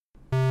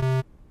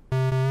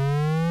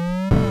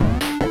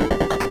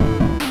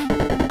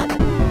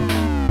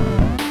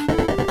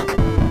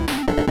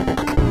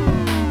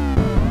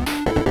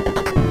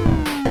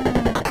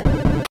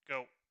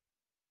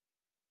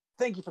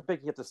Thank you for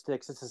picking up the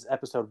Sticks. This is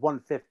episode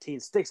 115,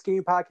 Sticks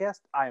Gaming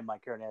Podcast. I am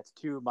Mike Arnett.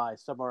 To my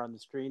somewhere on the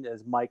screen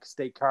is Mike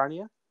State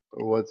Carnia.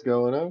 What's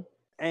going on?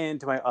 And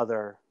to my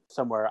other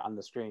somewhere on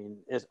the screen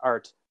is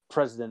Art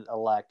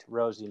President-elect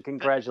Rosie. And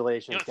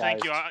congratulations,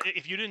 guys. Thank you.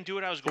 If you didn't do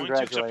it, I was going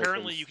to, because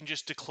apparently you can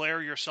just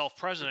declare yourself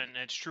president, and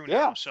it's true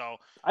now. So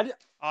the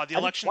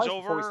election's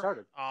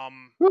over.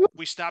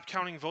 We stopped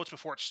counting votes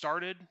before it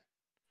started,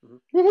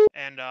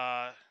 and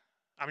I'm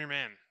your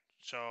man.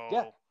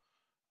 So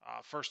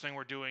first thing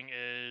we're doing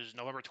is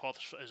November 12th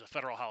is a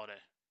federal holiday.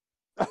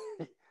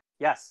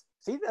 Yes.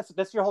 See,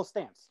 that's your whole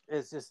stance.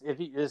 Is just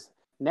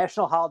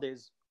national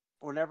holidays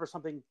whenever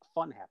something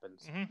fun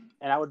happens,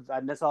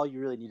 and that's all you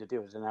really need to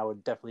do. And I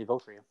would definitely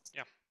vote for you.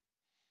 Yeah.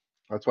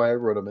 That's why I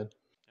wrote them in.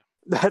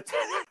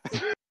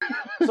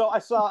 So I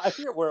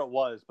forget where it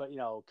was, but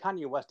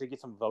Kanye West did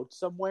get some votes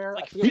somewhere.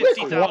 Like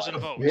 50,000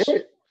 votes.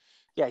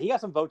 Yeah, he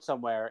got some votes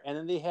somewhere, and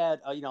then they had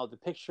the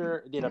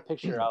picture. They had a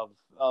picture of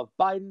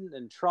Biden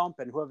and Trump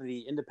and whoever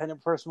the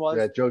independent person was.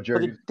 Yeah, Joe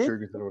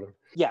Jurgensen or whatever.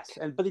 Yes,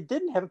 but they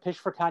didn't have a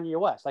picture for Kanye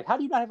West. Like, how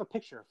do you not have a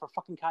picture for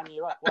fucking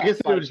Kanye West? I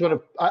guess they just want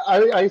to.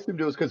 I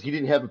assumed it was because he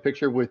didn't have a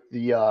picture with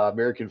the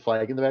American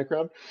flag in the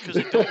background.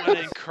 Because they don't want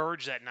to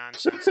encourage that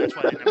nonsense. That's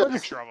why they didn't have a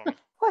picture of him.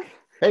 What?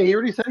 Hey, he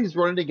already said he's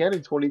running again in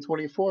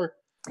 2024.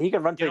 He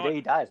can run till the day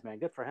he dies, man.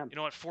 Good for him. You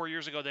know what? 4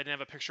 years ago, they didn't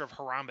have a picture of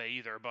Harambe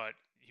either, but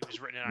he was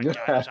written in on God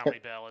knows how many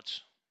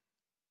ballots.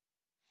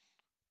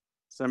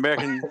 It's an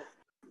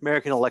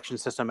American election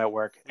system at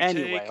work.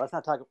 Anyway, let's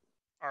not talk.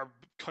 Our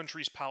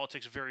country's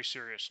politics very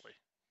seriously.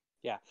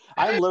 Yeah,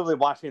 I'm literally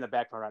watching in the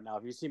background right now.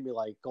 If you see me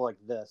go like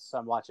this,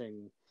 I'm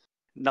watching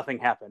nothing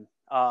happen.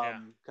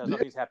 Because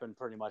nothing's happened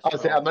pretty much.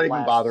 I'm not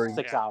even bothering.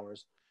 6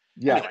 hours.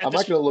 Yeah, I'm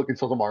not going to look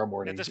until tomorrow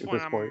morning. At this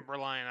point, I'm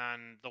relying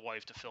on the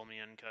wife to fill me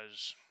in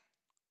because,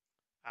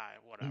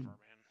 whatever, man.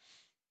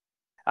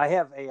 I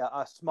have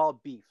a small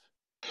beef.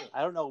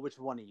 I don't know which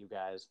one of you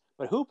guys,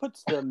 but who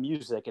puts the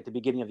music at the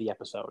beginning of the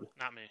episode?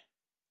 Not me.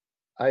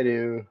 I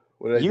do.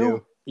 What did I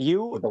do?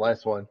 You with the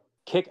last one.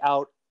 Kick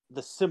out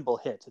the cymbal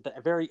hit at the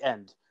very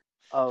end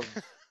of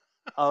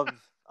the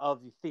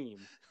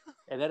theme,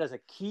 and that is a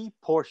key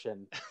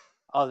portion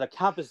of the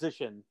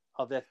composition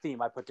of that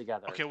theme I put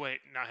together. Okay, wait.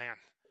 Now, hang on.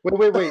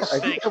 Wait. I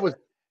think that was.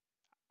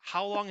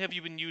 How long have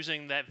you been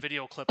using that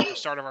video clip at the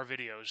start of our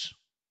videos?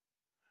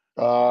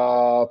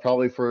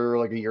 Probably for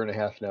like a year and a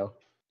half now.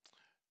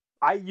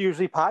 I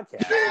usually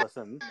podcast.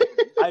 Listen,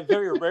 I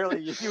very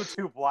rarely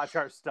YouTube watch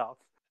our stuff.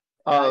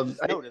 I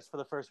just noticed for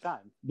the first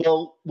time.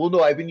 Well,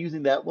 no, I've been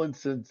using that one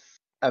since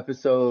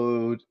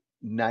episode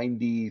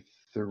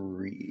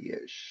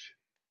 93-ish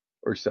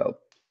or so.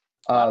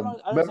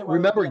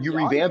 Remember, you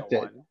revamped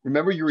it.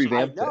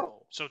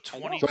 So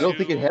 22. So I don't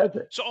think it has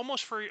it. So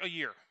almost for a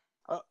year.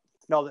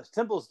 No, the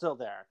symbol's still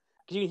there.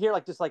 Because you can hear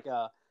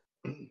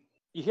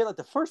you hear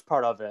the first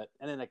part of it,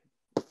 and then it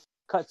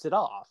cuts it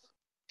off.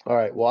 All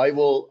right.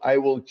 Well, I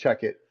will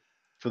check it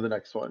for the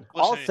next one.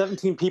 All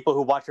 17 people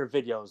who watch our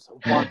videos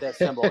want that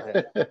symbol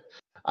hit.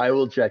 I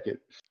will check it.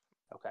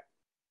 Okay.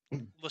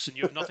 Listen,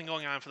 you have nothing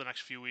going on for the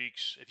next few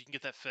weeks. If you can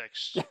get that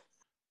fixed,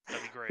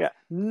 that'd be great. Yeah,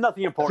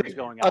 nothing important is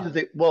going on.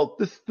 Well,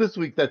 this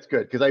week that's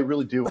good because I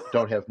really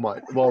don't have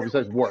much. Well,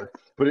 besides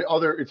work, but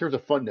in terms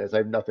of funness, I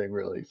have nothing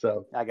really.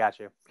 So I got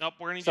you. Nope,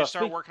 we're gonna need to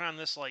start working on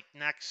this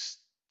next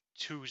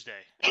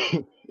Tuesday.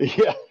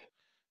 Yeah.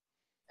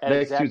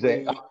 Next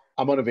Tuesday.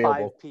 I'm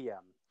unavailable. 5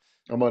 p.m.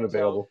 I'm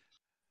unavailable.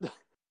 So,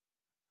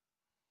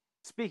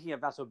 speaking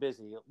of not so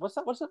busy, what's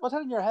that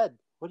in your head?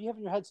 What do you have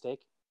in your head, Steak?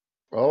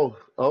 Oh,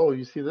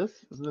 you see this?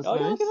 Isn't this nice?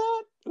 Look at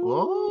that.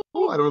 Oh,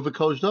 I don't know if it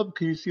closed up.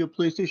 Can you see a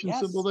PlayStation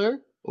symbol there?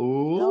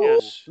 Oh, no,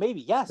 yes. Maybe,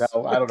 yes.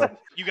 No, I don't know.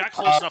 You got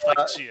close enough I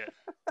can see it.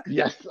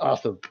 Yes,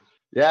 awesome.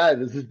 Yeah,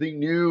 this is the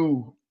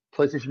new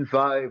PlayStation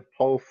 5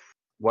 Pulse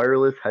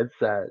wireless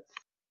headset.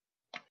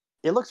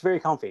 It looks very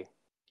comfy.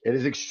 It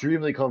is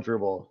extremely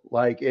comfortable.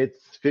 Like, it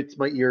fits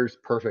my ears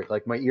perfect.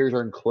 Like, my ears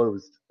are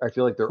enclosed. I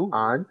feel like they're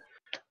on.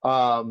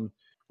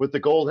 With the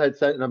gold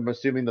headset, and I'm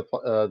assuming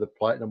the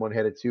platinum one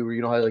had it too, where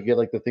you know how you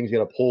get the things you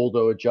got to pull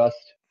to adjust.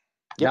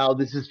 Yep. Now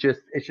this is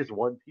just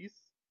one piece,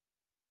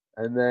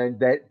 and then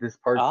this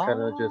part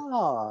kind of just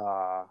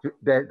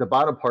the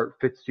bottom part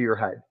fits to your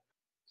head.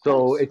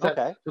 So it's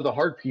okay. So the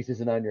hard piece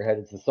isn't on your head;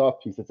 it's the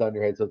soft piece that's on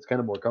your head. So it's kind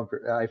of more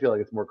comfort. I feel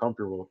like it's more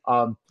comfortable.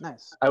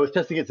 Nice. I was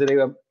testing it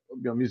today. I'm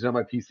using it on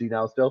my PC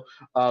now still.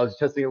 I was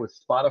testing it with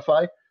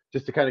Spotify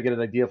just to kind of get an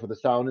idea for the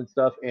sound and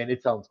stuff, and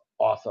it sounds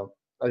awesome.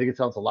 I think it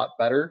sounds a lot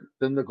better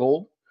than the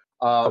gold.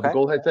 The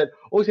gold headset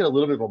always had a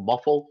little bit of a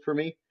muffle for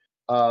me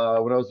when I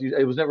was using.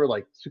 It was never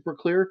super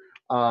clear.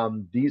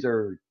 These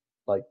are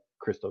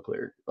crystal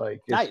clear.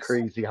 It's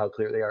crazy how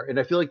clear they are, and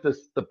I feel like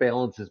the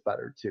balance is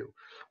better too.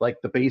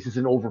 The bass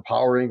isn't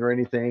overpowering or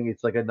anything.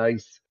 It's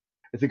it's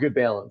a good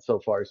balance so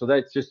far. So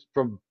that's just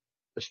from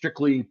a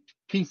strictly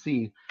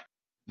PC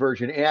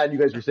version, and you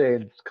guys were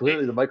saying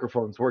clearly the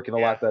microphone's working a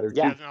lot better too.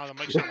 Yeah, no, the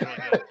mic sounds really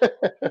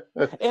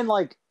good. And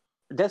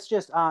that's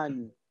just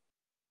on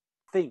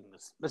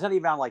things. It's not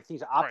even on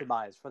things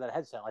optimized for that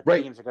headset.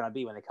 The games are going to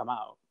be when they come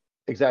out.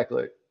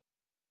 Exactly.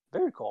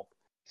 Very cool.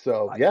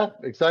 So yeah,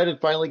 excited.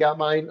 Finally got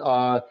mine.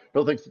 No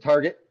thanks to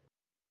Target.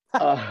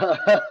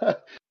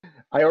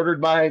 I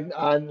ordered mine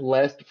on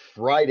last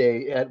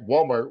Friday at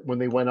Walmart when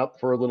they went up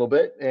for a little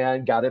bit,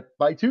 and got it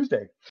by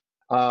Tuesday.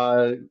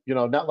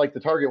 Not like the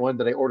Target one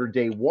that I ordered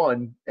day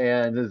one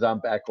and is on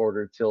back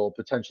order till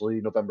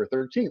potentially November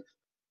 13th.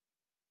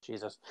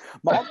 Jesus.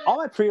 All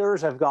my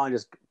pre-orders have gone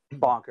just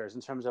bonkers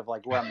in terms of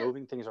like where I'm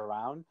moving things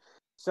around.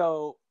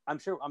 So I'm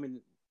sure,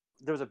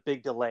 there was a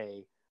big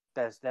delay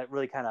that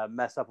really kind of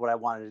messed up what I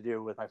wanted to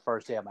do with my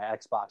first day on my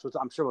Xbox, which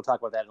I'm sure we'll talk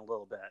about that in a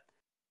little bit.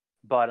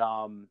 But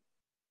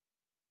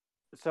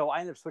so I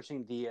ended up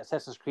switching the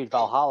Assassin's Creed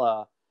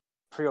Valhalla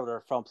pre-order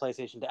from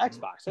PlayStation to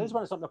Xbox. I just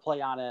wanted something to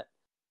play on it.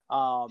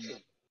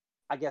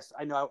 I guess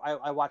I know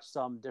I watched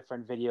some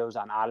different videos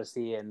on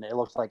Odyssey, and it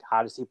looks like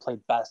Odyssey played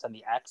best on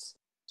the X.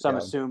 So I'm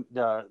assuming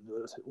the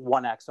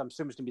One X. So I'm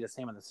assuming it's gonna be the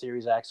same on the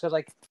Series X. Because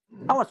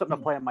I want something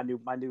to play on my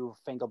new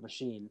fangled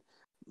machine.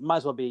 Might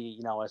as well be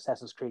an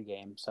Assassin's Creed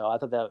game. So I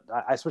thought that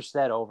I switched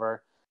that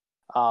over.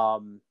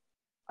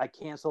 I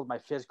canceled my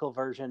physical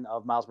version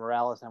of Miles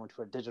Morales and I went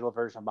to a digital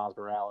version of Miles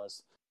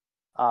Morales.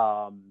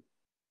 I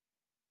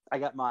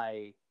got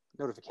my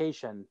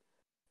notification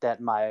that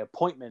my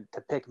appointment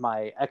to pick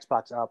my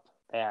Xbox up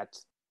at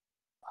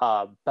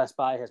Best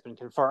Buy has been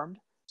confirmed.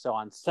 So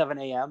on 7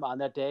 a.m. on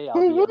that day, I'll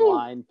be in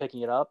line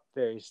picking it up.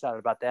 Very excited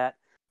about that.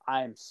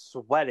 I am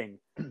sweating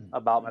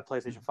about my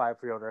PlayStation 5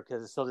 pre-order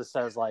because it still just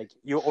says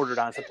you ordered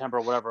on September,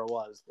 whatever it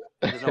was.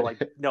 There's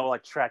no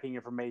tracking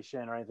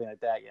information or anything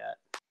like that yet.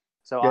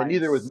 So I'm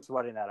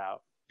sweating that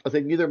out. I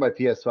think neither of my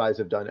PS5s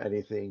have done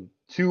anything.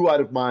 Two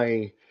out of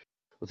my,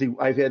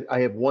 I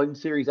have one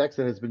Series X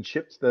that has been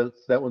shipped.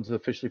 That one's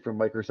officially from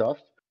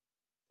Microsoft.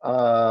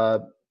 The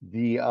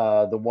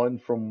one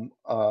from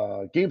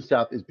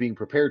GameStop is being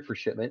prepared for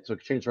shipment, so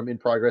it changed from in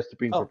progress to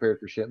being prepared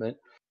for shipment.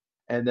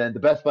 And then the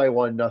Best Buy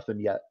one, nothing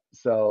yet.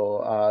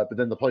 So, but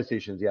then the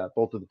PlayStations,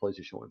 both of the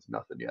PlayStation ones,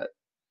 nothing yet.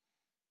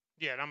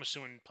 Yeah, and I'm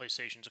assuming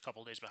PlayStation's a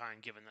couple days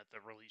behind, given that the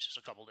release is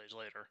a couple days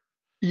later.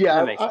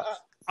 Yeah,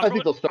 I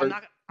think they'll start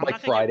I'm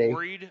not Friday. Get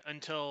worried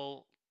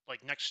until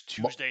next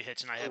Tuesday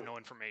hits and I have no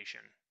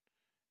information.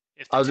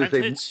 If the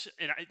 10th hits,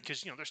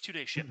 because there's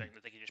 2-day shipping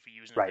that they can just be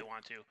using if they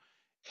want to.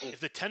 If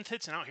the 10th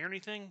hits and I don't hear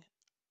anything,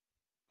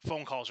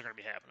 phone calls are going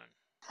to be happening.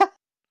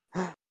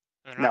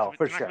 They're not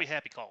going to be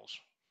happy calls.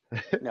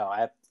 No,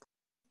 I'm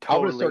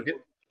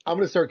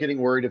gonna start getting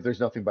worried if there's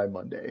nothing by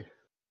Monday.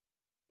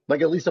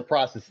 At least a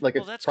process, that's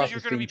because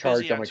you're going to be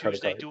busy on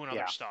Tuesday doing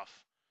other stuff.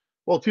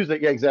 Well, Tuesday,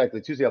 yeah, exactly.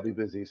 Tuesday I'll be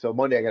busy, so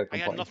Monday I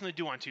got nothing to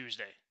do on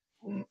Tuesday.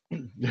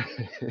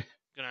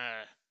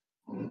 Gonna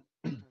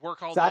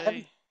work all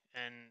day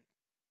and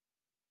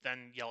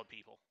then yell at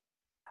people.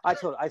 I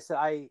said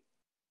I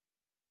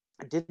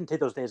didn't take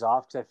those days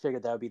off because I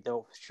figured that would be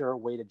the sure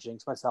way to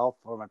jinx myself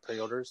for my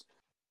pre-orders.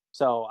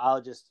 So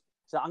I'm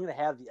going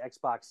to have the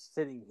Xbox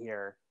sitting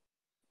here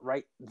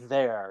right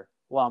there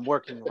while I'm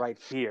working right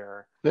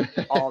here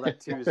all that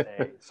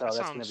Tuesday. So that's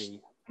going to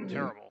be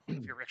terrible.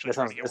 If you're actually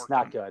trying to get work It's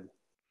not good.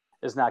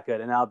 It's not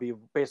good. And I'll be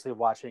basically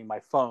watching my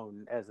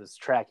phone as it's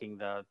tracking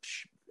the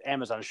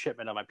Amazon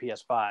shipment of my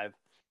PS5.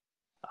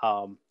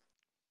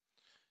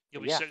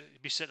 You'll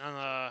be sitting on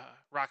a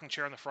rocking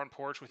chair on the front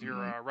porch with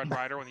your Red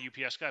Ryder when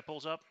the UPS guy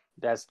pulls up.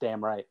 That's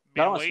damn right.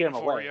 I don't want to scare him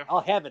away.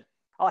 I'll have it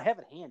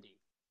handy.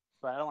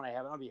 But I don't want to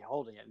have it. I'll be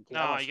holding it.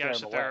 No, you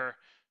gotta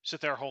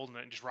sit there holding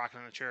it and just rocking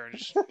on the chair and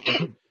just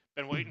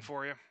been waiting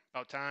for you.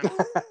 About time.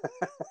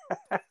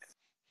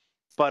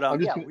 But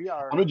we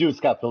are. I'm gonna do a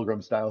Scott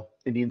Pilgrim style,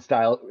 Indian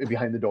style,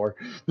 behind the door.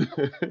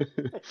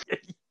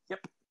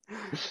 Yep.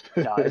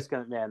 No, it's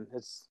gonna, man.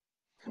 It's.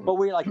 But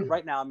we're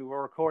right now.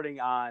 We're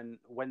recording on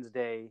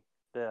Wednesday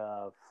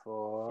the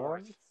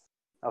 4th.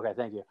 Okay,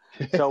 thank you.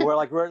 So we're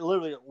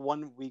literally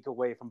 1 week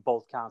away from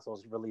both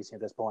consoles releasing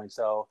at this point.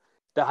 So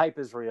the hype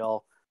is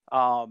real.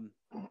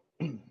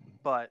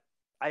 But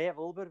I have a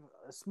little bit of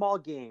a small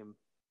game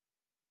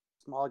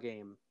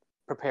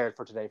prepared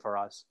for today for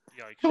us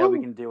that we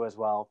can do as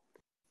well.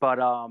 But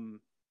do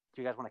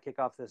you guys want to kick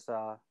off this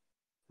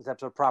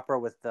episode proper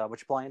with what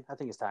you playing? I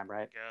think it's time,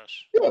 right? Yes.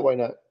 Yeah, why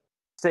not?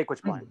 Steak, what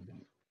you playing?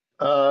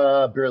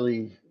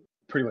 Barely,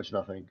 pretty much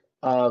nothing.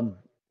 I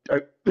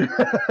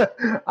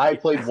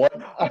played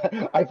one.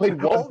 I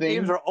played one old thing.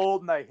 Games are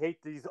old, and I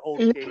hate these old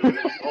games and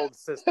these old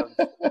systems.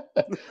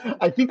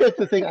 I think that's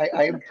the thing. I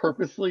am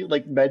purposely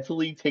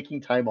mentally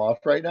taking time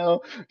off right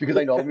now because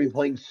I know I'm gonna be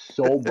playing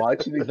so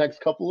much in these next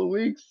couple of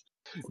weeks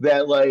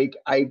that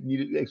I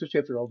needed, especially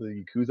after all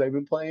the Yakuza I've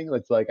been playing.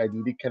 It's I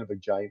needed kind of a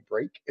giant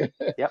break.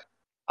 Yep.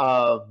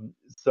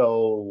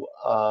 So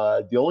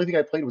the only thing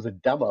I played was a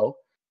demo,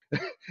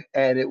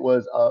 and it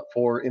was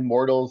for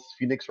Immortals: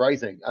 Phoenix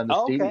Rising on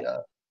the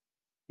Stadia.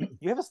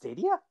 You have a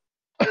Stadia?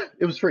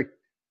 It was free.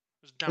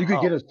 You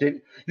could get a Stadia.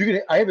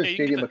 I have a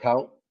Stadium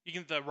account. You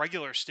get the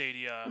regular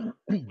Stadia,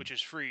 which is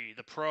free.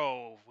 The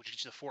Pro, which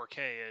is the 4K,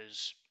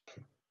 is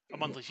a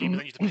monthly fee, but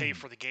then you have to pay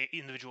for the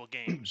individual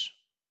games.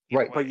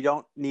 Right, but you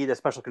don't need a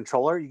special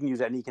controller. You can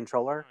use any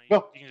controller.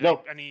 No, you can use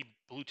any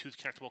Bluetooth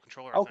connectable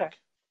controller. Okay.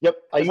 Yep,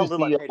 I used the.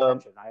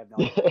 I have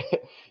no idea.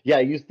 Yeah,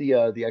 I used the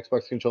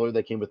Xbox controller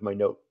that came with my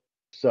Note.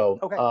 So,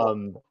 okay,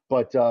 cool.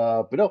 but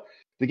no,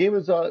 the game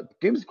is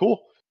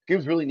cool. The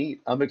game's really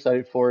neat. I'm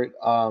excited for it.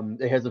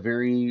 It has a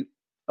very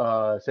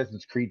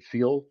Assassin's Creed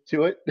feel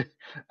to it.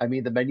 I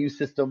mean, the menu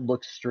system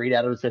looks straight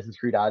out of Assassin's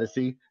Creed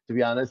Odyssey, to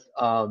be honest.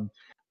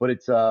 But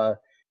it's a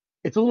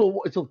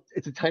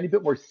tiny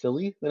bit more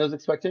silly than I was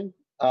expecting.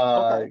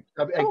 Okay.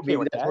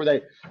 Maybe that's where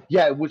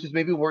that, which is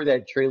maybe where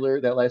that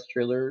last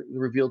trailer, the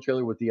reveal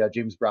trailer with the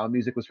James Brown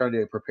music was trying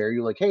to prepare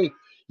you, like, hey,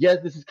 yeah,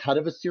 this is kind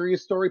of a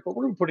serious story, but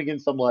we're putting in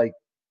some like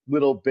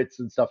little bits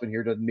and stuff in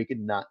here to make it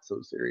not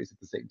so serious at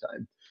the same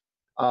time.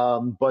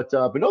 But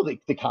no,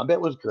 the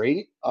combat was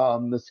great.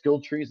 The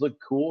skill trees look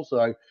cool.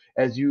 So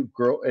as you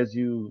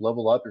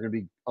level up, you're going to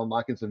be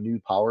unlocking some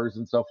new powers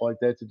and stuff like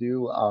that to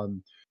do.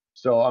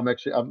 So I'm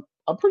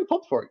pretty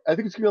pumped for it. I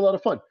think it's gonna be a lot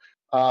of fun.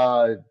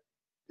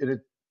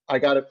 I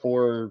got it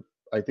for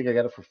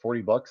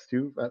 $40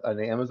 too on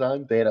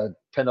Amazon. They had a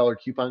 $10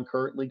 coupon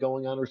currently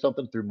going on or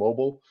something through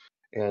mobile,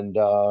 and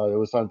it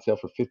was on sale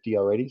for $50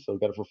 already. So I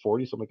got it for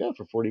 $40. So I'm like, yeah,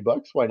 for $40,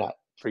 why not?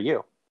 For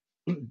you.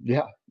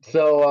 Yeah.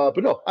 So,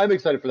 but no, I'm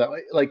excited for that.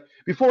 Like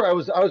before, I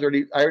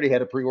already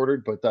had it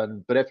pre-ordered, but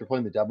after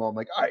playing the demo, I'm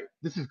like, all right,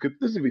 this is good.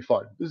 This is gonna be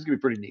fun. This is gonna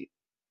be pretty neat.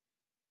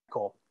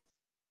 Cool.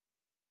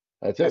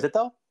 That's it. Is it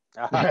though?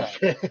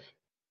 Like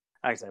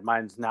I said,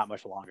 mine's not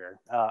much longer.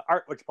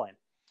 Art, what you playing?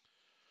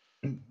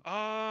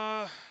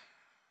 The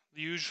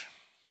usual.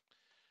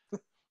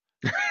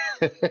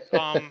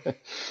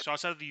 So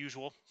outside of the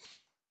usual,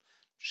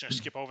 just gonna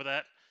skip over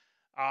that.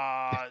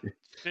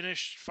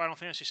 Finished Final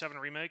Fantasy VII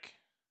Remake.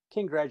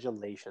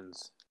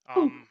 Congratulations.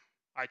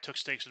 I took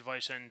Steak's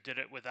advice and did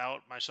it without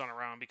my son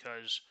around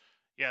because,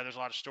 yeah, there's a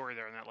lot of story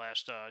there in that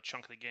last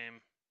chunk of the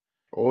game.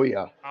 Oh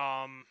yeah.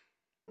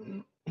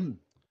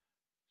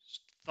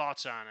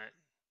 Thoughts on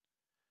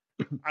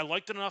it? I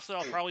liked it enough that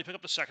I'll probably pick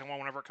up the second one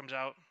whenever it comes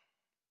out.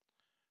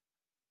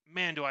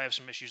 Man, do I have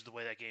some issues with the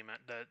way that game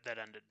that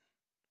ended.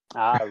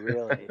 Ah,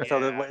 really? Yeah.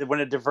 So when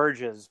it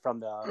diverges from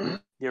the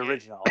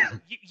original.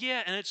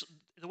 Yeah, and it's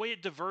the way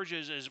it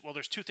diverges is, well,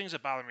 there's two things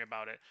that bother me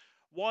about it.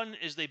 One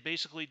is they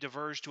basically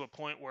diverge to a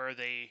point where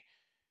they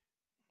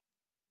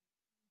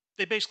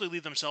basically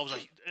leave themselves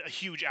a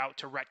huge out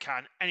to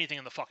retcon anything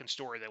in the fucking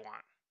story they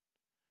want.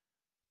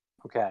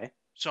 Okay.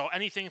 So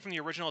anything from the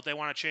original that they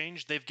want to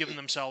change, they've given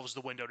themselves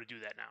the window to do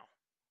that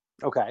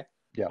now. Okay.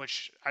 Yeah.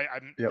 Which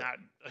I'm not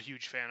a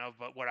huge fan of,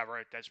 but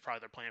whatever. That's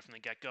probably their plan from the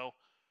get-go.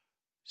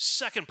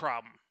 Second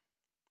problem.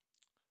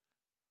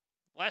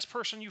 Last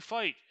person you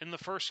fight in the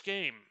first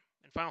game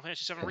in Final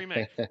Fantasy VII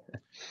Remake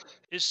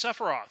is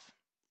Sephiroth.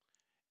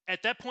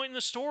 At that point in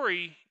the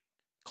story,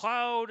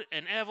 Cloud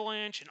and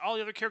Avalanche and all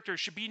the other characters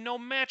should be no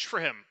match for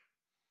him.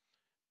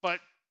 But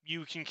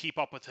you can keep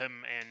up with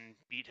him and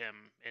beat him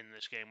in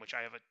this game, which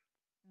I have a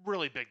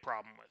really big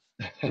problem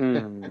with.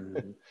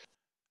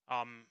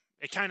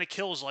 It kind of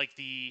kills like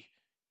the,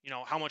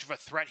 how much of a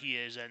threat he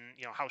is and,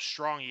 how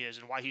strong he is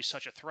and why he's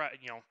such a threat,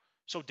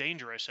 so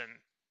dangerous. And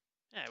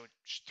yeah, I would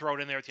just throw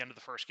it in there at the end of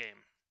the first game.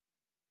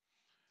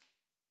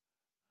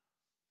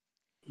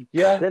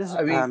 Yeah,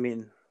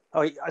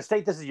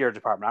 State, this is your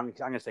department. I'm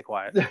going to stay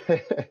quiet.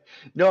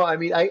 No, I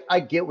mean, I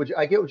get what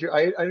I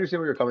understand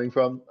where you're coming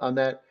from on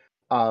that.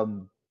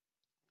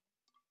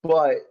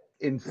 But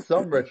in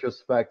some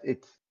retrospect,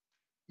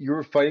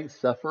 you're fighting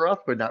Sephiroth,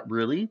 but not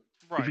really.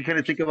 Right. If you kind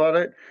of think about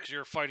it, because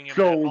you're fighting him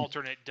in an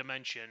alternate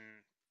dimension.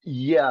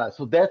 Yeah,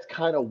 so that's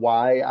kind of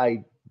why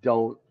I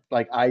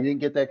didn't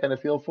get that kind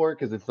of feel for it,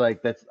 because it's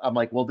like I'm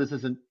like, well, this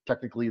isn't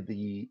technically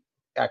the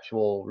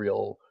actual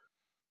real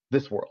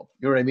this world.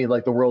 You know what I mean?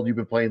 Like the world you've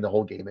been playing the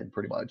whole game in,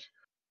 pretty much.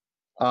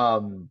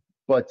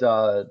 But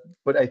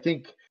I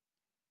think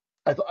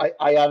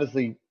I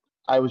honestly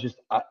I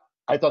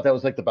thought that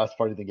was like the best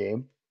part of the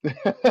game.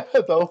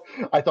 Though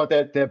I thought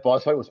that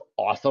boss fight was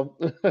awesome.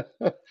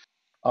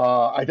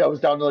 I was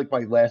down to like my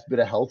last bit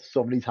of health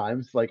so many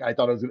times. Like I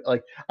thought I was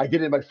like, I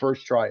did it in my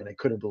first try and I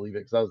couldn't believe it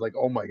because I was like,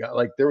 oh my god!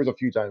 Like there was a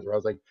few times where I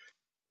was like,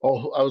 I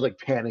was like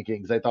panicking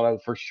because I thought I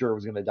for sure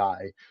was gonna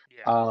die.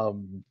 Yeah.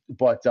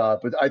 But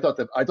I thought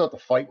the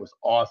fight was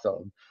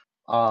awesome.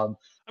 I mean,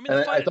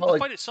 the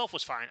fight itself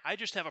was fine. I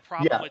just have a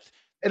problem with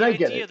the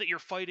idea that you're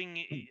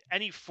fighting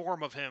any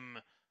form of him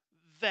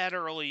that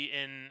early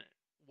in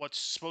what's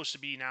supposed to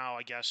be now,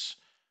 I guess,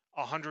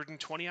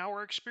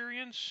 120-hour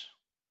experience.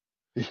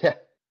 Yeah,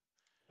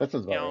 that's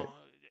about right.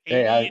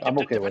 80, I'm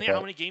okay depending with on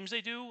how many games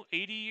they do,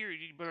 80 or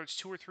whether it's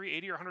 2 or 3,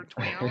 80 or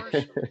 120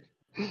 hours.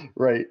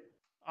 Right.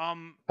 I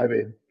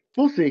mean,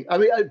 we'll see. I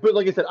mean, but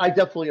like I said, I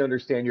definitely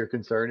understand your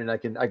concern, and I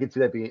can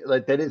see that being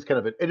like that is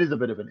it is a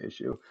bit of an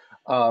issue.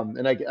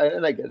 And I get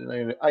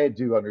it. I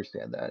do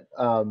understand that.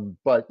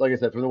 But like I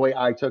said, from the way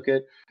I took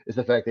it, is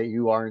the fact that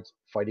you aren't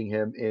fighting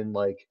him in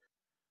like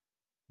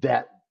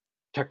that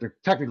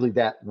technically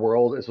that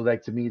world. So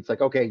like to me, it's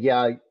like, okay,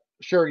 yeah.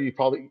 Sure, you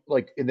probably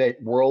like in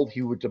that world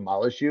he would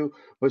demolish you,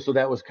 but so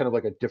that was kind of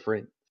like a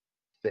different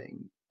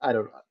thing. I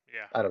don't know.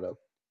 Yeah. I don't know.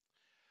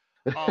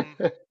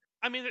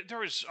 I mean, there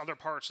was other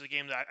parts of the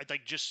game that I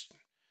like. Just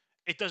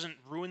it doesn't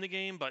ruin the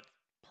game, but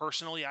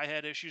personally, I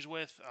had issues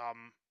with.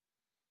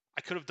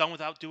 I could have done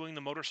without doing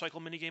the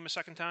motorcycle minigame a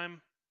second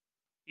time,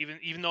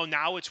 even though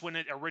now it's when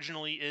it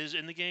originally is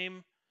in the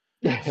game.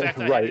 The fact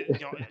that right. I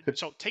had it,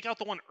 so take out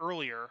the one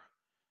earlier.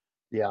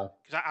 Yeah.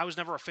 Because I was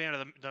never a fan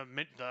of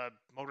the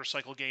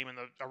motorcycle game in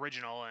the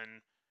original,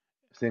 and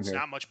Same it's here.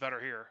 not much better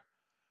here.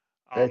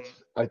 I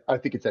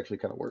think it's actually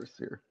kind of worse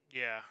here.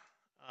 Yeah.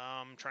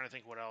 I'm trying to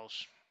think what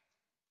else.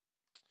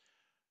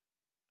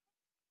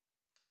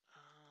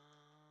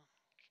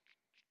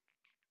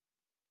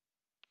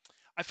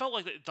 I felt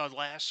like the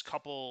last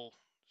couple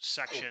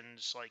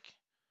sections, like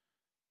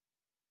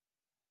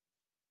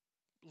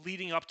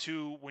leading up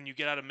to when you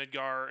get out of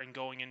Midgar and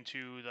going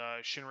into the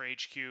Shinra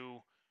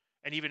HQ,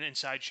 and even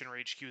inside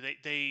Shinra HQ,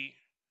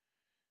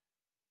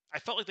 I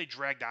felt like they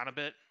dragged on a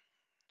bit.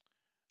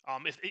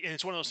 And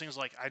it's one of those things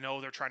like I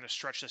know they're trying to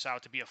stretch this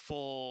out to be a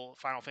full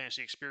Final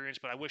Fantasy experience,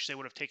 but I wish they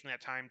would have taken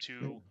that time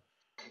to.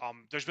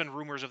 There's been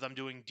rumors of them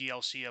doing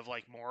DLC of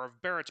like more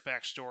of Barrett's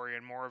backstory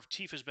and more of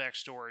Tifa's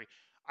backstory.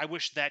 I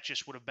wish that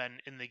just would have been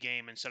in the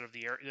game instead of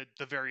the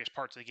various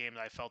parts of the game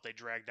that I felt they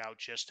dragged out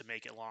just to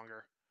make it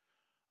longer.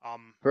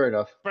 Fair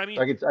enough. But I mean,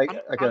 I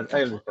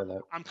understand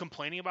that. I'm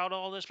complaining about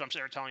all this, but I'm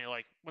sitting there telling you,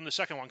 like, when the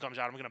second one comes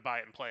out, I'm going to buy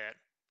it and play it.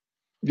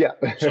 Yeah.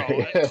 So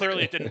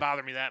clearly, it didn't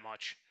bother me that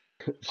much.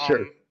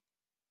 Sure.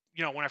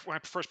 When I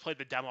first played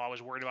the demo, I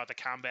was worried about the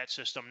combat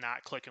system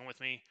not clicking with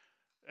me.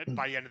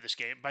 By the end of the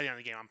game,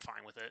 I'm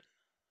fine with it.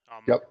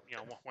 Yep.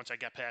 Once I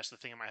get past the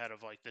thing in my head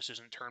of like this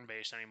isn't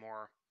turn-based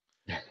anymore,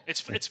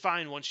 it's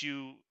fine once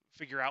you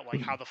figure out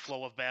like how the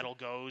flow of battle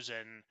goes.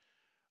 And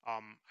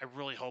I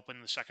really hope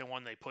in the second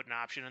one they put an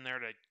option in there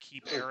to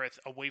keep Aerith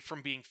away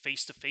from being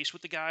face to face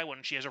with the guy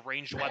when she has a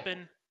ranged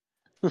weapon.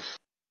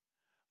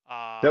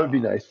 That would be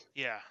nice.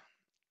 Yeah.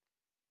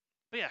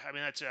 But yeah, I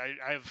mean that's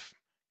I have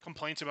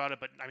complaints about it,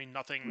 but I mean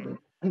nothing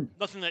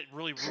that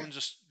really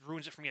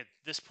ruins it for me at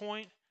this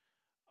point.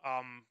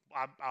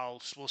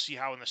 We'll see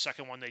how in the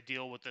second one they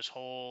deal with this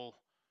whole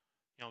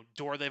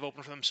door they've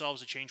opened for themselves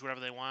to change whatever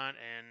they want,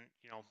 and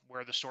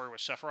where the story with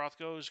Sephiroth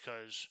goes,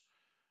 because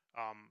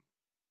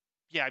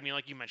yeah, I mean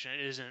like you mentioned,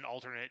 it is an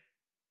alternate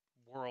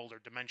world or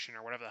dimension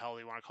or whatever the hell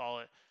they want to call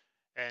it,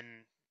 and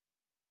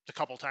the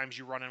couple times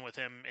you run in with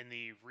him in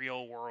the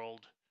real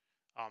world,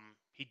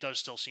 he does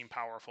still seem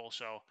powerful.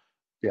 So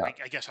yeah,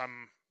 I guess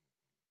I'm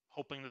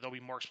hoping that there'll be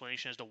more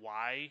explanation as to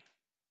why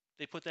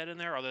they put that in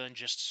there, other than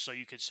just so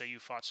you could say you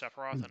fought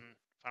Sephiroth in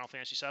Final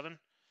Fantasy VII.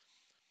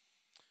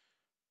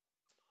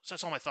 So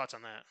that's all my thoughts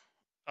on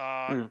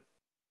that.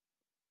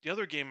 The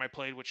other game I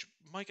played, which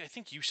Mike, I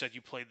think you said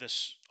you played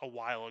this a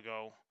while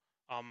ago.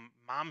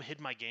 Mom Hid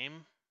My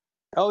Game.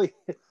 Oh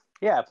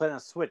yeah, I played on a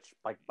Switch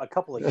like a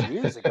couple of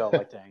years ago,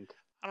 I think.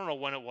 I don't know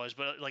when it was,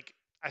 but like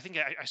I think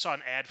I saw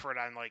an ad for it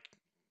on like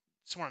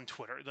someone on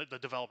Twitter. The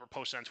developer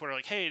posted on Twitter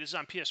like, "Hey, this is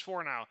on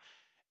PS4 now."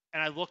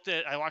 And I watched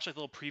like a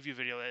little preview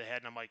video that it had,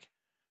 and I'm like,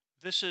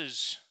 this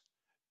is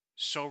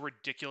so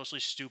ridiculously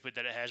stupid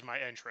that it has my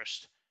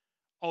interest.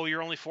 Oh,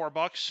 you're only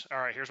 $4? All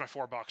right, here's my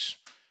 $4.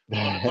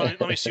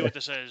 Let me see what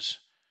this is.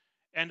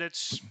 And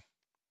it's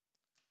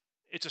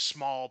a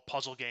small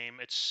puzzle game.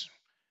 It's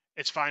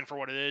fine for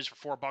what it is.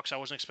 For $4, I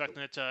wasn't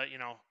expecting it to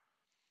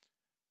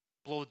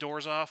blow the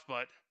doors off,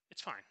 but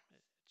it's fine.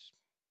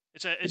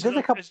 It's a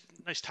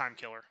nice time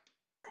killer.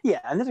 Yeah,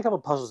 and there's a couple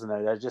puzzles in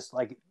there that just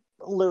like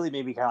literally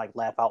made me kind of like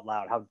laugh out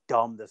loud how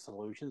dumb the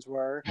solutions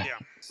were. Yeah.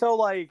 So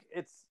like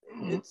it's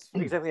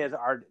exactly as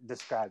Art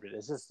described it.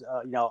 It's just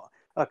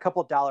a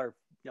couple dollar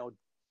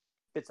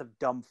bits of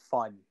dumb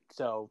fun.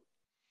 So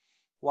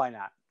why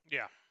not?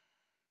 Yeah.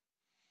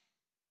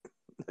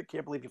 I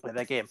can't believe you played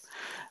that game.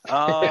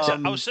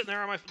 I was sitting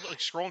there on my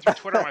scrolling through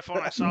Twitter on my phone.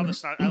 And I saw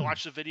this. And I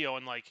watched the video,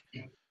 and like,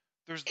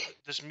 there's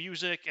this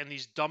music and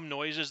these dumb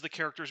noises the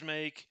characters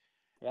make.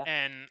 Yeah.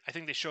 And I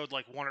think they showed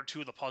like one or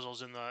two of the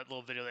puzzles in the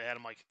little video they had.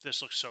 I'm like,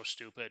 this looks so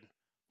stupid.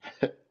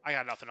 I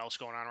got nothing else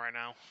going on right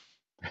now.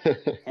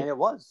 And it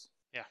was.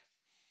 Yeah.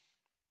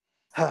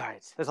 All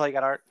right. That's all you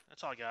got, Art?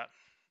 That's all I got.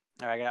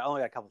 All right. I only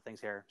got a couple things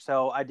here.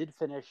 So I did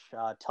finish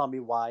Tell Me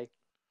Why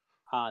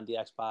on the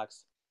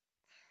Xbox.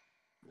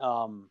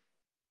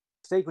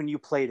 Steak, when you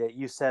played it,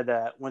 you said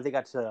that when they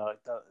got to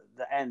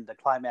the end, the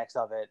climax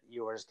of it,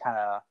 you were just kind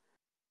of,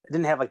 it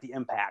didn't have like the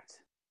impact.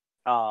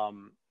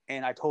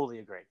 And I totally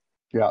agree.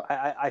 Yeah.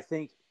 I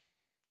think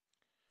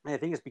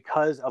it's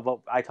because of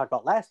what I talked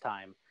about last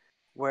time,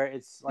 where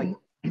it's like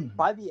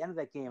by the end of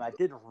that game, I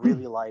did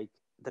really like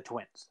the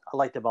twins. I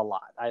liked them a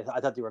lot. I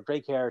thought they were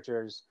great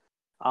characters,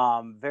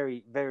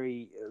 very,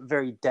 very,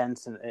 very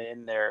dense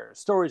in their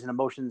stories and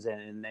emotions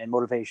and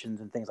motivations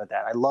and things like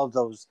that. I love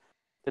those,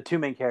 the two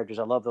main characters.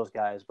 I love those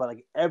guys, but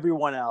like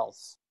everyone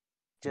else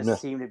just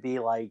seemed to be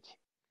like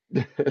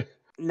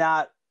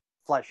not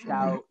fleshed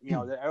out.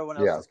 Everyone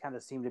else just kind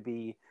of seemed to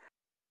be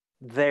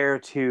there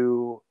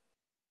to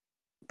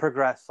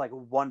progress like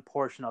one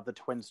portion of the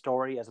twin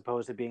story as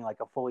opposed to being like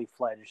a fully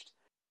fledged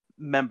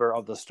member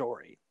of the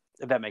story,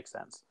 if that makes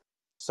sense.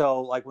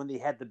 So like when they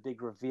had the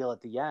big reveal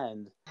at the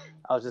end,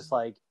 I was just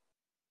like,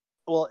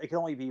 well, it can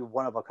only be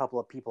one of a couple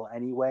of people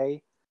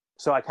anyway.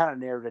 So I kind of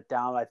narrowed it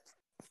down.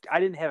 I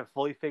didn't have it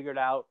fully figured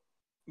out,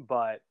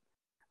 but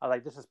I was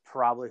like, this is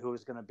probably who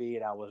it's going to be,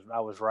 and I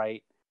was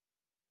right.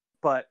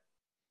 But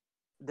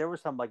there were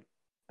some like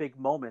big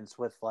moments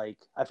with like,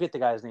 I forget the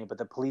guy's name, but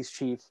the police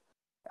chief,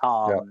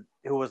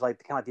 who was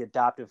like kind of the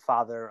adoptive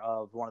father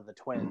of one of the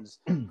twins.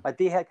 Like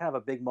they had kind of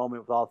a big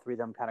moment with all three of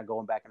them kind of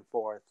going back and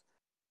forth,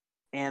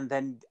 and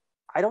then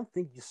I don't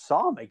think you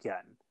saw him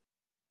again.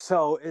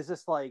 So it's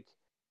just like,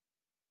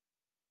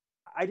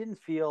 I didn't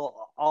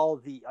feel all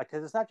the,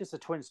 because it's not just a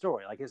twin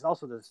story. Like it's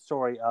also the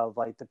story of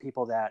like the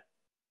people that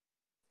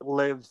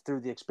lived through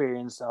the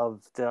experience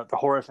of the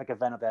horrific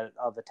event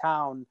of the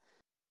town,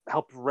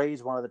 helped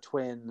raise one of the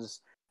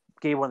twins,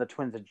 gave one of the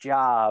twins a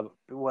job,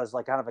 was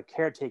like kind of a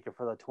caretaker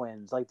for the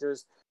twins. Like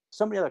there's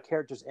so many other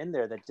characters in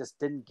there that just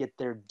didn't get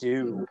their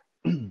due.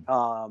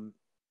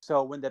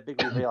 So when that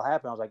big reveal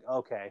happened, I was like,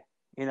 okay,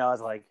 I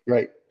was like,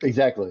 right,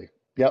 exactly,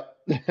 yep.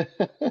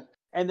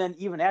 And then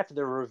even after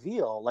the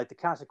reveal, like the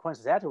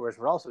consequences afterwards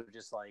were also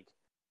just like,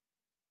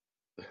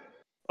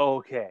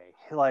 okay,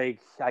 like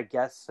I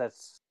guess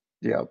that's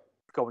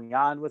going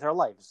on with our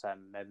lives,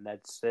 and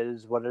it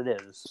is what it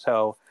is.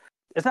 So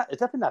it's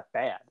definitely not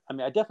bad. I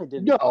mean, I definitely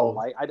didn't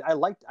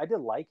I did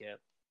like it,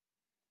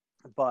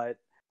 but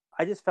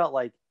I just felt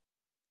like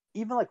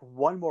even like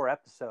one more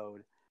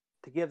episode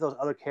to give those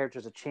other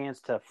characters a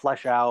chance to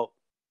flesh out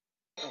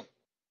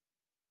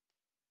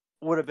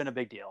would have been a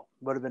big deal.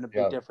 Would have been a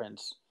big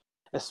difference.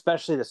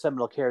 Especially the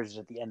seminal characters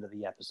at the end of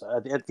the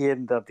episode, at the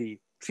end of the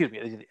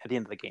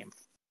game.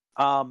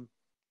 I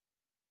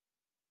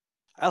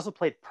also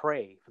played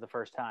Prey for the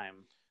first time.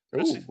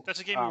 That's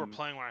a game you were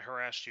playing when I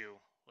harassed you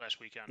last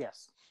weekend.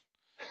 Yes,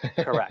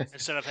 correct.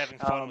 Instead of having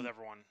fun with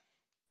everyone.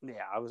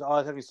 Yeah, I was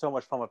having so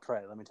much fun with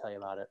Prey. Let me tell you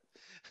about it.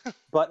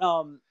 But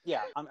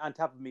yeah, on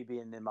top of me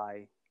being in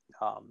my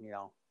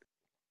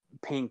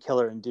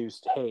painkiller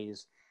induced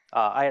haze,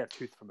 I had a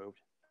tooth removed.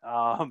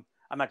 I'm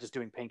not just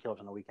doing painkillers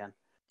on the weekend.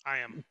 I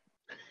am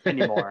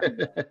anymore.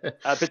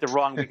 I picked the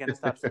wrong weekend to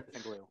stop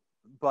sniffing glue.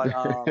 But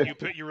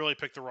you really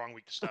picked the wrong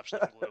week to stop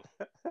sniffing glue.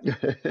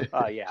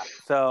 Yeah.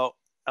 So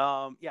so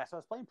I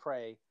was playing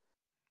Prey,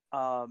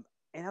 and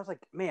I was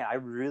like, man, I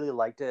really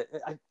liked it.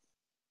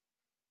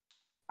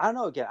 I don't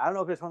know. Again, I don't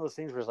know if it's one of those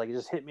things where it's like it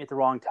just hit me at the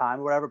wrong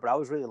time or whatever. But I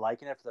was really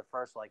liking it for the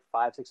first like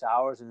 5-6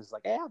 hours, and it's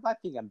like, I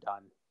think I'm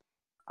done.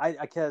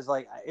 Because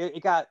like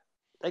it got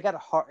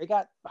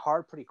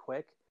hard pretty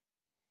quick.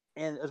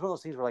 And it was one of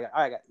those things where like,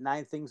 all right, I got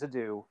 9 things to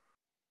do.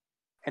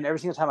 And every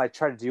single time I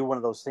tried to do one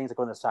of those things, like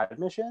on the side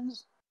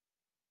missions,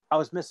 I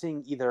was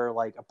missing either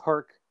like a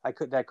perk I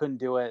couldn't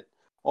do it,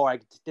 or I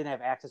didn't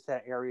have access to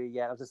that area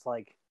yet. I was just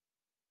like,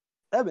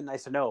 that'd been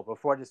nice to know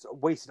before I just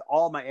wasted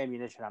all my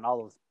ammunition on all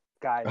those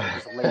guys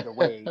that just laid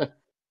away.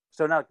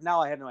 So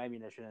now I have no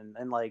ammunition,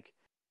 and like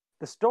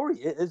the story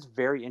is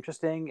very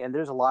interesting, and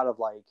there's a lot of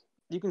like,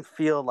 you can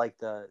feel like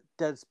the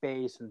Dead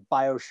Space and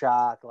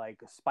BioShock like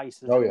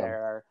spices in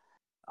there.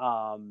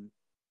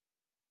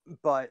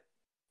 But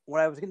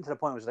when I was getting to the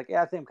point, I was like,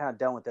 I think I'm kind of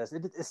done with this.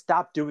 It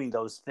stopped doing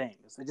those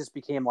things. It just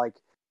became like,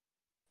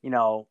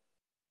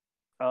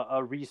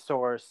 a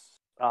resource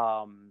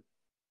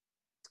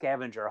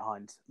scavenger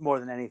hunt more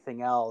than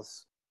anything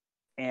else.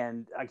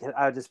 And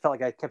I just felt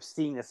like I kept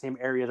seeing the same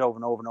areas over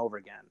and over and over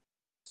again.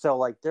 So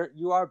like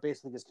you are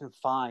basically just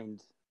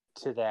confined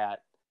to the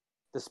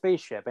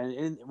spaceship.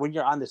 And when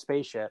you're on the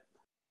spaceship,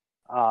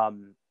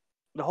 the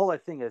whole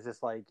thing is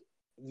just like,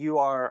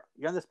 you're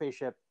on the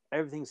spaceship,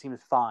 everything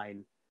seems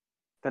fine.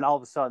 Then all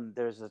of a sudden,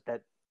 there's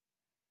that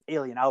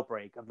alien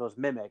outbreak of those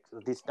mimics.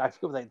 I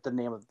forget the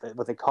name of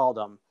what they called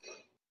them.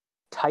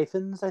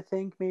 Typhons, I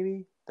think,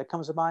 maybe, that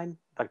comes to mind.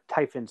 Like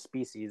typhon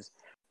species.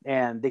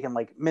 And they can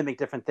like mimic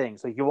different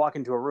things. So you walk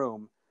into a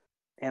room,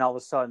 and all of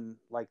a sudden,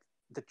 like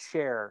the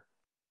chair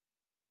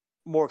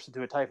morphs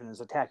into a typhon and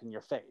is attacking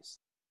your face.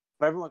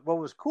 But what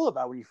was cool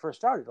about when you first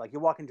started, like you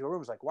walk into a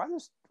room, it's like, why are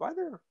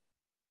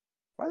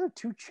there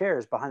 2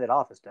 chairs behind that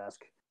office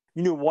desk?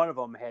 You knew one of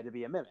them had to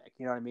be a mimic.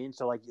 You know what I mean?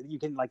 So like you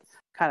can like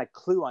kind of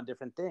clue on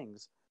different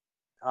things,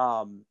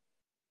 and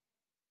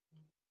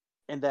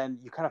then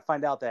you kind of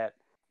find out that,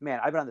 man,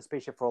 I've been on the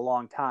spaceship for a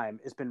long time.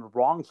 It's been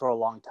wrong for a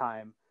long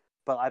time,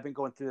 but I've been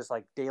going through this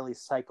like daily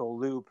cycle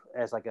loop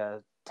as like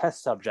a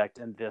test subject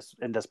in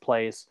this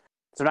place.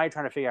 So now you're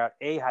trying to figure out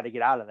A, how to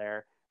get out of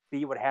there,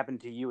 B, what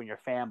happened to you and your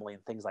family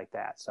and things like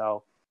that.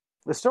 So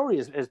the story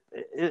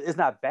is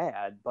not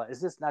bad, but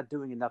it's just not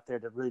doing enough there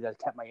to really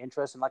keep my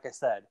interest. And like I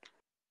said,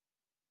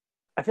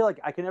 I feel like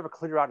I can never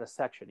clear out a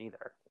section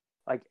either.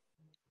 Like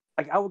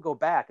I would go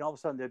back, and all of a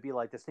sudden there'd be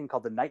like this thing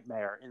called the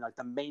Nightmare in like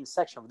the main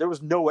section. There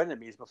was no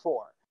enemies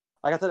before.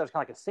 Like I thought it was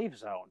kind of like a safe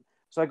zone.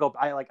 So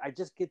I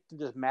just get through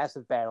this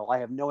massive battle. I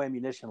have no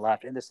ammunition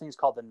left, and this thing's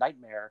called the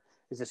Nightmare.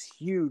 Is this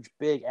huge,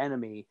 big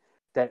enemy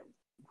that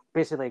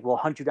basically will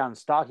hunt you down and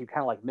stalk you,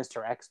 kind of like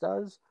Mr. X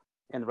does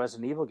in the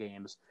Resident Evil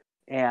games.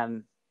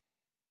 And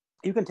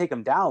you can take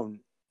him down,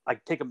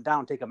 take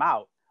him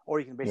out, or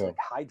you can basically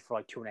hide for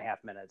like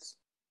 2.5 minutes.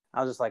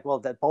 I was just like, well,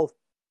 that both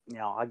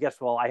I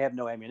guess, well, I have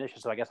no ammunition,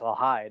 so I guess I'll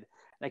hide.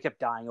 And I kept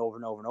dying over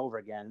and over and over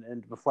again.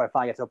 And before I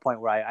finally got to a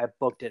point where I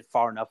booked it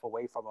far enough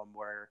away from them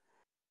where,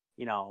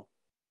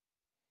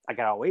 I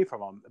got away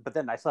from them. But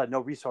then I still had no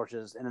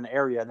resources in an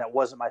area that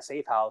wasn't my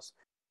safe house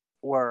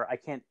where I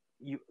can't,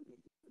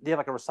 they have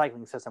like a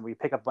recycling system where you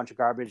pick up a bunch of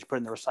garbage, put it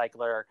in the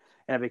recycler,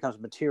 and it becomes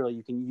material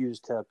you can use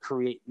to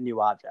create new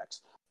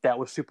objects. That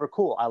was super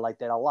cool. I liked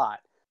that a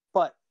lot.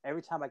 But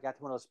every time I got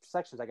to one of those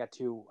sections, I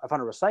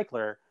found a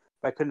recycler,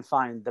 but I couldn't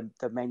find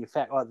the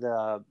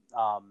manufacturer,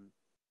 not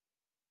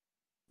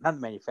the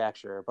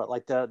manufacturer, but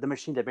like the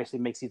machine that basically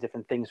makes these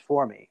different things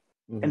for me.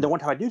 Mm-hmm. And the one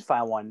time I did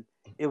find one,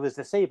 it was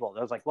disabled.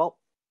 I was like, well,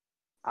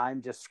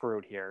 I'm just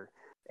screwed here.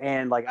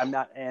 And like, I'm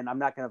not going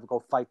to go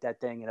fight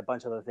that thing. And a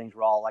bunch of other things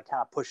were all like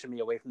kind of pushing me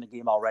away from the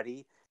game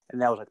already.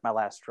 And that was like my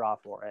last straw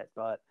for it.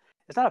 But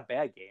it's not a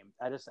bad game.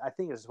 I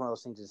think it's just one of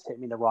those things that just hit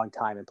me in the wrong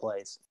time and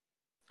place.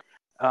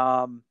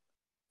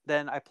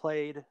 Then I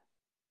played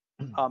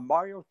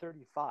Mario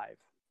 35,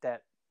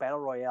 that Battle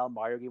Royale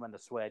Mario game on the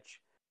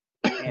Switch.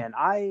 And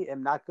I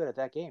am not good at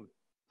that game.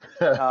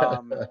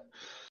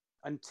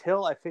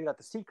 Until I figured out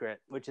the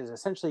secret, which is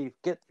essentially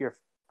get your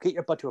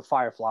butt to a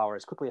fire flower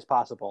as quickly as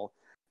possible.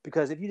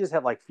 Because if you just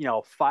have 5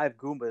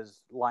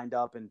 Goombas lined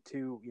up and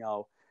 2,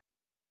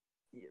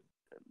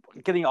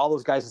 getting all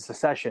those guys in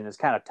succession is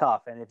kind of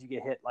tough. And if you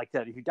get hit like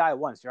that, if you die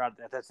once, you're out.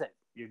 That's it.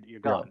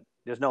 You're gone. Yeah.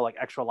 There's no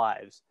extra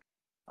lives.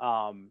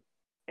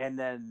 And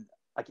then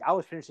I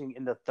was finishing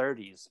in the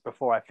 30s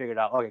before I figured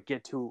out, okay,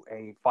 get to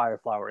a fire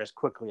flower as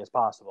quickly as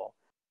possible.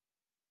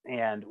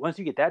 And once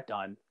you get that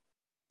done,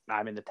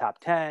 I'm in the top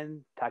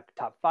 10,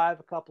 top 5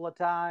 a couple of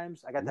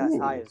times. I got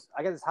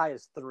as high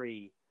as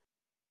 3.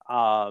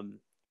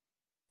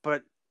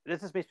 But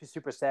this just makes me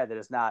super sad that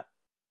it's not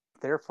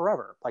there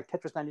forever. Like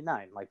Tetris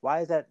 99. Like,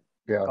 why is that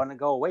going to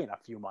go away in a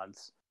few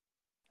months?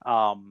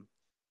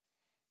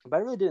 But I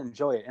really did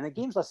enjoy it. And the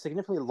game's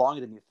significantly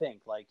longer than you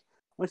think. Like,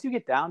 once you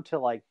get down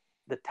to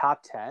the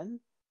top 10,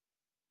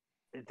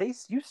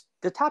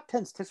 the top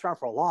 10 sticks around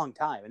for a long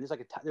time. And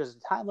there's a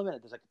time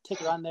limit. There's a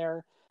ticker on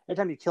there. Every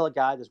time you kill a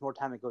guy, there's more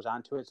time that goes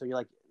on to it. So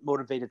you're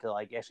motivated to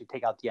actually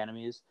take out the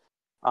enemies.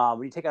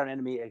 When you take out an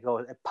enemy, it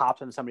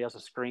pops on somebody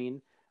else's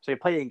screen. So you're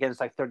playing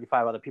against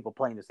 35 other people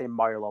playing the same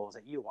Mario levels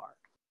that you are.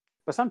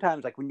 But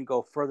sometimes when you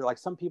go further,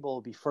 some people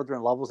will be further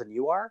in levels than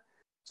you are.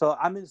 So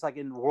I'm just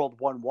in World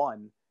 1-1,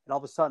 and all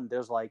of a sudden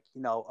there's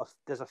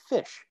there's a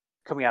fish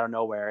coming out of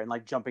nowhere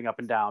and jumping up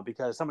and down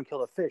because someone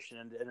killed a fish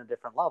in a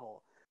different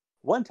level.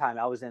 One time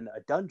I was in a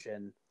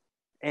dungeon,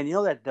 and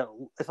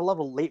it's a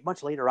level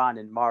much later on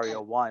in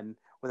Mario 1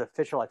 where the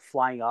fish are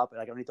flying up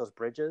underneath those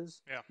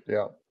bridges.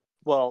 Yeah.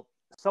 Well,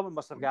 someone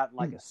must have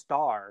gotten a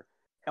star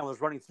and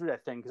was running through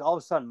that thing because all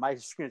of a sudden my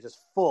screen is just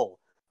full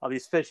of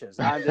these fishes.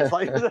 I'm just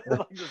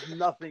there's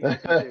nothing I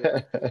can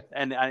do,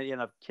 and I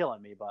end up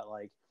killing me. But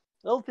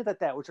little things like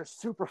that, which are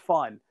super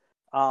fun,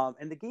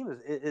 and the game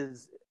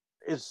is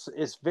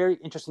very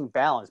interesting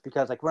balance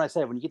because when I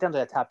said when you get down to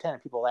that top 10,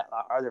 people that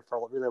are there for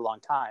a really long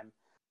time.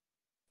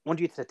 Once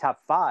you get to the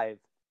top 5,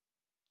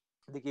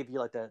 they give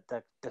you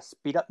the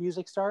speed up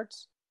music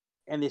starts,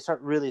 and they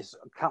start really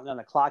counting on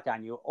the clock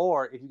on you.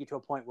 Or if you get to a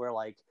point where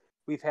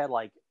we've had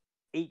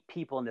 8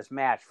 people in this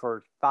match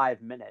for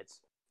 5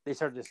 minutes, they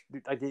start to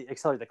they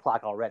accelerate the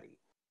clock already.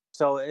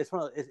 So it's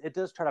it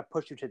does try to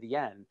push you to the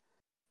end,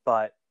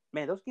 but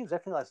man, those games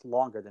definitely last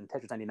longer than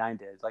Tetris 99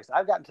 did.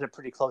 I've gotten to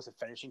pretty close to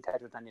finishing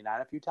Tetris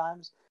 99 a few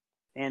times,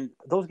 and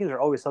those games are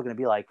always still going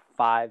to be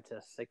 5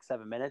 to 6,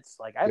 7 minutes.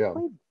 I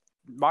played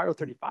Mario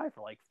 35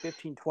 for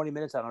 15, 20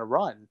 minutes on a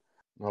run.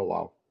 Oh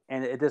wow!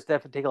 And it does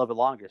definitely take a little bit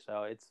longer.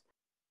 So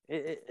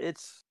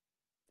it's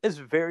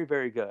very,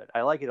 very good.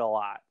 I like it a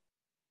lot.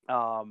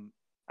 I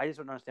just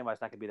don't understand why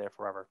it's not going to be there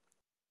forever.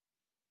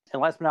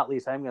 And last but not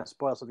least, I'm going to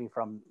spoil something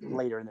from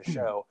later in the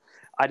show.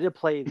 I did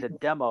play the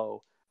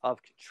demo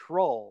of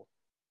Control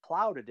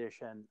Cloud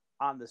Edition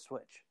on the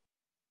Switch.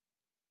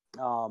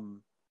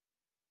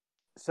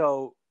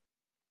 So,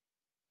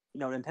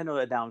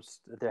 Nintendo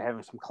announced that they're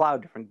having some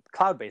different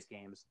cloud-based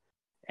games,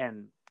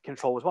 and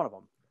Control was one of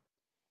them.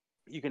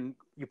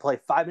 You play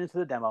 5 minutes of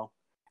the demo.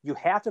 You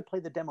have to play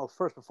the demo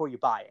first before you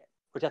buy it,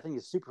 which I think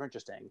is super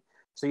interesting.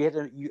 So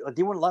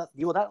they will not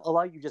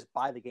allow you to just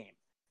buy the game.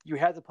 You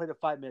have to play the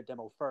 5-minute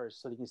demo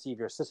first so you can see if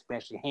your system can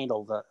actually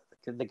handle the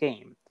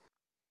game.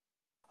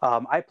 You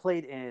can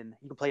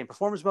play in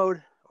performance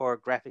mode or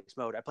graphics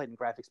mode. I played in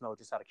graphics mode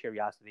just out of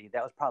curiosity.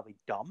 That was probably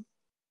dumb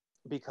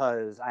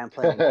because I am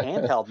playing in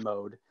handheld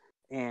mode,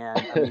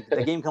 and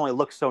the game can only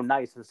look so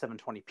nice in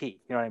 720p. You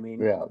know what I mean?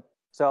 Yeah.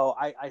 So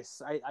I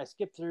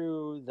skipped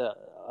through the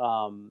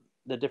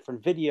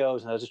different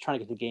videos, and I was just trying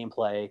to get the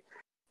gameplay.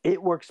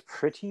 It works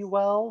pretty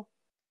well.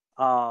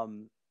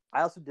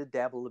 I also did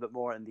dabble a little bit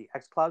more in the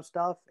xCloud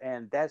stuff,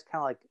 and that's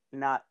kind of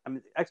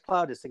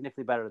xCloud is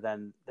significantly better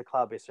than the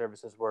cloud-based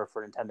services were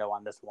for Nintendo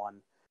on this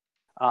one.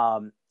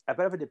 I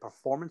bet if I did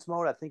performance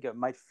mode, I think it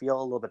might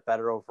feel a little bit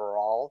better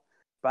overall,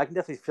 but I can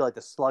definitely feel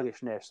the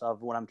sluggishness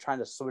of when I'm trying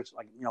to switch,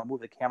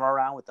 move the camera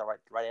around with the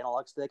right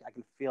analog stick. I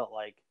can feel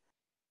it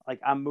like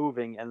I'm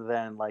moving, and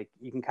then like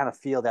you can kind of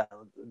feel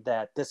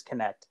that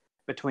disconnect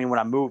between when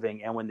I'm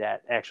moving and when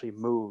that actually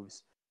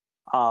moves.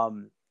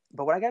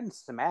 But when I got into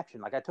some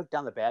action, like I took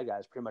down the bad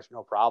guys pretty much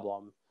no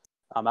problem.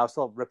 I was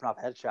still ripping off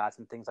headshots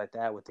and things like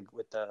that with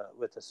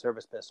the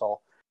service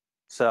pistol.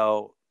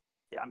 So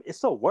yeah, it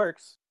still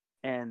works,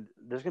 and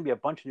there's gonna be a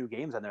bunch of new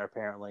games on there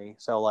apparently.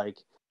 So like,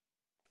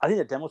 I think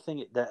the demo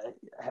thing,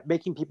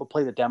 making people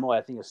play the demo,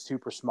 I think is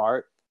super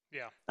smart.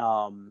 Yeah.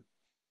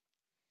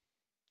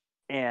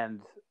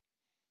 And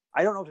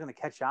I don't know if it's gonna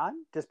catch on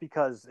just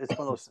because it's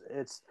one of those.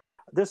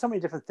 There's so many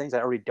different things I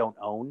already don't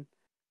own.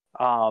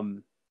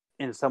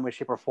 In some way,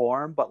 shape, or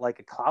form, but like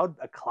a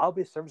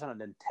cloud-based service on a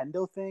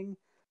Nintendo thing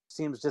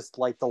seems just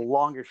like the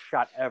longest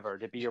shot ever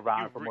to be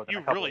around for more than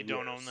a couple of years. You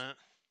really don't own that.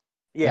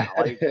 Yeah,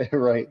 like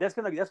right. That's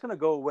gonna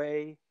go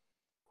away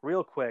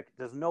real quick.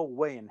 There's no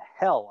way in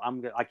hell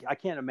I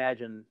can't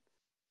imagine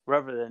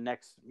wherever the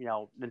next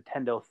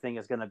Nintendo thing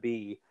is gonna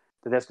be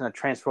that's gonna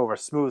transfer over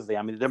smoothly.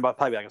 I mean, there might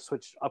probably be like a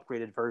Switch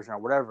upgraded version or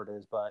whatever it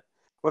is, but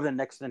whatever the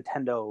next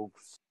Nintendo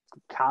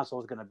console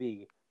is gonna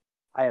be,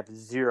 I have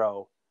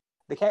zero.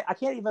 I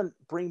can't even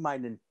bring my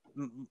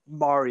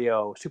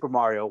Super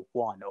Mario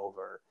 1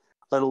 over,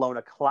 let alone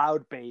a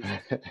cloud-based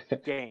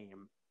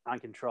game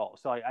on control.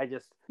 So I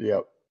just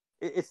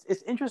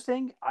it's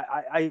interesting.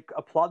 I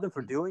applaud them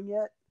for doing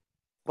it,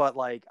 but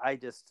like I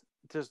just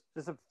there's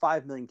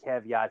 5 million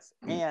caveats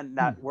and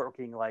not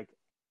working like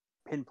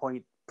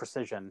pinpoint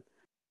precision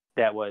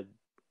that would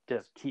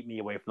just keep me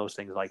away from those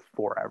things like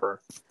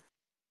forever.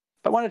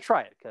 But I want to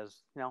try it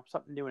because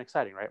something new and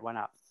exciting, right? Why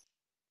not?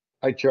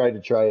 I tried to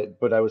try it,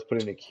 but I was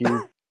put in a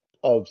queue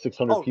of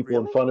 600 people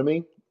in front of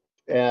me.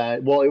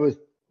 And well, it was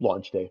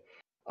launch day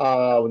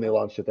when they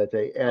launched it that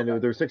day. And there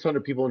were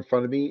 600 people in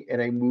front of me,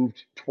 and I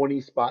moved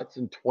 20 spots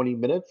in 20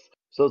 minutes.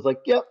 So I was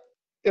like, yep,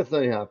 it's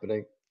not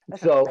happening.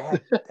 That's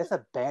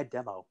a bad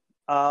demo.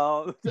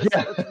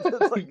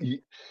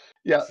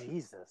 Yeah.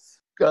 Jesus.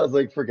 I was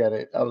like, forget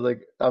it. I was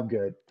like, I'm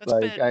good.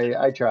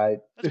 I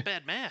tried. That's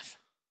bad math.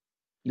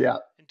 Yeah.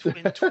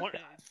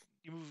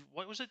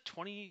 What was it?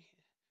 20...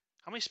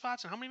 How many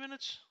spots in how many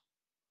minutes?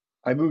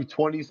 I moved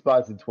 20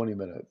 spots in 20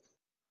 minutes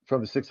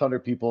from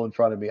 600 people in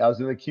front of me. I was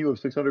in a queue of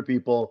 600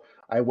 people.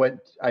 I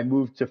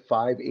moved to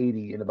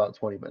 580 in about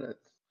 20 minutes.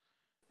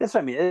 That's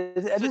what I mean.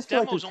 I just feel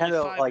like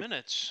Nintendo, only 5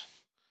 minutes.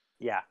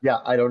 Yeah. Yeah,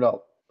 I don't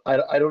know. I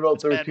don't know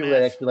if there were people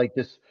that actually like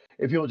this.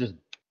 If people just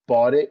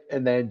bought it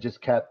and then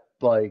just kept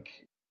like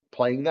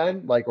playing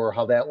then, like, or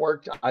how that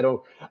worked. I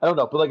don't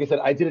know. But like I said,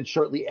 I did it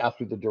shortly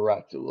after the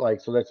direct. Like,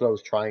 so that's what I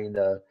was trying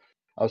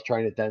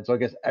it then. So I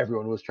guess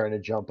everyone was trying to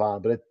jump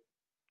on, but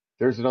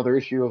there's another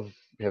issue of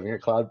having a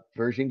cloud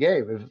version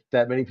game. If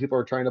that many people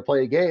are trying to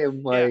play a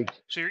game, like,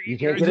 so you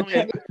can't get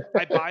it.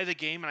 I buy the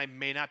game and I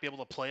may not be able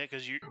to play it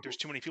because there's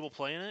too many people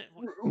playing it.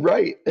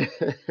 Right.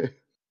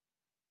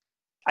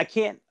 I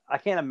can't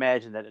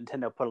imagine that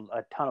Nintendo put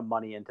a ton of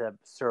money into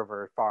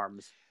server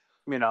farms.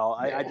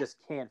 I just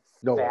can't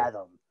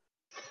fathom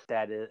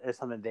that is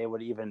something they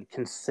would even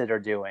consider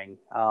doing.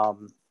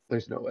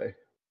 There's no way.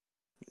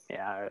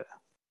 Yeah,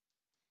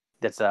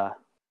 that's I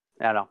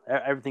don't know.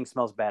 Everything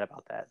smells bad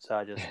about that.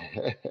 So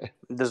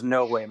there's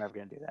no way I'm ever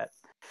going to do that.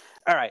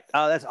 All right,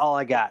 that's all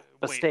I got.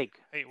 Mistake.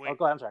 Hey, wait. Oh,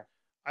 go ahead. I'm sorry.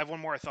 I have one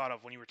more I thought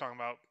of when you were talking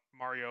about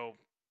Mario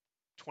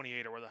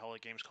 28 or where the hell the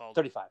game's called.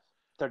 35.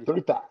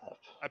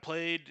 I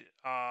played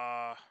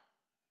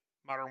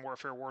Modern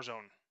Warfare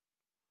Warzone.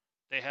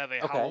 They have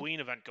a Halloween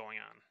event going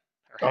on.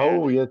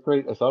 Oh, yeah, that's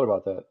right. I thought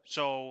about that.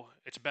 So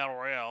it's a battle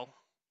royale,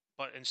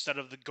 but instead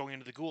of going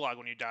into the gulag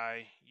when you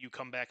die, you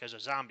come back as a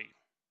zombie.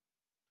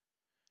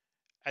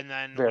 And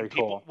then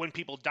when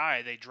people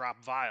die, they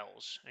drop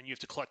vials, and you have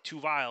to collect 2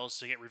 vials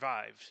to get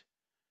revived.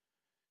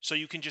 So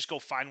you can just go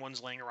find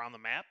ones laying around the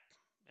map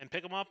and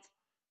pick them up,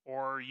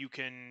 or you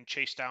can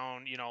chase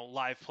down,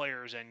 live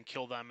players and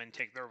kill them and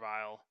take their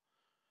vial.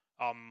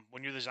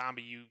 When you're the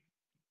zombie, you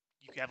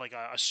have like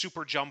a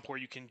super jump where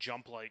you can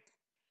jump like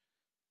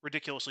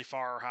ridiculously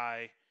far or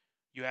high.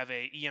 You have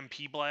a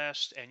EMP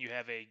blast and you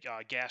have a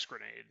gas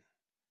grenade.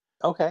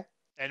 Okay.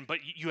 But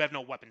you have no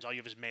weapons. All you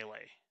have is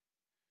melee.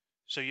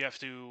 So you have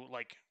to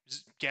like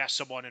gas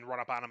someone and run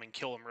up on them and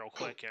kill them real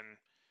quick. And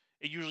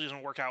it usually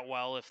doesn't work out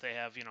well if they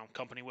have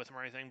company with them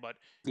or anything. But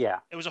yeah,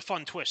 it was a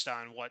fun twist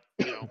on what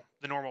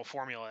the normal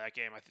formula of that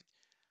game.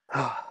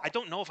 I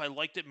don't know if I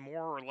liked it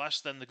more or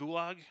less than the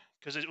Gulag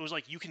because it was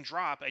like you can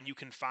drop and you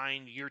can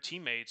find your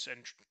teammates and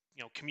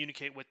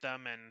communicate with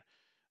them. And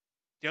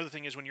the other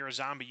thing is when you're a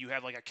zombie, you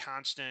have like a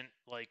constant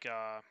like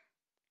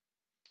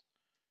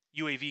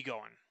UAV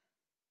going.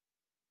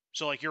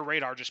 So like your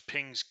radar just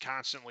pings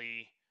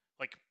constantly,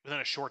 like within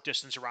a short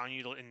distance around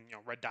you, and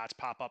red dots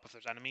pop up if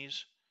there's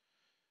enemies.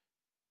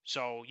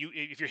 So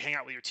if you hang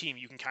out with your team,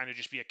 you can kind of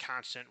just be a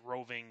constant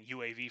roving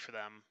UAV for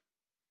them.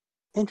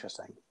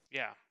 Interesting.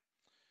 Yeah.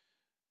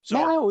 So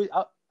man,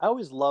 I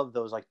always love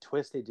those like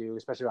twists they do,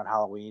 especially around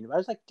Halloween. I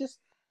was like,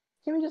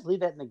 can we just leave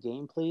that in the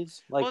game,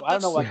 please? Like, well, I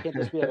don't know why it can't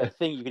just be like a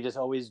thing you can just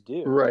always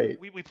do. Right.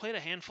 We played a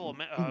handful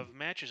of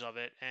matches of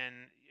it, and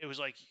it was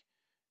like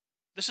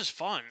this is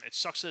fun. It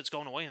sucks that it's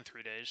going away in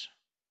 3 days.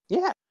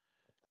 Yeah.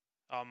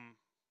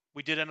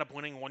 We did end up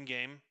winning one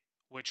game,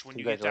 which when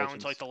you get down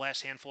to like the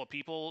last handful of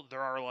people,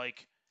 there are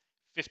like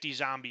 50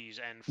 zombies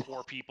and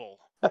 4 people,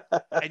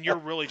 and you're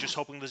really just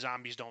hoping the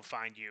zombies don't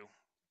find you.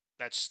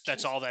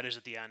 That's all that is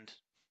at the end.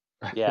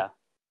 Yeah.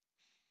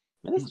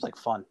 Man, this is like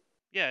fun.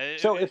 Yeah.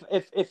 So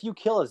if you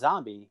kill a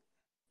zombie,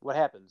 what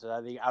happens?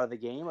 Are they out of the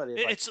game, or are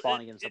they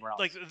spawning in somewhere else?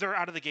 Like they're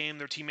out of the game.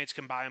 Their teammates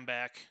can buy them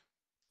back.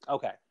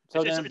 Okay.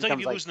 So it's like if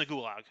you lose in the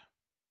gulag.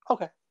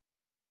 Okay.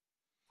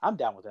 I'm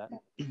down with that.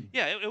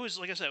 Yeah, it was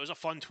like I said, it was a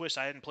fun twist.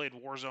 I hadn't played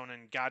Warzone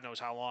in God knows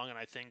how long, and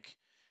I think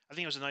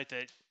it was a night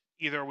that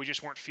either we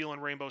just weren't feeling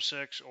Rainbow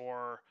Six,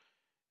 or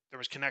there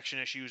was connection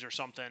issues or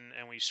something,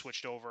 and we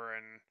switched over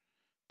and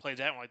played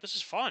that. And we're like, this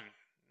is fun.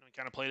 We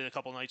kind of played it a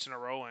couple nights in a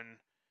row, and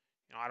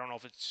I don't know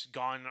if it's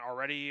gone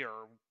already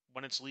or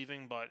when it's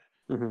leaving, but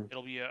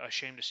it'll be a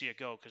shame to see it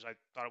go, because I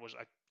thought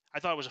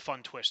it was a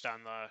fun twist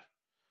on the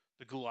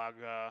gulag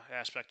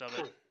aspect of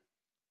it.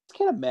 I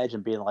can't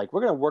imagine being like,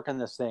 we're gonna work on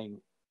this thing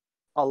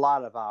a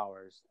lot of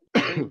hours,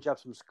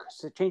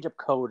 change up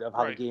code of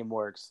how the game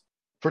works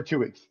for 2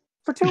 weeks.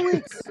 For 2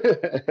 weeks,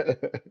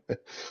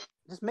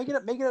 just make it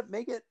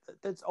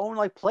its own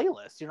like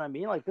playlist. You know what I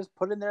mean? Like just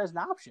put it in there as an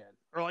option.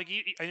 Or like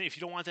if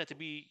you don't want that to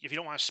be, if you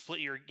don't want to split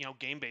your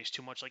game base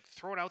too much, like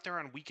throw it out there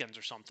on weekends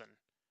or something.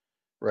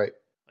 Right.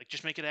 Like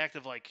just make it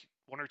active like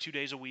 1 or 2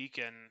 days a week,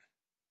 and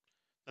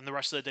then the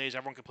rest of the days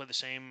everyone can play the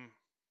same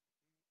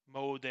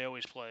mode they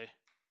always play.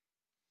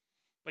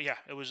 But yeah,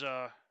 it was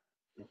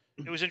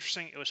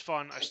interesting. It was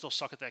fun. I still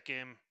suck at that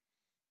game.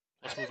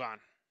 Let's move on.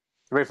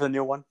 Ready for the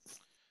new one?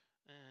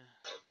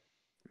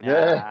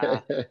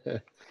 Yeah.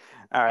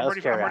 All right,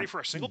 I'm ready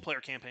for a single player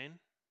campaign.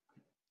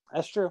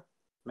 That's true.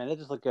 Man, they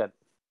just look good.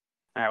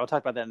 All right, we'll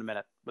talk about that in a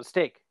minute. But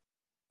Steak,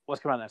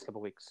 what's coming out in the next couple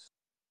of weeks?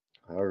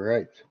 All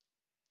right.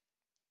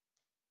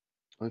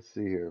 Let's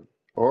see here.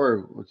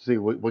 Or let's see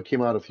what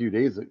came out a few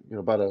days,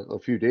 about a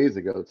few days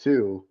ago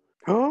too.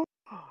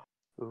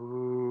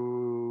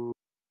 Ooh.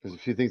 There's a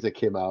few things that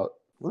came out.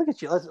 Look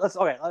at you. Let's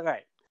okay. All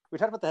right. We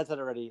talked about the headset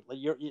already. Like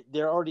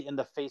they're already in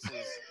the faces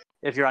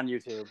if you're on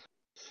YouTube.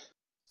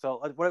 So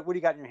what do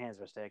you got in your hands,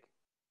 Steak?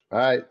 All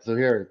right. So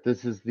here,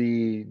 this is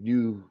the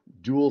new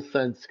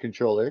DualSense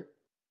controller.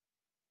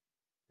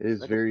 It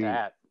is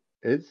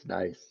It's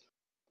nice.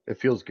 It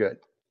feels good.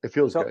 It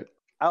feels good.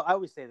 I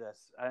always say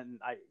this, and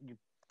you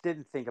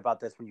didn't think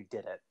about this when you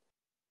did it,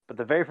 but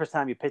the very first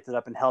time you picked it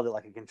up and held it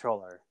like a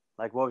controller,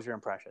 like what was your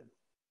impression?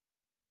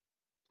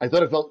 I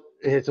thought it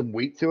had some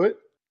weight to it.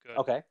 Good.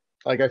 Okay.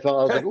 Like I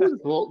was like,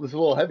 oh, this is a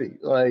little heavy.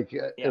 Like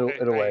in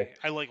a way.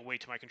 I like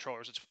weight to my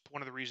controllers. It's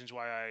one of the reasons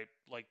why I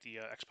like the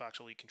Xbox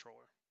Elite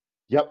controller.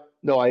 Yep.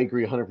 No, I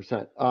agree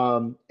 100%.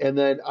 And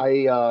then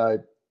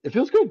it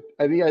feels good.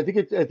 I mean, I think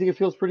it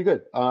feels pretty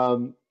good.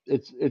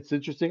 It's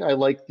interesting. I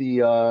like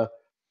the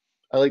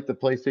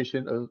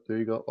PlayStation. Oh, there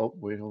you go. Oh,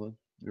 wait, hold on.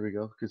 There we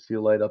go. Could see it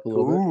light up a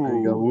little bit. There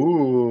you go.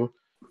 Ooh.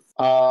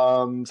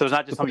 So it's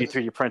not just something you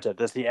 3D printed.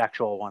 That's the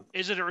actual one.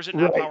 Is it, or is it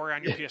not powering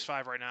on your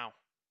PS5 right now?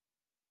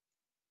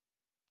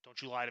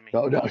 Don't you lie to me.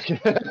 No.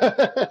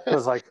 I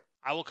was like,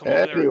 I will come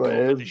over there and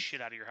go the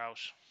shit out of your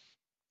house.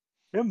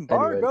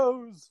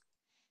 Embargoes.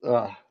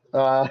 So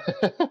the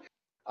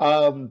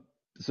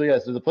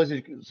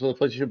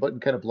PlayStation button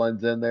kind of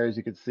blends in there, as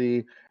you can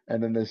see,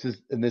 and then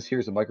this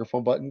here's a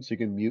microphone button, so you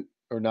can mute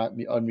or not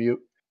unmute.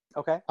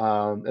 Okay.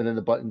 And then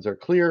the buttons are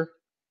clear.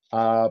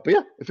 But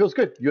yeah, it feels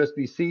good.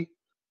 USB-C.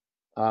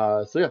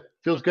 So yeah,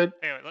 feels good.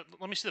 Anyway,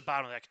 let me see the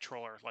bottom of that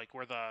controller, like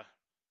where the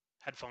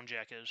headphone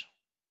jack is.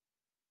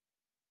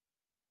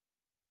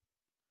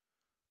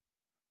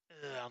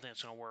 I don't think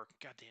it's gonna work.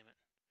 God damn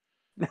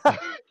it!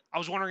 I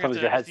was wondering if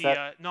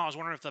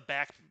the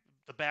back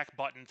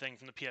button thing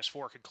from the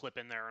PS4 could clip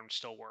in there and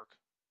still work.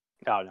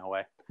 Oh, no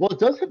way. Well, it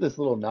does have this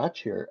little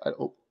notch here.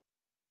 So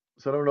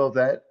I don't know if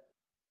that.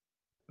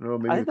 I don't know.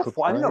 Maybe I think the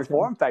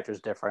form factor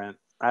is different.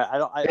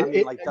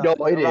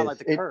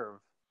 The curve.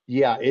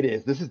 Yeah, it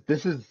is.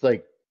 This is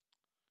like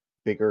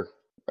bigger.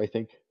 I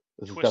think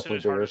this is definitely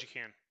as hard bigger. As you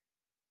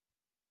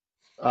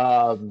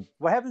can.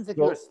 What happens if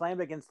you were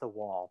slammed against the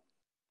wall?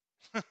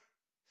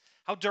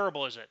 How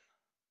durable is it?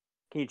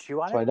 Can you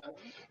chew on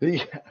it?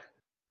 Yeah.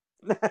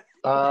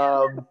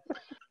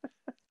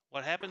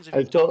 What happens if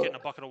you dunk it in a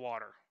bucket of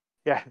water?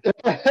 Yeah.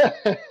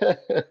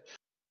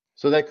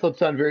 So that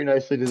clips on very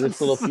nicely to this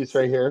little piece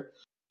right here.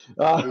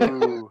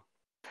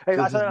 Hey,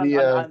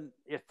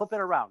 flip it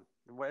around.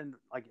 I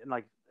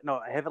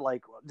have it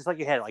just like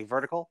you had it, like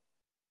vertical.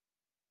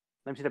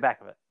 Let me see the back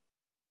of it.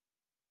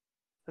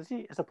 Let's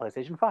see, it's a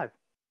PlayStation 5.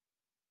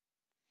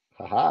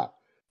 Haha.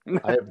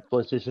 I have the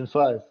PlayStation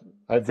 5.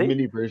 I have the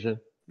mini version.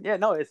 Yeah,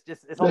 no, it's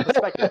all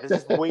perspective. It's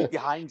just way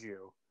behind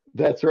you.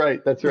 That's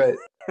right.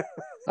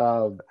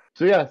 So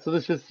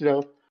this just,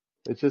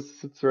 it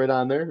just sits right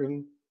on there,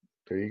 and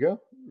there you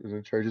go.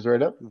 It charges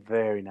right up.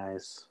 Very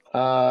nice.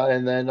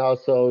 And then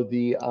also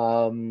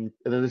and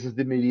then this is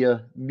the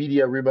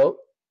media remote.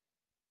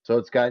 So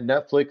it's got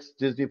Netflix,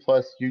 Disney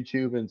Plus,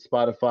 YouTube, and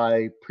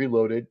Spotify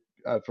preloaded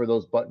for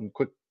those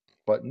quick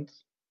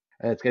buttons.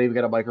 And it's even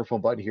got a microphone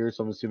button here,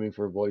 so I'm assuming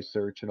for voice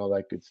search and all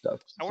that good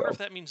stuff. I wonder if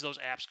that means those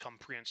apps come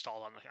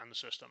pre-installed on the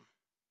system.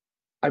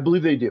 I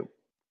believe they do.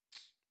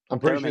 I'm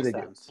pretty sure they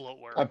do.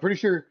 Bloatware. I'm pretty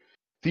sure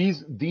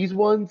these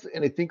ones,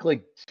 and I think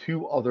like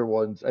 2 other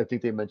ones, I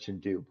think they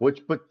mentioned do.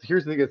 But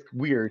here's the thing that's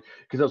weird,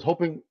 because I was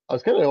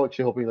kind of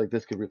actually hoping like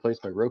this could replace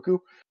my Roku,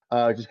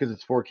 just because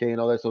it's 4K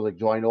and all that. So like,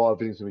 do I know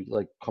everything's gonna be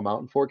like come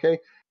out in 4K?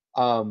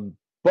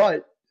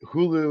 But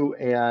Hulu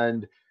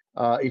and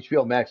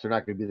HBO Max are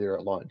not going to be there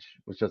at launch,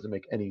 which doesn't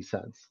make any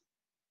sense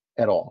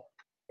at all.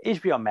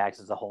 HBO Max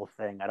is the whole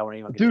thing. I don't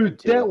even.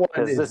 Dude, that one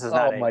is. This is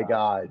not my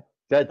god,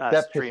 that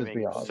pisses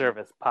me off.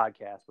 Service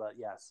podcast, but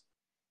yes.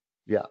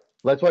 Yeah,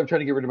 that's why I'm trying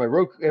to get rid of my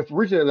Roku. If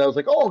originally I was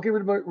like, oh, I'll get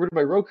rid of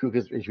my Roku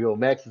because HBO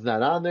Max is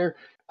not on there.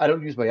 I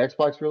don't use my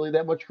Xbox really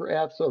that much for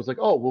apps, so I was like,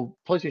 oh, well,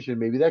 PlayStation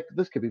maybe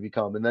this could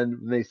become. And then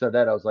when they said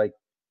that, I was like,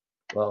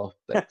 well,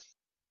 thanks.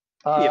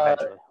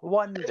 Eventually,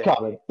 one day. It's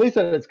coming. They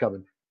said it's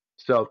coming.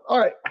 So, all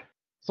right.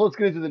 So let's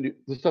get into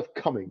the stuff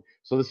coming.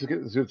 So this is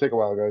going to take a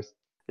while, guys.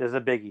 There's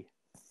a biggie.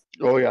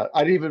 Oh yeah,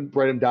 I didn't even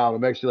write them down.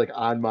 I'm actually like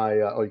on my.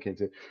 Oh, you can't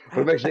see. But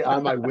I'm actually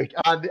on my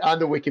on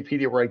the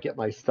Wikipedia where I get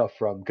my stuff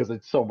from because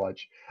it's so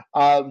much.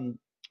 All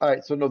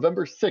right. So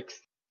November 6th,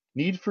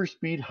 Need for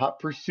Speed Hot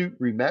Pursuit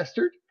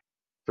Remastered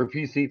for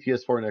PC,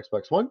 PS4, and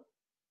Xbox One.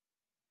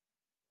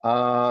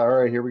 All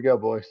right, here we go,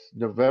 boys.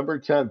 November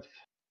 10th.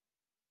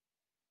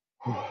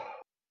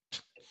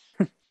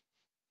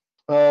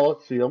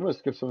 Let's see. I'm going to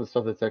skip some of the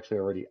stuff that's actually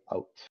already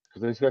out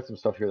because there's got some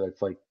stuff here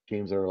that's like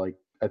games that are like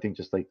I think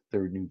just like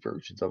their new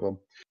versions of them.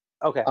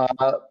 Okay.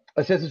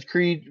 Assassin's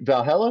Creed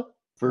Valhalla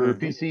for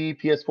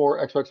PC,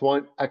 PS4, Xbox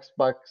One,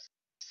 Xbox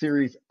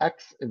Series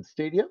X, and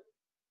Stadia.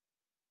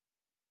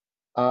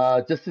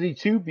 Destiny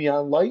 2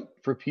 Beyond Light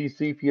for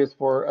PC,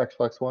 PS4,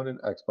 Xbox One,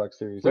 and Xbox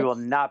Series X. We will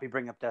not be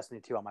bringing up Destiny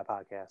 2 on my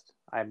podcast.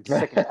 I'm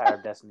sick and tired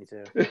of Destiny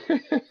 2.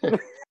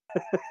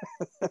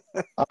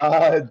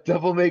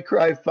 Devil May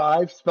Cry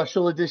 5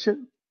 Special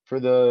Edition for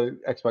the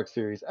Xbox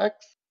Series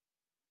X.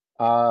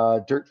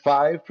 Dirt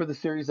 5 for the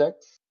Series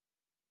X.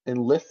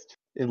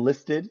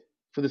 Enlisted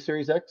for the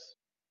Series X.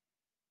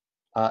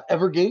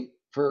 Evergate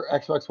for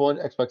Xbox One,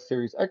 Xbox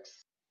Series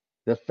X.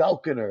 The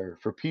Falconer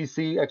for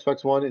PC,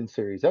 Xbox One, and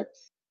Series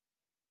X.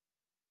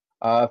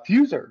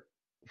 Fuser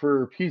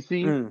for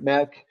PC,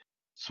 Mac,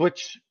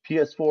 Switch,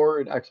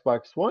 PS4, and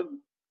Xbox One.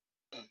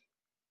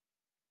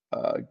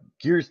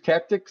 Gears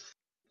Tactics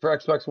for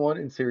Xbox One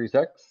and Series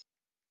X.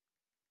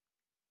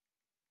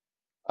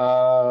 Trying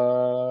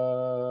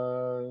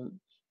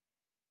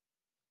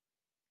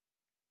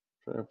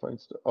to find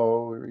stuff.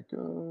 Oh, here we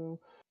go.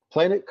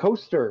 Planet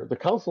Coaster, the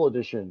console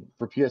edition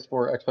for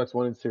PS4, Xbox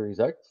One, and Series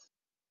X.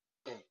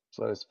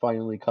 So that is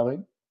finally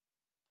coming.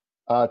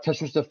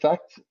 Tetris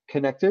Effect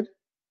Connected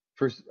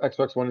for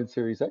Xbox One and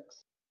Series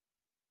X.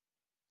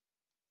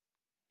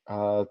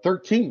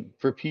 13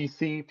 for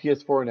PC,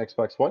 PS4, and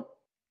Xbox One.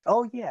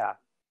 Oh, yeah.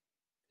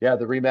 Yeah,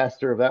 the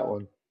remaster of that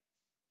one.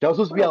 That was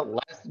supposed to be out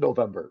last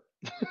November.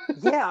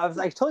 Yeah, I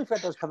totally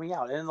forgot that was coming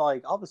out. And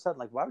like all of a sudden,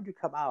 like, why would you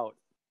come out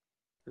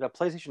with a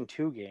PlayStation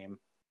 2 game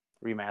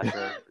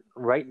remaster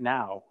right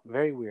now?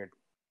 Very weird.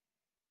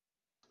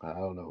 I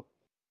don't know.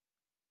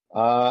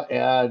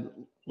 And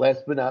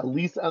last but not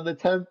least on the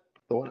 10th,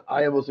 the one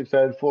I am most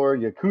excited for,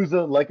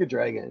 Yakuza Like a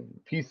Dragon.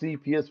 PC,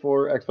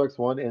 PS4, Xbox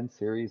One, and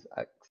Series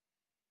X.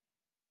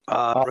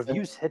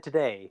 Reviews hit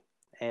today,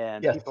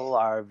 and people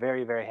are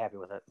very, very happy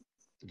with it.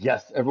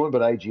 Yes, everyone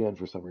but IGN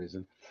for some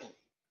reason.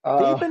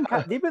 They've been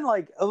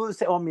like,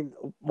 I mean,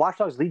 Watch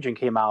Dogs Legion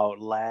came out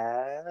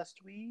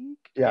last week,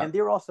 and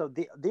they were also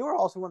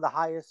one of the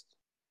highest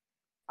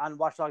on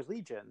Watch Dogs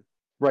Legion.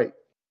 Right.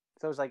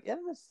 So it was like, I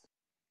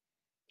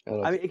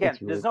mean, again,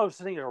 there's no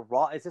such thing as a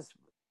raw. It's just,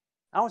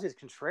 I don't want to say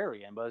it's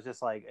contrarian, but it's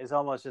just like, it's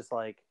almost just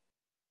like,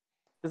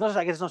 there's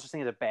no such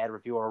thing as a bad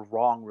review or a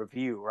wrong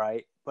review,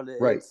 right? But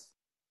it's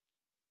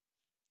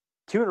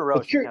 2 in a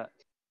row.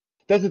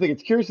 That's the thing.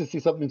 It's curious to see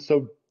something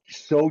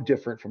so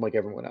different from like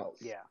everyone else.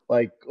 Yeah.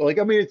 Like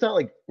I mean, it's not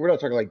like we're not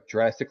talking like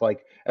drastic.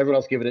 Like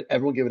everyone give it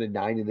a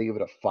 9 and they give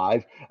it a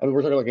 5. I mean,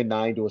 we're talking like a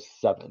 9 to a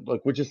 7,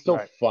 like which is still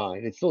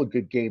fine. It's still a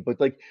good game, but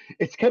like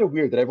it's kind of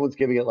weird that everyone's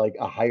giving it like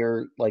a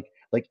higher like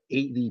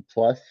 80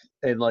 plus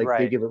and like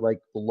they give it like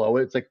below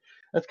it. It's like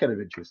that's kind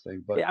of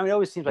interesting. But yeah, I mean, it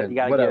always seems like you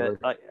gotta give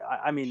it. Like,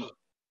 I mean,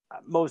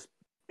 most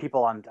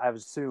people I would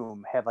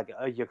assume have like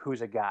a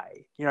Yakuza guy.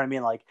 You know what I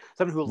mean? Like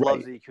someone who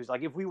loves the Yakuza.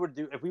 Like if we were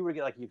to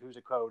get like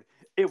Yakuza code,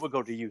 it would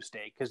go to you,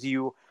 Steak, because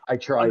you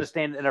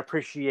understand and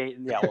appreciate.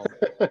 And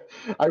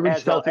I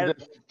reached out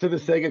to the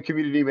Sega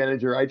community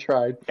manager. I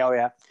tried. Oh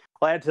yeah.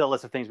 Well, add to the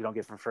list of things we don't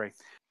get for free.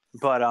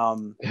 But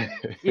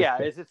yeah,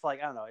 it's just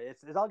like I don't know.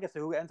 It's all gets to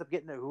who ends up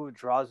getting it, who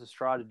draws the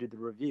straw to do the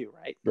review,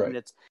 right?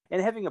 Right.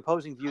 And having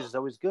opposing views is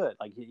always good.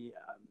 Like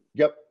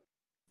yep.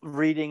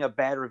 Reading a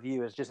bad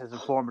review is just as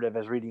informative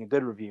as reading a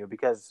good review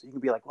because you can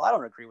be like, well, I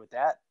don't agree with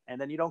that,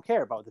 and then you don't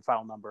care about what the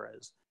final number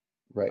is.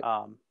 Right.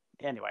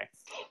 Anyway.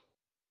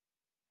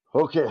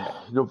 Okay,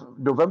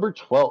 November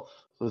 12th.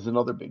 So this is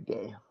another big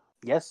day.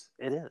 Yes,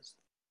 it is.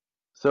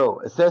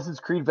 So, Assassin's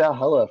Creed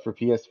Valhalla for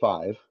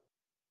PS5.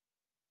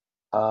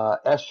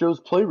 Astro's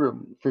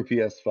Playroom for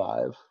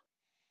PS5.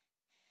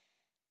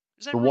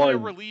 Is that really a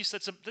release?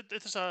 That's a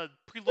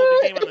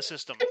preloaded game on the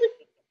system.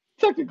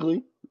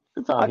 Technically,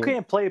 it's on I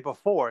couldn't play it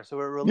before, so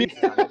it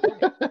released on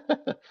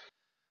it.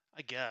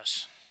 I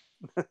guess.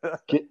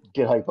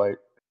 Get hype, bite.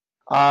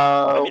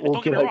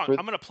 Don't get me wrong.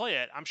 I'm going to play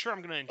it. I'm sure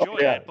I'm going to enjoy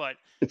it, but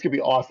it's going to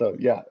be awesome.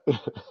 Yeah.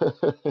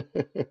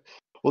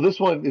 Well,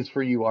 this one is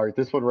for you, Art.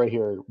 This one right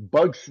here,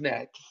 Bug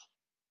Snacks.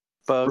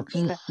 For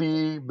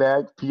PC,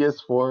 Mac,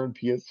 PS4, and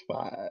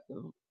PS5.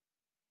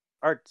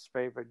 Art's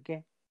favorite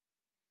game.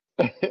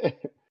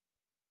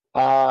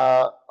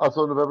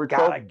 Also November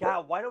 12th.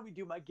 God, why don't we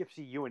do my gifts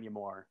to you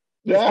anymore?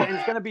 Yeah.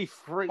 It's going to be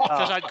free.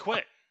 Because I'd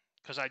quit.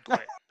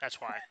 That's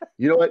why.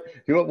 You know what?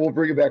 We'll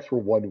bring it back for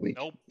 1 week.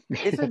 Nope.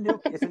 It's a new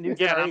generation.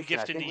 Yeah, I'm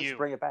gifting to you.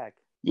 Bring it back.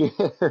 Yeah.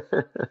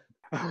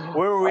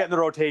 Where were we at in the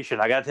rotation?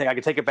 I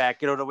can take it back.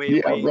 Get it way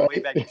back.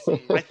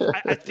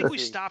 I think we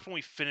stopped when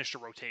we finished a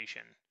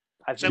rotation.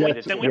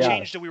 Then we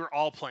changed that we were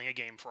all playing a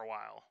game for a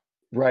while.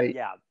 Right.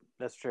 Yeah,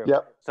 that's true.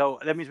 Yep. So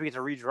that means we get to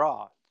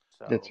redraw.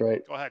 So. That's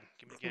right. Go ahead.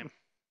 Give me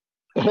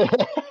a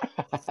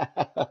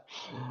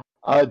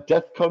game.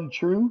 Death Come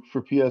True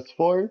for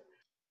PS4.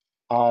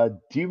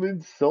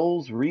 Demon's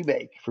Souls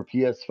Remake for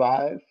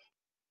PS5.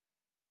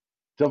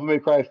 Devil May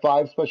Cry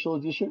 5 Special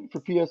Edition for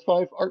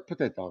PS5. Art, put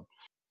that down.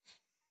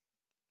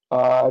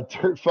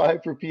 Dirt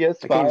 5 for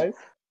PS5.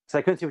 So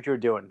I couldn't see what you were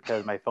doing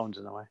because my phone's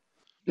in the way.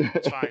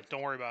 It's fine.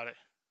 Don't worry about it.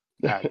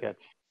 All right, good.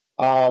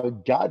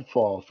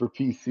 Godfall for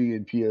PC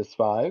and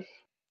PS5.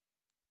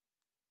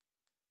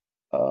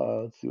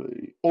 Let's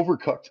see.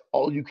 Overcooked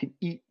All You Can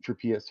Eat for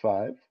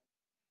PS5.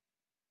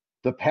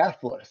 The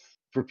Pathless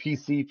for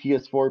PC,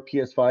 PS4,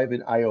 PS5,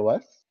 and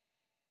iOS.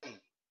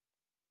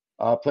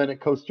 Planet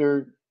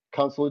Coaster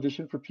Console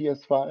Edition for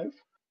PS5.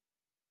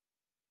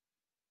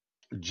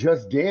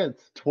 Just Dance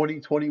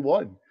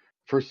 2021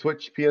 for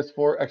Switch,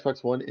 PS4,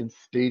 Xbox One, and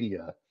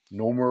Stadia.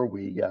 No more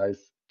Wii,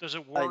 guys. Does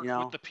it work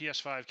with the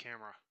PS5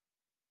 camera?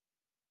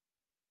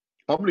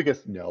 I'm going to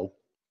guess no.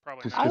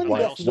 Probably just not.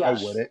 Why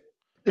would it?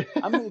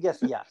 I'm going to guess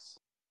yes.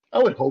 I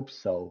would hope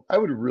so. I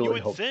would really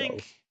hope so. You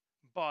would think,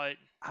 but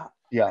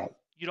yeah.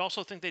 You'd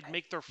also think they'd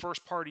make their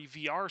first-party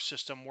VR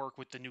system work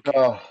with the new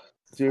camera.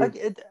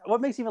 Dude.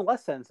 What makes even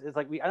less sense is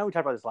I know we talked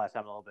about this last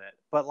time a little bit,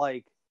 but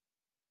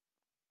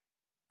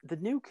the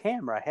new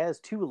camera has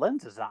 2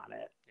 lenses on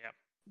it.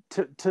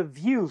 Yep. To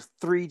view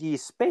 3D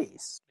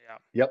space. Yeah.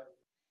 Yep.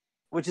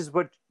 Which is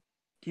what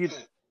you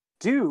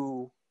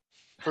do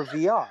for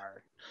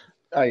VR.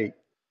 I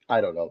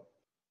don't know.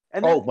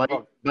 And then,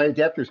 my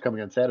adapter's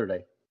coming on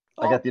Saturday.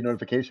 I got the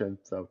notification,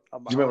 so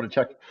you might want to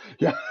check.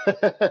 Yeah.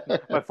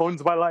 My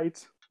phone's my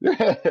light.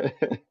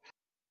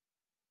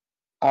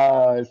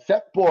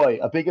 Sackboy,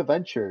 A Big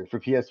Adventure for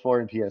PS4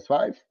 and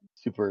PS5.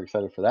 Super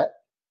excited for that.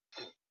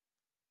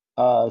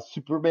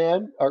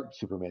 Superman,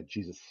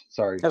 Jesus,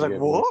 sorry. I was like,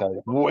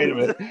 what? Wait a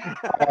minute.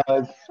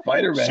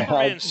 Spider-Man.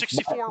 Superman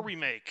 64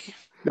 remake.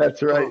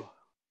 That's right.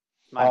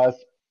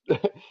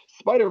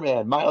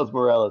 Spider-Man, Miles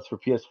Morales for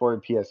PS4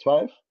 and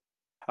PS5.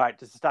 All right,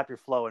 just to stop your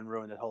flow and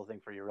ruin that whole thing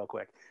for you real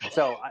quick.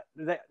 So,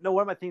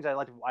 one of my things I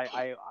like,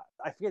 I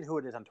forget who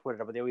it is on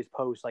Twitter, but they always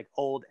post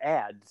old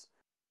ads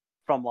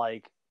from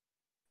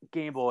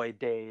Game Boy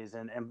days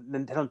and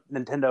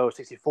Nintendo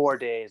 64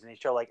 days, and they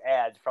show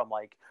ads from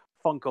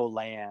Funko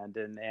Land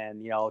and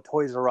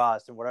Toys R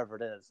Us and whatever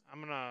it is.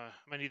 I'm gonna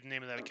need the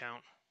name of that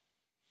account.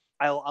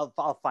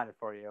 I'll find it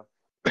for you.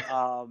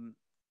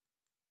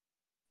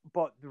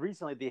 But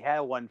recently they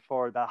had one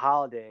for the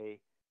holiday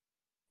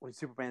when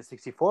Superman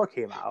 64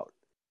 came out,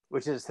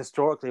 which is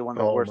historically one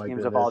of the worst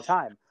games of all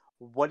time.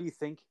 What do you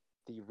think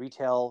the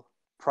retail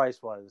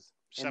price was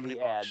in the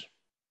ad?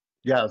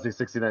 Yeah, it was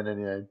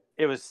 $69.99.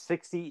 It was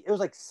 60. It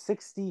was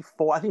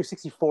 64. I think it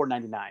was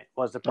 $64.99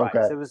 was the price.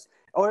 Okay.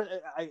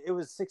 It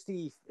was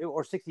 60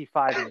 or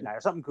 $65.99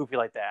 or something goofy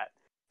like that.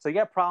 So you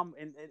got a problem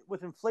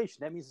with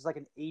inflation. That means it's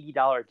an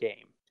 $80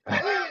 game.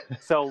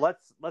 So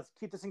let's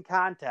keep this in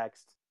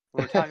context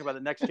when we're talking about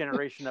the next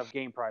generation of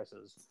game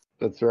prices.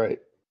 That's right.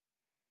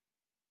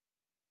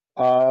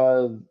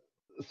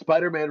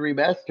 Spider-Man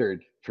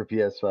Remastered for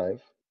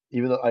PS5.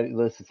 Even though I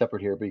list it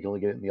separate here, but you can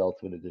only get it in the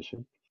Ultimate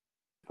Edition.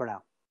 For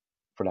now.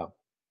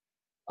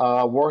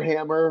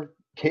 Warhammer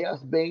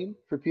Chaos Bane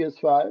for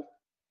PS5.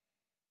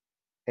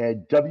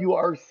 And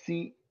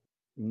WRC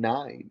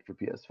 9 for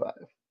PS5.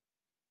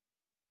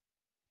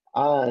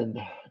 On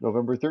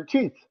November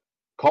 13th,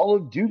 Call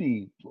of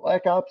Duty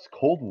Black Ops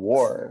Cold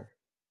War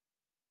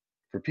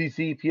for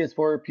PC,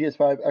 PS4,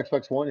 PS5,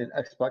 Xbox One, and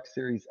Xbox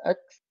Series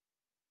X.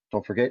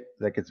 Don't forget,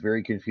 that gets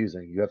very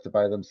confusing. You have to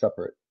buy them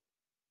separate.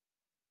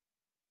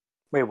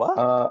 Wait,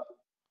 what?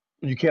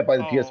 You can't buy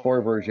the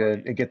PS4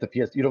 version and get the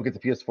PS. You don't get the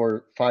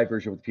PS4 5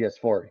 version with the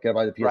PS4. You gotta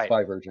buy the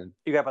PS5 version.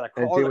 You gotta buy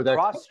the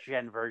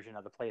cross-gen version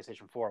of the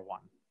PlayStation 4 one.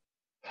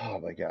 Oh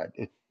my god,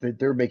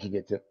 they're making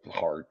it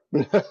hard.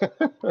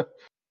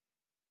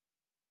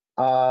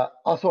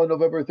 Also on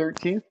November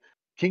 13th,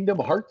 Kingdom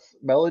Hearts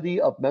Melody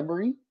of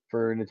Memory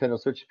for Nintendo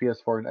Switch,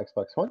 PS4, and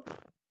Xbox One.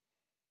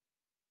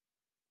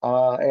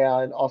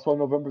 And also on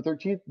November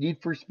 13th,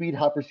 Need for Speed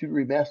Hot Pursuit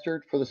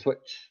Remastered for the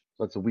Switch.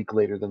 So that's a week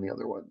later than the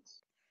other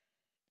ones.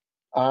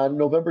 On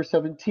November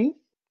 17th,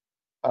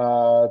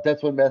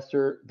 that's when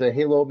the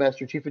Halo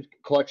Master Chief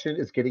Collection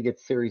is getting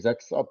its Series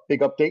X big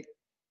update.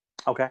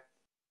 Okay.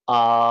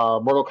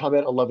 Mortal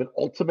Kombat 11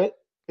 Ultimate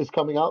is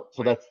coming out.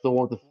 So that's the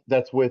one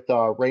that's with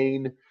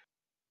Rain,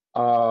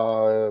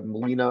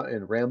 Melina,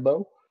 and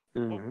Rambo.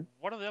 Mm-hmm.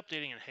 What are they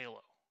updating in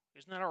Halo?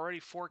 Isn't that already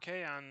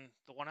 4K on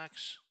the One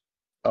X?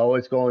 Oh,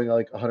 it's going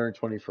like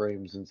 120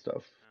 frames and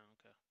stuff.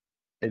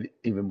 Oh, okay. And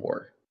even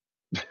more.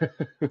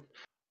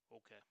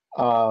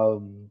 Okay.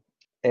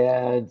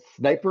 And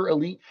Sniper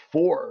Elite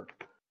 4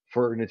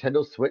 for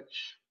Nintendo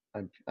Switch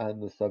on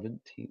the 17th.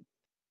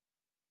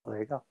 There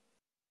you go.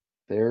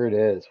 There it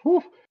is.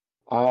 Whew.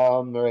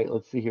 All right,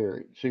 let's see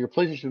here. So your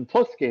PlayStation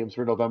Plus games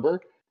for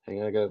November. Hang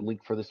on, I got a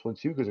link for this one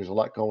too because there's a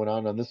lot going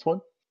on this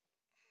one.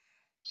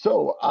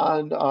 So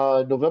on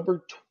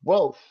November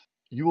 12th,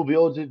 you will be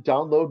able to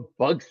download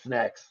Bug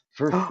Snacks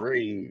for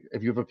free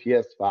if you have a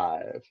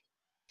PS5.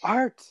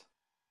 Art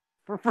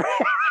for free.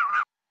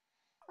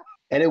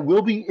 And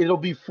it'll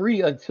be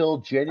free until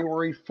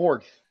January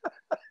 4th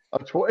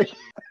of 20.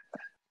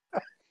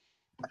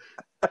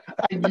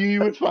 I knew you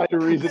would find a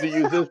reason to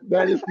use this.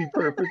 That is the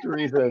perfect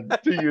reason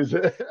to use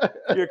it.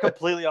 You're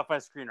completely off my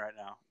screen right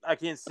now. I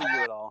can't see you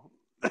at all.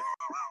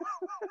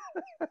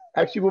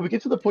 Actually, when we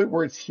get to the point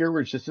where it's here,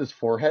 where it's just his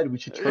forehead, we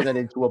should turn that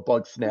into a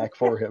bug snack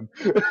for him.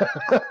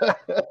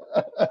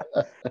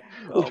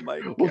 Oh my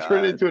god! We'll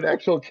turn it into an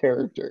actual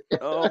character.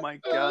 Oh my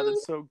god,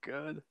 that's so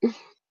good. It's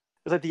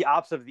like the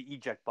opposite of the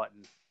eject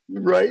button.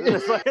 Right?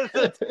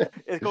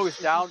 It goes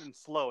down and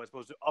slow as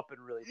opposed to up and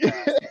really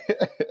fast.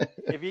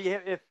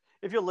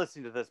 If you're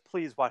listening to this,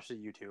 please watch the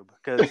YouTube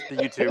because the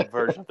YouTube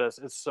version of this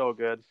is so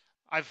good.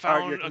 I've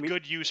found a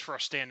good use for a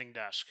standing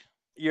desk.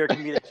 You're a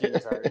comedic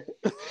genius, Art.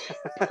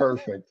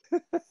 Perfect.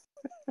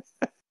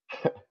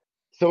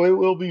 So it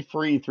will be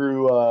free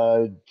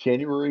through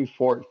January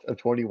 4th of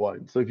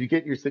 21. So if you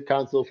get your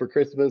console for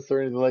Christmas or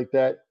anything like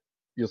that,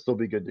 you'll still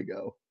be good to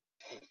go.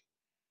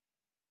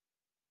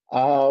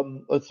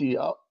 Let's see.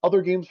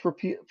 Other games for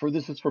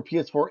this is for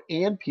PS4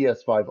 and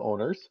PS5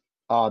 owners.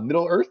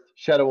 Middle Earth: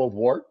 Shadow of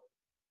War.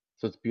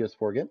 So it's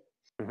PS4 again.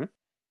 Mm-hmm.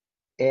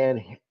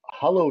 And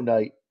Hollow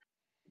Knight: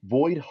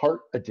 Void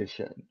Heart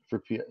Edition for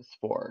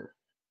PS4.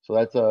 So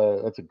that's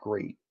a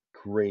great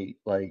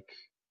like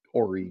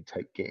Ori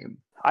type game.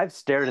 I've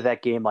stared at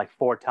that game like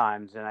 4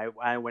 times, and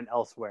I went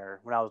elsewhere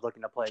when I was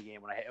looking to play a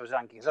game. It was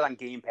on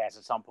Game Pass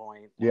at some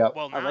point. Yeah.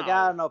 Well, now, I was like,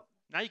 I don't know.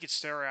 Now you could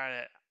stare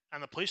at it on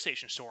the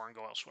PlayStation Store and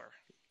go elsewhere.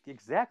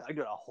 Exactly. I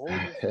got a whole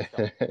new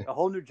system, a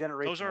whole new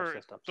generation of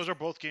systems. Those are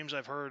both games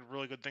I've heard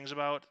really good things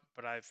about,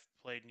 but I've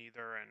played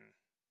neither, and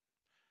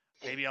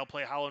maybe I'll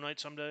play Hollow Knight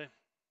someday.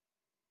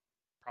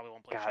 Probably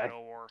won't play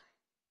Shadow War.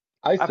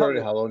 I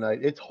started Hollow Knight.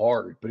 It's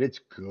hard, but it's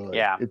good.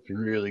 Yeah. It's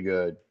really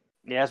good.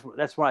 Yeah,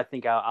 that's one I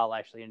think I'll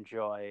actually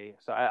enjoy.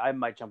 So I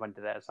might jump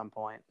into that at some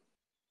point.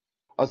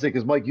 I'll say,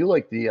 because Mike, you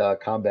like the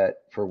combat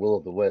for Will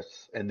of the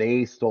Wisps, and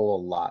they stole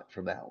a lot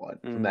from that one,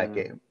 from that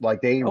game.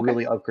 Like they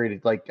really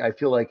upgraded. Like I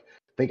feel like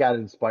they got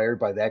inspired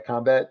by that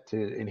combat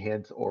to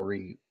enhance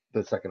Ori,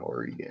 the second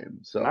Ori game.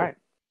 So all right,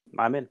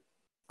 I'm in.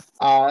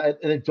 And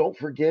then don't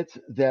forget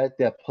that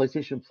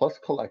PlayStation Plus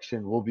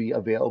collection will be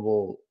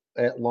available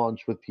at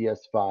launch with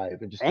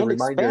PS5. And just a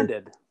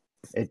reminder,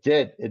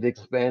 expanded. It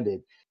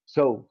expanded.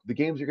 So the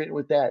games you're getting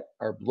with that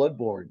are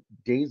Bloodborne,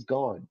 Days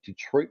Gone,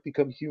 Detroit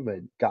Become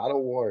Human, God of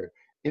War,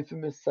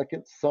 Infamous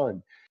Second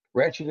Son,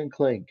 Ratchet and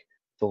Clank,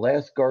 The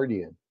Last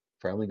Guardian.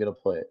 Finally gonna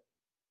play it.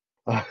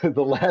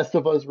 The Last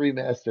of Us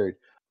Remastered,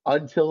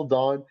 Until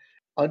Dawn,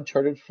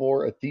 Uncharted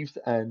 4: A Thief's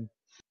End,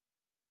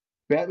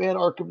 Batman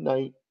Arkham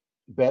Knight,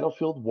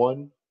 Battlefield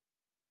 1,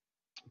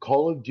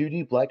 Call of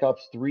Duty Black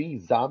Ops 3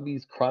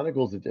 Zombies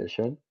Chronicles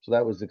Edition. So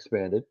that was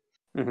expanded.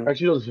 Mm-hmm.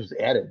 Actually, no, this was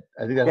added.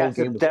 I think that whole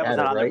game was added,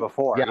 not right?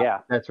 Before.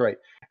 Yeah, that's right.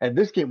 And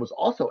this game was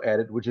also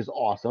added, which is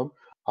awesome.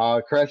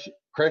 Crash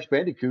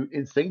Bandicoot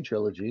Insane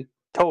Trilogy.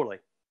 Totally.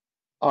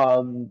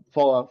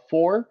 Fallout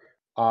 4.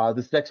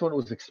 This next one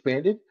was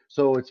expanded,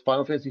 so it's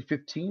Final Fantasy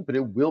 15, but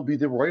it will be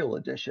the Royal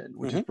Edition,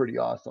 which is pretty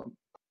awesome.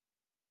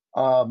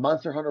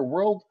 Monster Hunter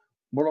World,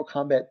 Mortal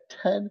Kombat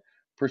 10,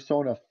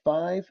 Persona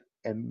 5,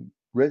 and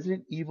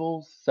Resident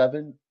Evil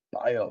 7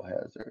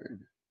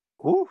 Biohazard.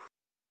 Oof.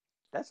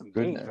 That's some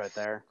games right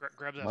there.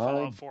 Grab that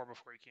Fallout 4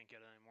 before you can't get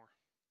it anymore.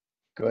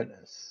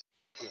 Goodness.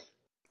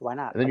 Why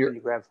not? And then you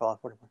grab Fallout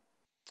 4?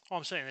 Well,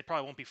 I'm saying they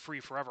probably won't be free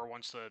forever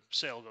once the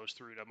sale goes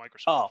through to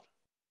Microsoft. Oh,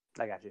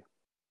 I got you.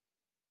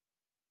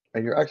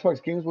 And your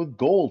Xbox games with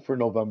gold for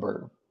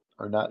November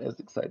are not as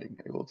exciting.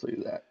 I will tell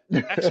you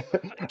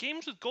that.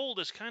 Games with gold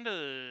is kind of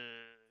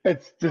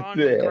it's just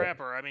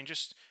grabber. I mean,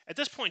 just at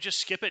this point,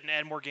 just skip it and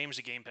add more games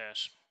to Game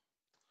Pass,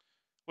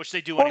 which they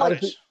do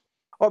anyways.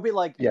 Or be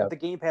like the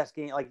Game Pass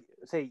game, like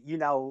say you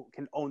now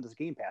can own this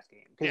Game Pass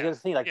game because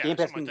the thing like Game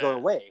Pass can go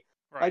away.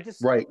 Right. Like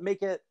just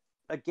make it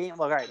a game.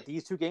 Like, all right,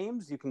 these 2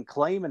 games you can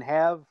claim and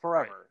have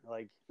forever.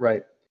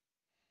 Right.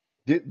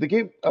 The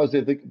game I was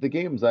saying the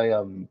games I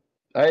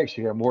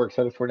actually am more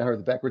excited for now are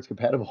the backwards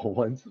compatible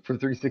ones for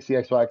 360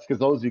 Xbox because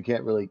those you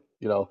can't really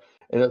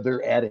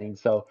they're adding.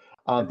 So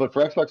but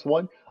for Xbox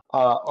One,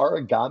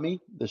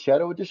 Origami the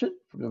Shadow Edition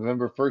from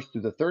November 1st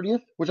through the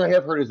 30th, which I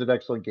have heard is an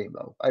excellent game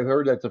though. I've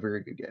heard that's a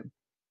very good game.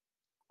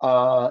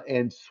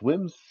 And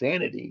Swim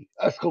Sanity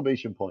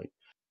exclamation point.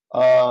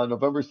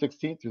 November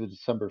 16th through the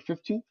December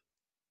 15th.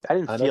 I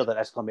didn't feel that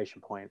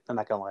exclamation point. I'm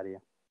not gonna lie to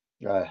you.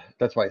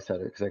 That's why I said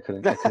it because I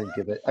couldn't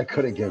give it.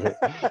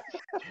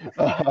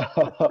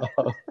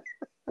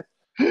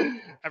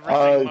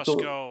 Everything must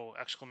go!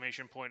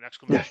 Exclamation point!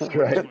 Exclamation point!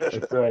 Right. Exclamation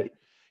That's point. right.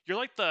 You're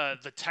like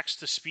the text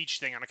to speech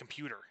thing on a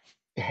computer.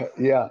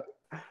 Yeah.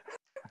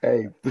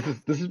 Hey, this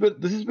has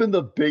been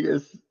the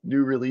biggest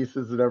new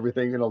releases and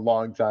everything in a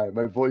long time.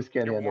 My voice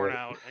can't handle it. You're worn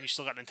out, and you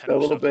still got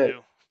Nintendo stuff bit. to do.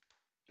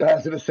 I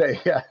was gonna say,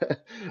 yeah.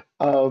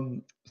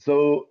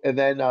 So and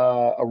then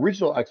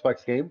original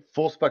Xbox game,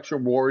 Full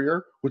Spectrum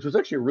Warrior, which was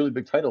actually a really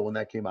big title when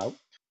that came out,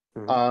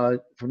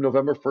 from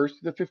November 1st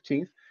to the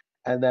 15th,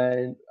 and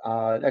then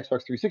an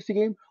Xbox 360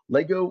 game,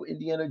 Lego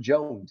Indiana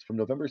Jones, from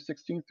November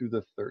 16th through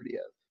the 30th.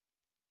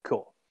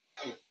 Cool.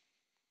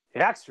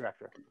 Next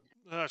director.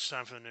 It's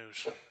time for the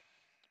news.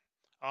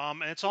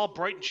 And it's all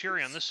bright and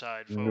cheery on this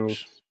side,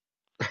 folks.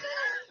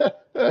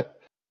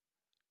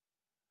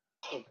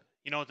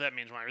 You know what that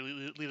means when I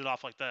lead it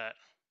off like that.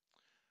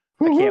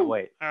 I can't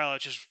wait. All right,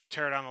 let's just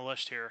tear down the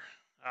list here.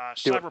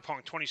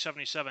 Cyberpunk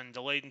 2077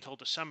 delayed until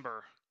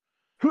December.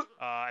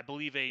 I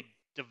believe a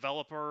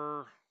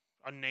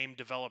unnamed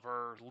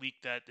developer,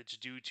 leaked that it's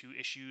due to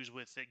issues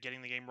with it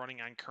getting the game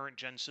running on current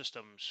gen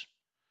systems.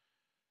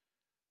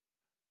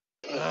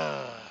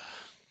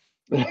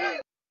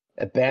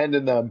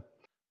 Abandon them.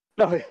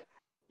 No,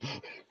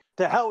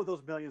 to hell with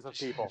those millions of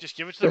people. Just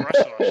give it to the rest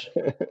of us.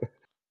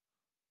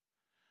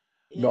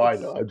 No, I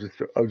know. I'm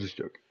just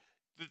joking.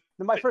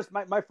 My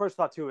first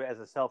thought too, as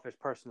a selfish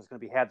person, is going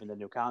to be having the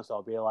new console.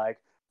 I'll be like,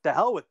 to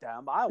hell with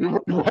them. I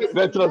want. Right,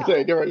 that's what I'm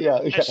saying. You're right. Yeah.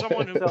 As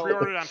someone who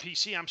pre-ordered on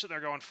PC, I'm sitting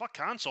there going, "Fuck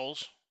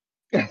consoles."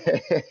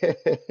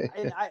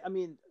 And I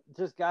mean,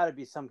 there's got to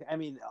be some. I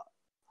mean,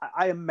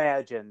 I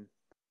imagine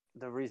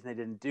the reason they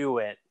didn't do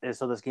it is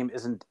so this game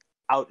isn't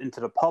out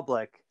into the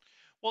public.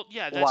 Well,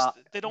 yeah,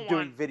 they don't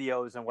doing want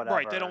videos and whatever.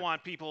 Right, they don't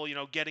want people,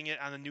 getting it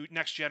on the new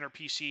next gen or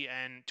PC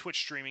and Twitch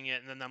streaming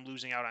it, and then them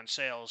losing out on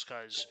sales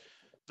because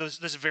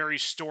this very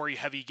story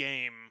heavy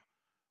game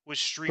was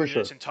streamed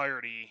in its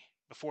entirety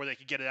before they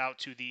could get it out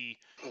to the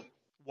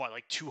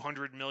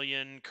 200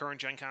 million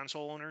current gen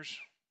console owners.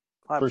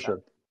 100%. For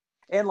sure.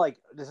 And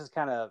this is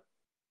kind of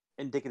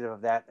indicative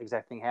of that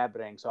exact thing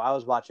happening. So I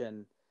was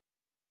watching,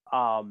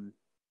 the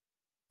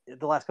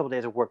last couple of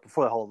days of work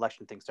before the whole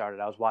election thing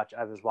started. I was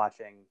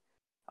watching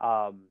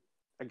a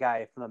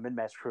guy from the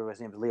Mid-Max crew, his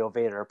name is Leo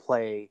Vader,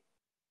 play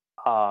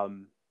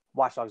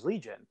Watch Dogs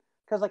Legion.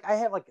 Because I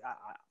have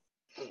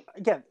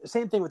again,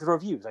 same thing with the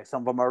reviews.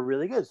 Some of them are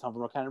really good, some of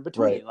them are kind of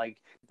between. Right.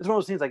 It's one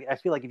of those things. I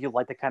feel like if you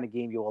like that kind of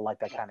game, you will like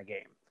that kind of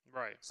game.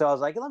 Right. So I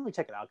was like, let me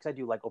check it out because I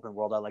do like open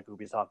world. I like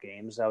Ubisoft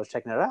games. I was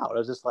checking it out. I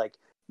was just like,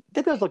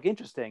 that does look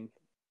interesting.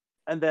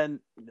 And then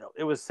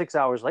it was 6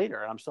 hours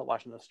later, and I'm still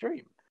watching the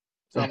stream.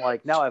 So I'm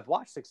like, now I've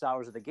watched 6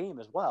 hours of the game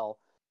as well,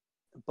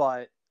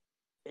 but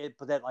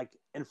that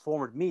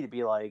informed me to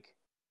be like,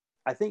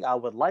 I think I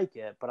would like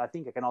it, but I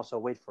think I can also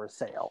wait for a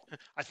sale.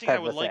 I think I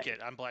would like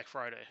it on Black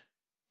Friday.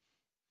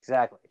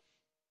 Exactly.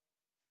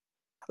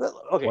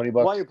 Okay, $20.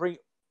 while you bring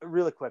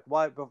really quick,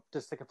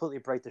 just to completely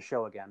break the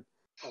show again,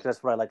 because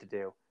that's what I like to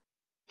do.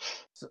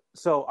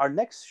 So our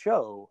next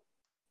show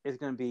is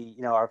going to be,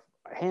 our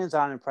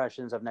hands-on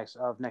impressions of next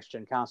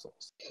gen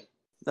consoles.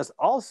 That's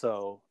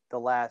also the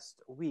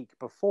last week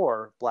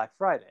before Black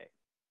Friday.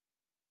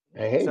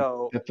 Hey,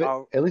 so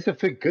at least it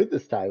fit good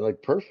this time,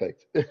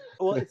 perfect.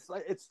 Well,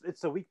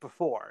 it's a week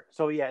before,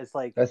 so yeah, it's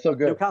that's so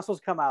good. New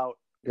consoles come out.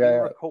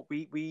 Yeah,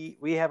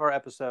 we have our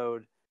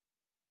episode,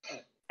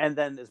 and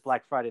then it's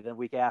Black Friday the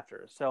week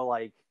after. So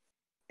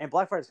and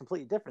Black Friday is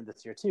completely different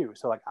this year too.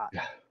 So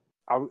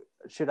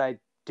should I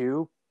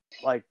do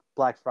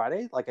Black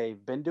Friday like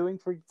I've been doing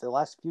for the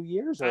last few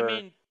years? Or... I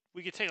mean,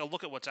 we could take a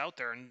look at what's out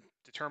there and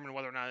determine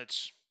whether or not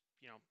it's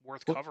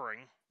worth covering.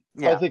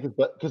 Yeah, I think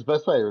because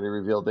Best Buy already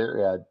revealed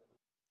their ad.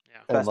 Yeah,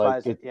 and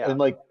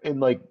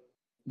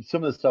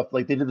some of the stuff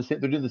they did the same.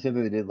 They're doing the same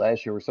thing they did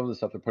last year, where some of the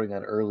stuff they're putting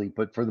on early,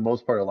 but for the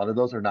most part, a lot of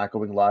those are not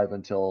going live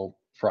until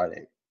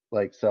Friday.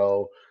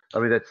 So, I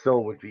mean, that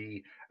still would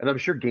be, and I'm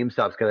sure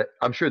GameStop's got it.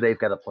 I'm sure they've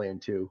got a plan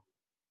too.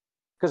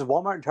 Because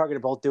Walmart and Target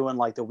are both doing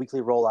the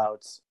weekly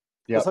rollouts.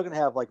 Yeah, they're still gonna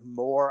have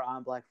more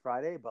on Black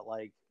Friday, but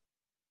I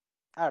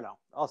don't know.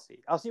 I'll see.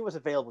 I'll see what's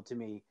available to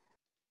me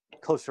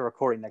close to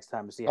recording next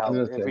time to see how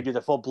if we do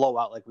the full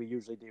blowout like we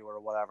usually do or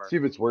whatever. See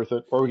if it's worth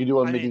it, or we can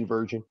do a mini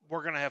version.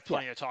 We're gonna have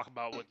plenty to talk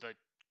about with the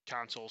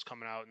consoles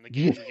coming out and the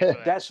games. We get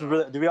for that's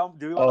really. Do we want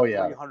a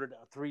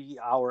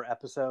 3-hour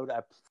episode?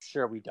 I'm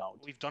sure we don't.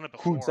 We've done it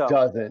before. Who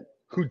doesn't?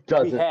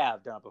 We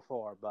have done it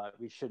before, but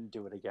we shouldn't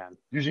do it again.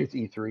 Usually it's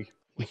E3.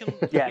 We can.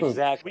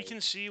 Exactly. We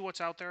can see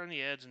what's out there in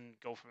the ads and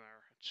go from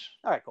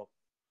there. All right, cool.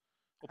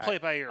 We'll play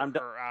it by ear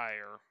or eye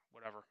or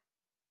whatever.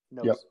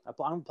 Nose. Yep. I'm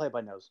gonna play it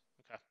by nose.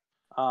 Okay.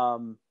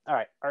 All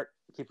right, Art,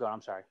 keep going.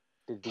 I'm sorry.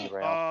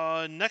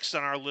 Next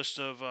on our list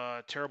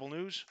of terrible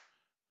news,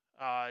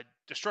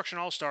 Destruction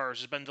All-Stars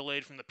has been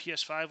delayed from the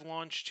PS5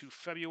 launch to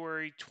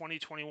February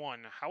 2021.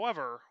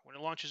 However, when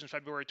it launches in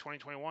February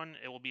 2021,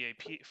 it will be a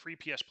free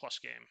PS Plus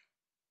game.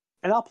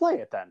 And I'll play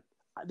it then.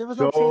 There was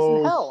no chance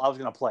in hell I was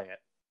going to play it.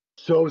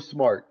 So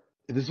smart.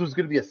 This was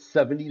going to be a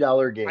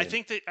 $70 game. I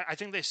think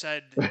they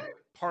said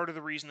part of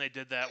the reason they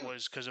did that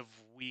was because of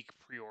weak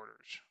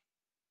pre-orders.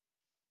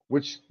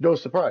 Which, no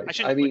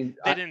surprise. I mean,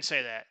 they didn't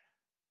say that.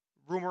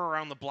 Rumor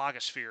around the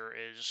blogosphere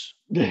is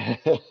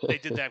they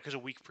did that because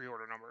of weak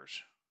pre-order numbers.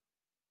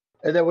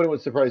 And that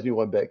wouldn't surprise me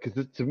one bit,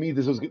 because to me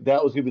that was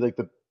going to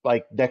be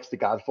like next to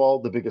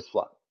Godfall, the biggest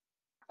flop,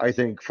 I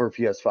think, for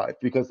PS5,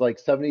 because like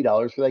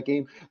 $70 for that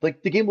game,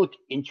 like the game looked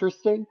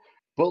interesting,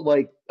 but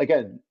like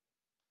again,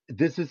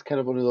 this is kind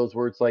of one of those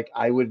words like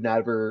I was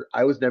never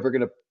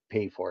going to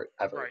pay for it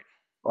ever. Right.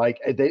 Like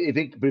but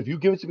if you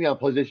give it to me on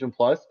PlayStation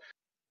Plus,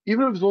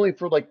 even if it's only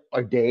for like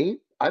a day,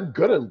 I'm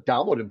gonna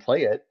download and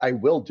play it. I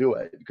will do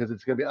it because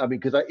it's gonna be. I mean,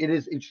 because it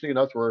is interesting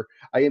enough where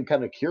I am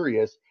kind of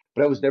curious,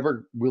 but I was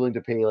never willing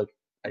to pay like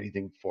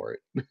anything for it.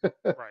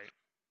 Right.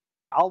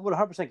 I'll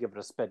 100% give it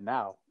a spin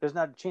now. There's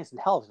not a chance in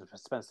hell to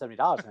spend $70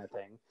 on that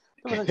thing.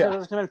 There wasn't a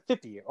chance to spend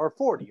 $50 or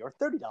 $40 or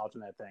 $30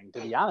 on that thing.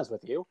 To be honest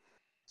with you,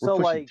 so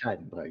like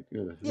 10,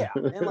 yeah,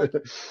 and like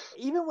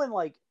even when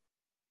like.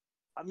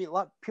 I mean, a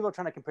lot of people are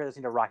trying to compare this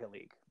thing to Rocket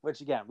League,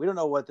 which again, we don't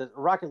know what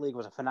Rocket League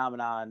was a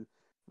phenomenon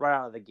right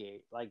out of the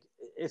gate. Like,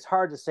 it's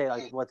hard to say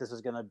like what this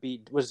is going to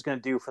be, what it's going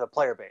to do for the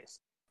player base.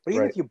 But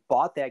even if you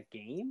bought that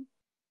game,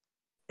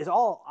 it's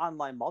all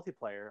online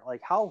multiplayer.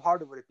 Like, how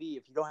hard would it be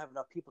if you don't have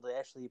enough people to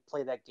actually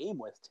play that game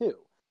with too?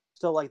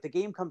 So like the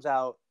game comes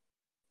out,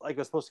 like it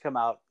was supposed to come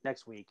out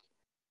next week.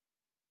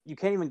 You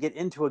can't even get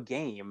into a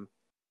game.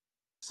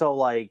 So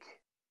like.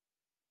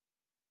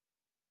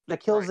 That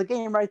kills the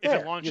game right there.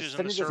 If it launches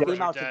in the servers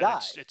are dead,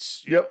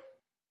 it's yep.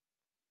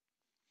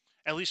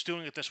 At least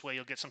doing it this way,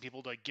 you'll get some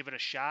people to give it a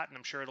shot, and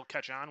I'm sure it'll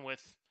catch on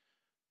with,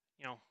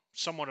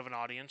 somewhat of an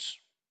audience.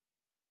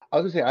 I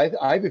was gonna say,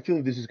 I have a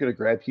feeling this is gonna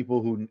grab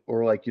people who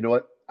are like, you know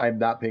what, I'm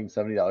not paying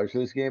 $70 for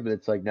this game, but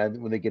it's like now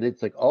when they get it,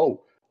 it's like,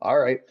 oh, all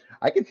right,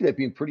 I can see that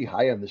being pretty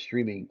high on the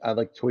streaming on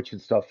like Twitch and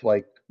stuff.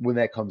 Like when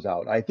that comes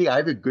out, I think I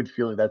have a good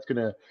feeling that's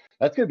gonna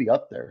be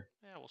up there.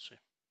 Yeah, we'll see.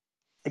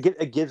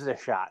 It gives it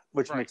a shot,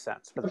 which makes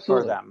sense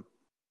for them.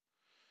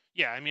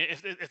 Yeah, I mean,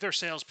 if their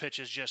sales pitch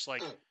is just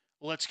like,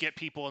 let's get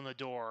people in the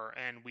door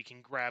and we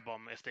can grab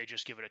them if they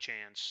just give it a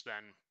chance,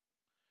 then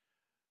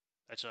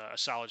that's a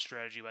solid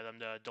strategy by them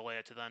to delay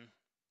it to then.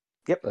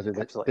 Yep,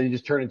 absolutely. Then you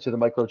just turn into the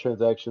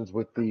microtransactions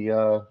with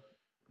the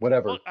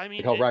whatever. Well, I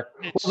mean,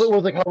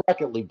 like how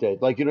Rocket League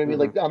did. Like, you know what I mean?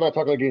 Like, I'm not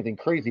talking like anything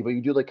crazy, but you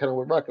do like kind of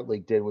what Rocket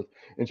League did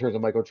in terms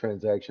of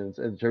microtransactions,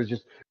 and there's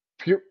just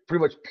pretty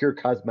much pure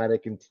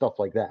cosmetic and stuff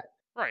like that.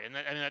 Right, and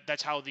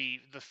that's how the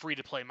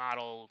free-to-play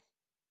model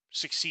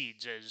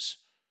succeeds, is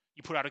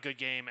you put out a good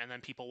game, and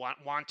then people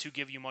want to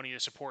give you money to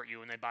support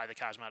you, and they buy the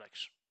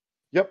cosmetics.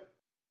 Yep.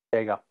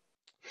 There you go.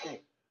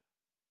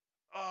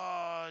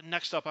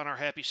 Next up on our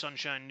Happy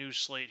Sunshine news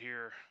slate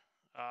here,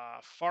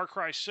 Far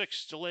Cry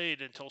 6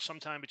 delayed until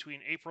sometime between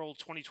April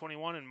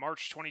 2021 and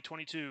March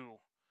 2022.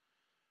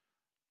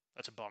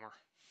 That's a bummer.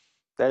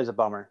 That is a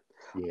bummer.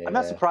 Yeah. I'm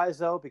not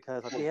surprised though,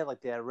 because they had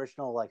like the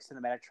original like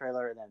cinematic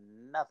trailer and then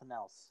nothing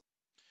else.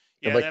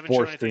 Yeah, they haven't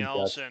shown anything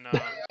else, and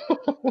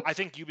I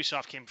think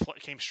Ubisoft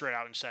came straight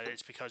out and said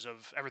it's because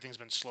of everything's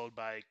been slowed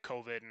by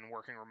COVID and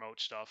working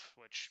remote stuff.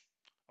 Which,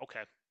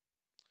 okay,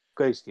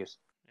 good excuse.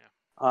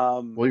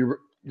 Yeah. Well,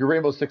 your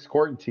Rainbow Six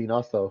Quarantine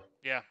also.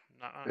 Yeah.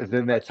 Is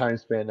in that time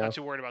span now. Not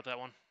too worried about that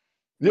one.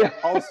 Yeah.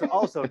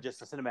 Also,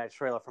 just a cinematic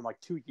trailer from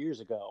like 2 years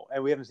ago,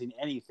 and we haven't seen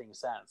anything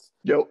since.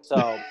 Yep.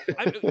 So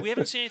we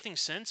haven't seen anything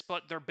since,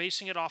 but they're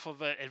basing it off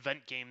of an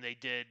event game they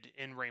did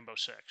in Rainbow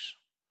Six.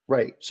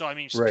 Right. So I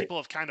mean, people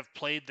have kind of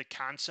played the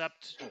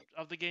concept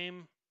of the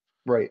game.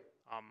 Right.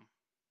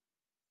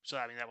 So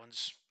I mean,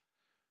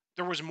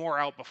 there was more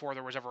out before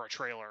there was ever a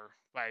trailer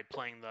by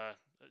playing the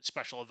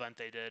special event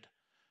they did.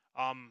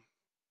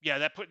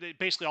 Yeah,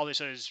 basically all they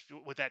said is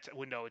with that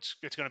window, it's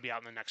going to be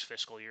out in the next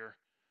fiscal year.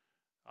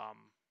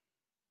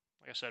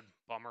 Like I said,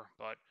 bummer,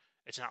 but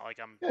it's not like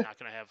I'm not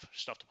going to have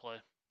stuff to play.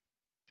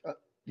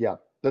 Yeah,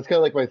 that's kind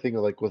of like my thing.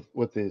 Like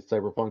with the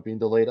Cyberpunk being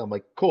delayed, I'm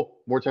like, cool,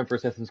 more time for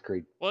Assassin's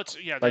Creed. Well,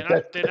 they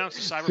announced the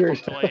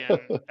Cyberpunk delay,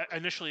 and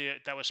initially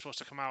that was supposed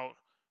to come out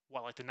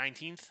like the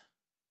 19th.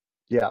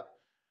 Yeah.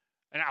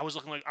 And I was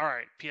looking like, all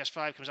right,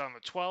 PS5 comes out on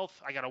the 12th.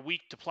 I got a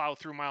week to plow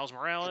through Miles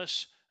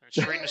Morales and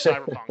straight into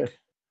Cyberpunk.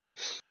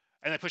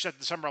 And they pushed that to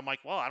December. I'm like,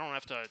 well, I don't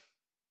have to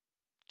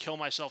kill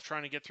myself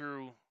trying to get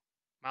through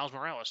Miles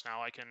Morales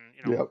now. I can,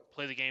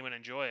 play the game and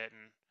enjoy it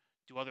and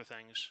do other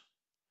things.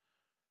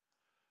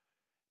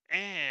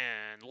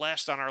 And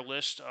last on our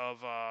list of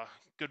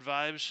good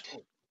vibes,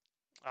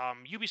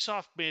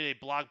 Ubisoft made a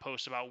blog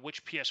post about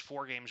which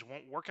PS4 games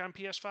won't work on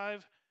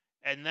PS5,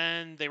 and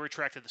then they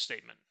retracted the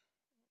statement.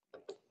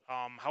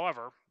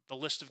 However, the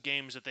list of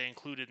games that they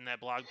included in that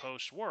blog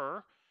post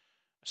were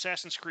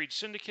Assassin's Creed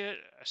Syndicate,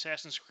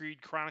 Assassin's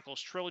Creed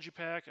Chronicles Trilogy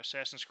Pack,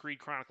 Assassin's Creed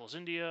Chronicles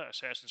India,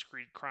 Assassin's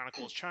Creed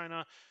Chronicles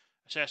China,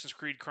 Assassin's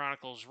Creed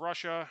Chronicles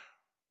Russia,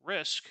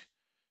 Risk,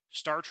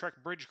 Star Trek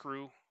Bridge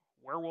Crew,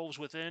 Werewolves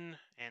Within,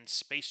 and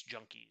Space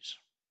Junkies.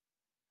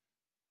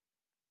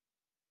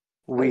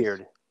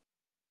 Weird.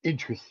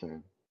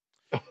 Interesting.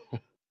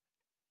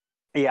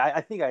 Yeah,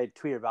 I think I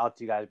tweeted about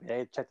you guys.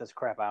 Hey, check this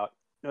crap out.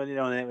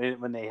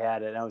 When they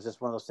had it, and it was just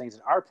one of those things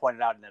that Art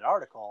pointed out in that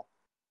article.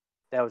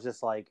 That was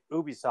just like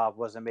Ubisoft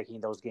wasn't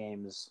making those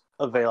games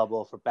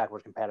available for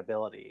backwards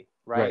compatibility,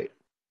 right?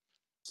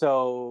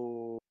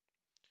 So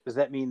does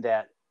that mean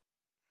that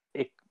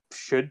it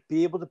should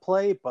be able to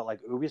play, but like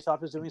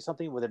Ubisoft is doing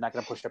something where they're not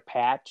going to push a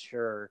patch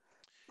or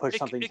push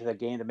something to the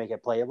game to make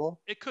it playable?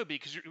 It could be,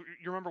 because you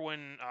remember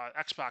when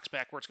Xbox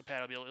backwards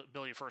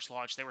compatibility first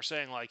launched, they were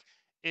saying like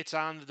it's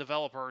on the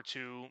developer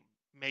to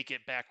make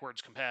it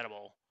backwards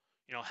compatible.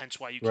 Hence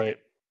why you can't,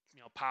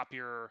 pop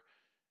your,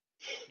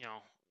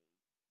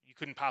 you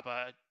couldn't pop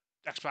a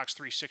Xbox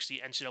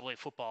 360 NCAA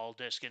football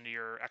disc into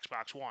your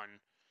Xbox One.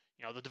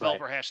 The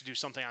developer has to do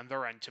something on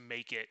their end to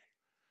make it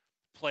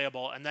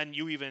playable. And then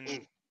you even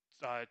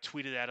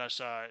tweeted at us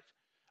a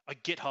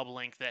GitHub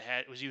link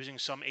that was using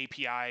some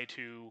API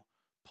to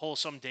pull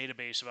some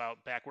database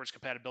about backwards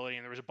compatibility,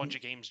 and there was a bunch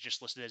of games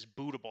just listed as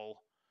bootable,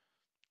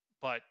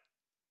 but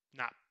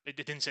it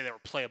didn't say they were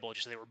playable, it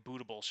just said they were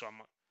bootable. So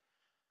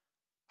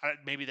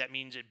maybe that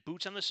means it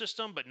boots on the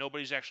system, but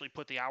nobody's actually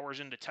put the hours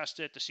in to test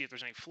it to see if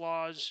there's any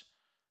flaws.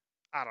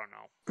 I don't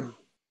know.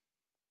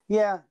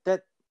 Yeah,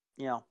 that,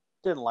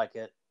 didn't like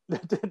it.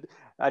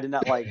 I did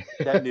not like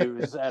that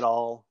news at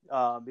all,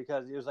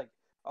 because it was like,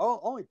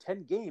 only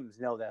 10 games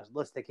that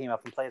list that came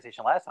out from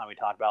PlayStation last time we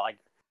talked about. Like,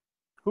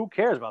 who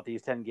cares about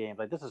these 10 games?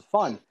 Like, this is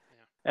fun.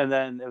 Yeah. And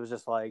then it was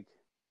just like,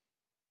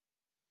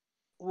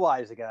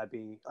 why is it gotta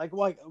be like?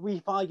 Why we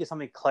finally get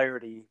something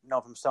clarity,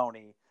 from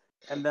Sony,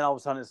 and then all of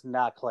a sudden it's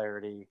not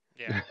clarity.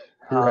 Yeah.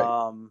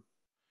 Right.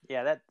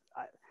 Yeah. That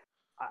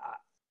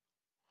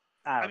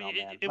I don't know,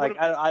 man.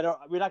 I don't.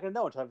 We're not gonna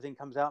know until everything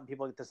comes out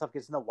and the stuff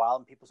gets in the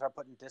wild and people start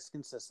putting discs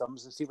in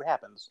systems and see what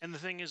happens. And the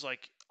thing is,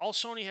 like, all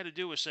Sony had to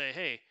do was say,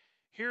 "Hey,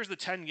 here's the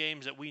 10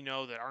 games that we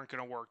know that aren't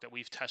going to work that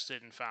we've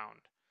tested and found.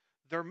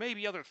 There may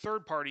be other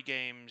third-party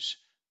games,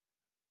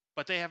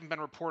 but they haven't been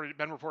reported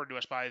to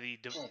us by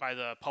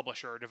the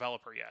publisher or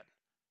developer yet.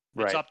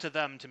 It's up to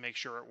them to make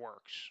sure it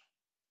works."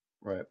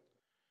 Right.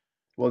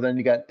 Well, then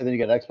you got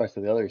Xbox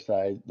to the other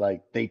side.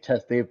 Like they've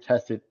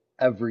tested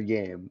every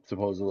game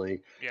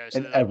supposedly,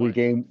 and every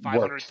game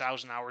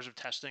 500,000 hours of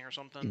testing or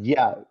something.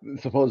 Yeah,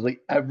 supposedly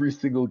every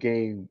single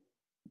game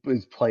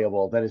is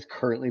playable that is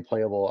currently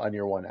playable on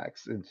your One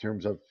X in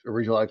terms of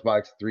original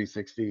Xbox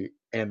 360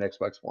 and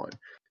Xbox One.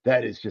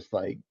 That is just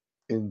like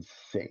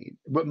insane,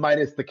 but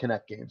minus the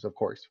Kinect games, of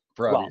course,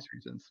 for obvious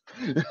reasons.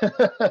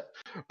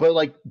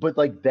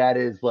 but that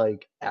is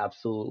like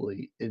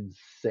absolutely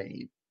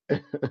insane.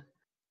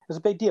 It's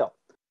a big deal,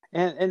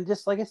 and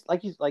just like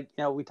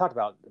we talked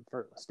about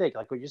for Steak,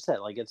 like what you said,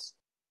 like it's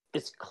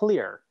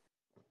clear.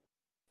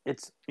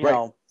 It's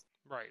right.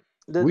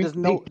 There's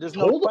no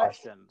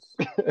questions.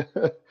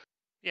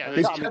 Yeah,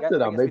 they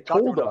tested them. They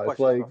told us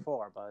like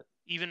before, but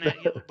even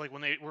like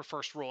when they were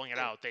first rolling it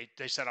out,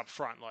 they said up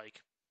front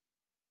like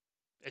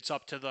it's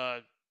up to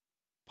the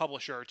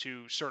publisher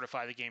to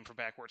certify the game for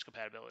backwards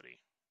compatibility.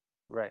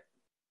 Right.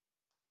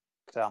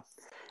 So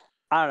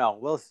I don't know.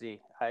 We'll see.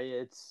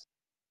 It's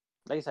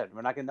like I said,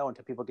 we're not gonna know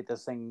until people get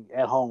this thing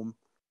at home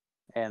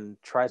and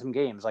try some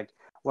games. Like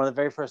one of the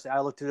very first,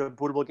 I looked at the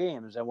bootable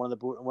games, and one of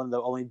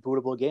the only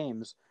bootable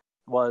games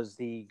was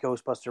the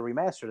Ghostbuster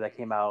remaster that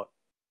came out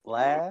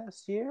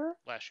last year.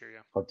 Last year,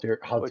 yeah.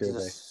 Which is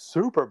a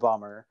super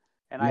bummer.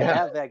 And I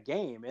have that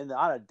game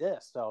on a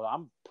disc, so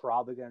I'm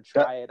probably gonna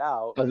try it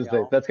out. I was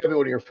gonna say that's gonna be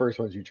one of your first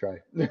ones you try.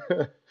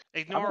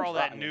 Ignore all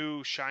that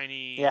new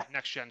shiny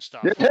next gen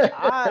stuff.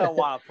 I don't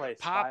want to play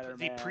Pop Spider-Man.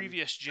 The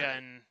previous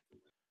gen.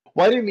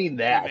 Well, I didn't mean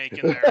that.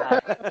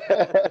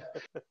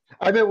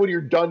 I meant when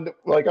you're done,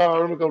 like, I'm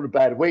going to go to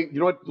bed. Wait, you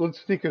know what?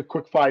 Let's take a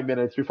quick 5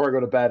 minutes before I go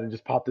to bed and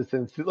just pop this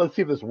in. Let's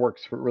see if this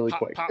works really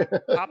quick. Pop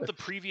the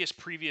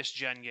previous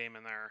gen game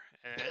in there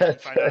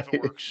and find out if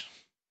it works.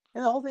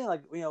 And the whole thing,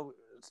 like,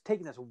 it's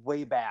taking us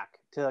way back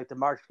to like the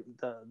Mark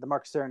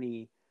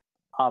Cerny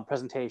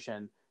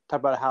presentation. Talk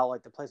about how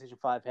like the PlayStation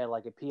 5 had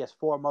like a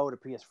PS4 mode, a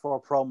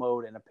PS4 Pro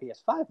mode, and a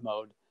PS5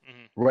 mode.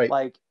 Mm-hmm. Right.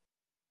 Like,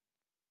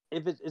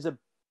 if it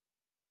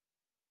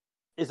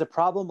is a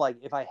problem, like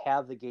if I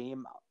have the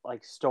game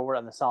like stored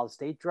on the solid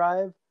state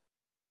drive,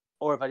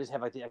 or if I just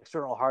have like the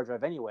external hard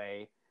drive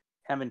anyway,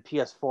 and I'm in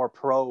PS4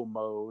 Pro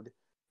mode,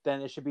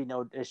 then it should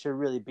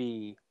really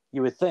be,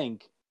 you would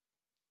think,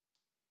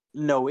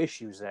 no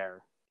issues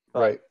there. But,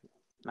 right.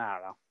 I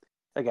don't know.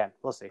 Again,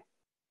 we'll see.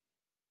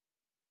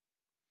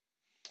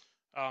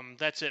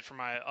 That's it for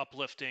my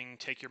uplifting,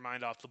 take your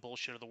mind off the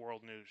bullshit of the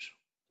world news.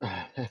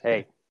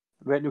 Hey,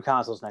 we got new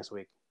consoles next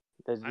week.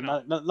 Nothing's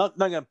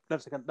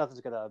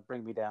gonna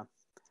bring me down.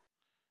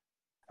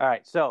 All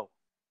right, so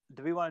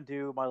do we want to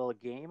do my little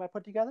game I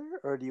put together,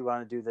 or do you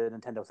want to do the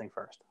Nintendo thing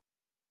first?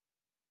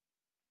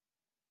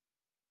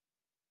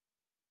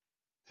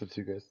 It's up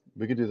to you guys.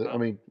 We could do that. I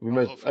mean, we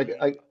might.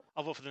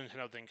 I'll vote for the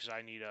Nintendo thing because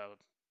I need to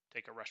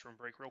take a restroom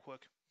break real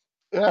quick.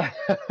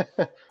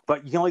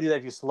 But you can only do that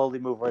if you slowly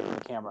move away from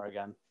the camera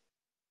again.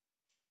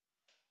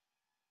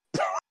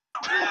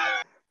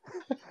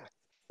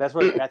 That's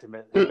where the bathroom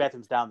is. The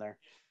bathroom's down there.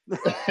 There's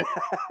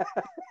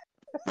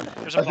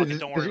a bucket.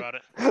 Don't worry about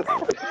it.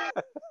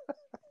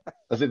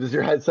 I said, does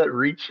your headset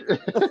reach?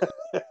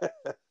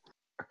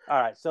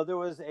 All right. So there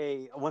was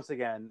once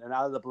again, an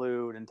out of the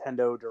blue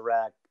Nintendo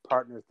Direct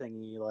partner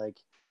thingy. Like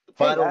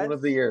final one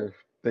of the year.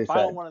 They said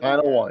final one.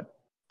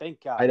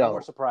 Thank God. I know. No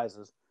more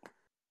surprises.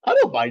 I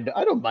don't mind it.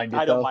 I don't mind it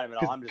at all. I'm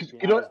just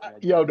being I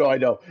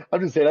know. I'm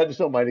just saying. I just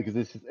don't mind it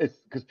because it's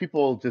because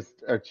people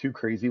just are too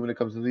crazy when it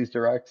comes to these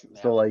directs. Yeah.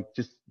 So like,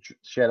 just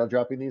shadow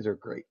dropping these are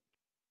great.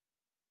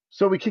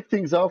 So we kick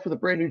things off with a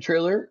brand new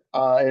trailer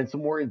and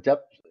some more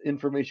in-depth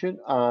information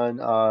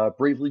on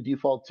Bravely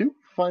Default 2.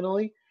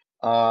 Finally,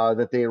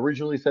 that they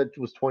originally said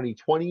was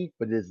 2020,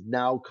 but it is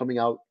now coming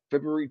out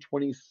February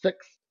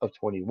 26th of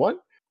 21,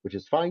 which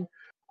is fine.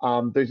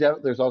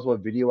 There's also a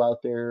video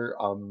out there.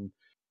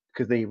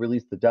 Because they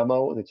released the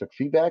demo and they took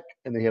feedback,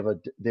 and they have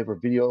another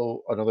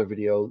video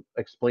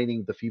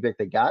explaining the feedback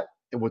they got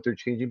and what they're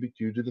changing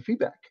due to the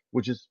feedback,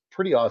 which is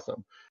pretty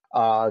awesome.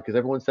 Because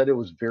everyone said it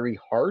was very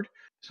hard,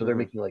 so they're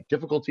making like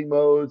difficulty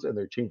modes and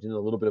they're changing a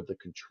little bit of the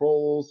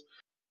controls.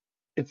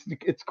 It's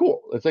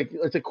cool. It's like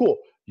cool.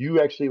 You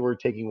actually were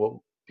taking what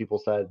people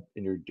said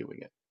and you're doing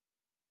it.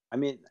 I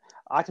mean,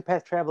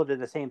 Octopath Traveler did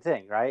the same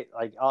thing, right?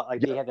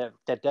 They had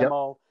that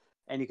demo. Yep.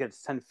 And you could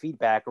send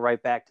feedback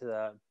right back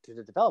to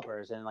the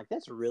developers, and like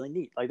that's really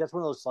neat. Like that's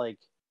one of those like,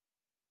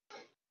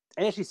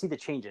 and actually see the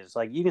changes.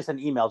 Like you can send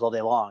emails all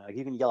day long. Like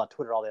you can yell at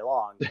Twitter all day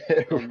long,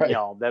 and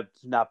right.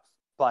 That's not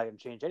probably gonna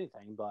change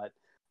anything. But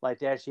like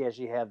to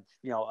actually have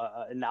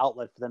an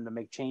outlet for them to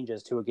make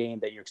changes to a game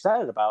that you're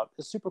excited about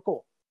is super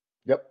cool.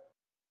 Yep.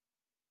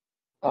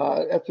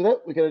 After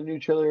that, we got a new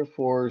trailer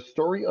for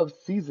Story of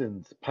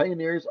Seasons: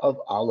 Pioneers of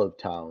Olive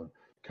Town.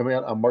 Coming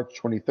out on March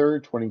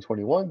 23rd,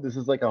 2021. This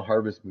is like a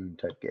Harvest Moon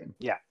type game.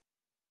 Yeah.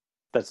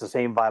 That's the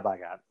same vibe I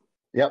got.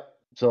 Yep.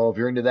 So if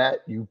you're into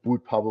that, you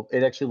would probably...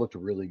 It actually looked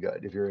really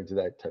good if you're into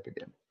that type of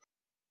game.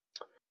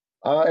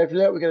 After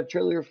that, we got a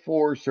trailer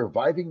for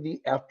Surviving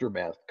the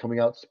Aftermath coming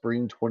out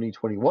spring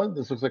 2021.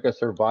 This looks like a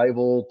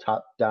survival,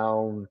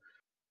 top-down,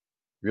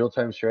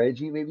 real-time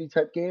strategy maybe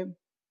type game.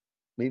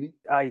 Maybe.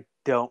 I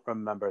don't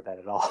remember that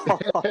at all.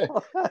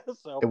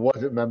 So, it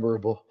wasn't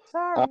memorable.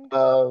 Sorry.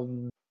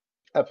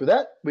 After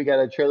that, we got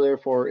a trailer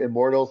for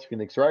Immortals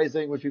Phoenix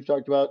Rising, which we've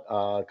talked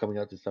about, coming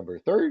out December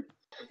 3rd.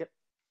 Yep.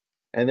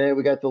 And then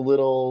we got the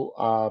little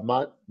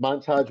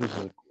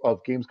montage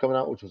of games coming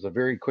out, which was a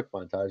very quick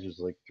montage. It was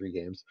like 3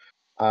 games.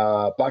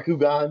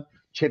 Bakugan,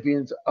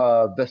 Champions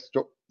of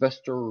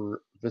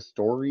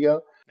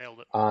Vestoria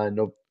on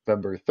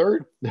November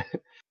 3rd.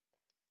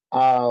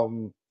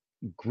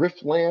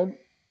 Griftland,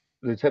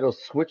 Nintendo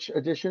Switch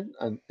Edition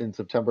in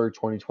September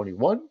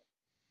 2021.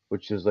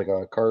 Which is like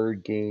a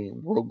card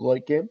game,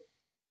 roguelike game.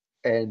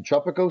 And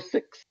Tropico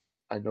 6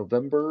 on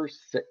November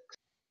 6th.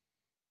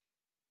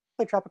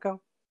 Play Tropico?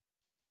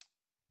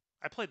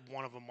 I played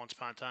one of them once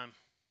upon a time.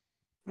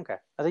 Okay.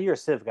 I think you're a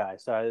Civ guy,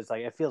 so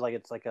it feels like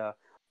it's like a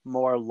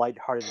more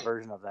lighthearted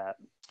version of that.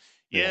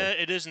 Yeah,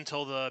 it is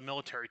until the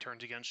military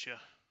turns against you.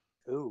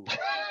 Ooh.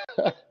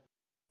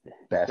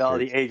 No,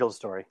 the age-old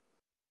story.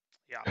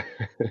 Yeah.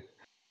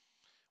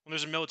 When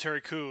there's a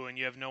military coup and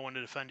you have no one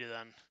to defend you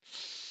then...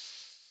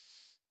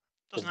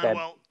 Doesn't end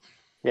well.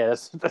 Yeah,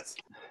 that's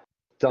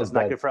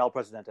not good for El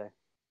Presidente.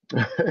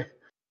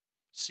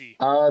 See.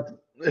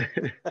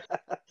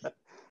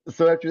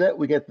 So after that,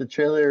 we get the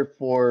trailer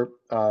for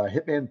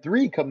Hitman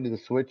 3 coming to the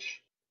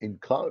Switch in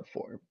cloud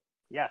form.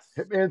 Yes.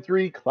 Hitman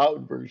 3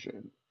 cloud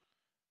version.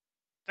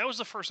 That was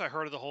the first I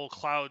heard of the whole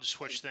cloud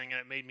Switch thing, and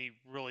it made me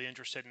really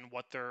interested in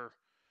what they're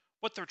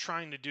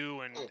trying to do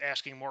and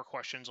asking more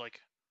questions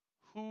like,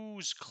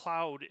 whose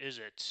cloud is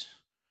it?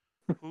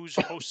 Who's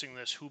hosting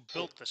this? Who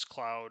built this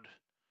cloud?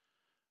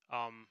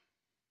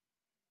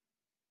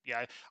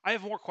 Yeah, I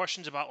have more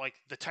questions about like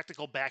the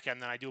technical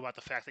backend than I do about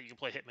the fact that you can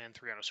play Hitman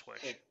 3 on a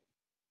Switch.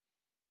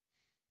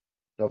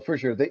 No, for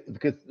sure. The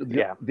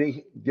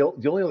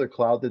only other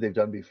cloud that they've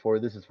done before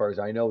this, as far as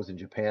I know, was in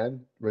Japan.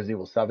 Resident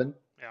Evil 7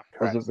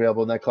 was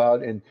available in that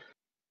cloud, and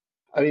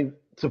I mean,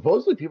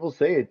 supposedly people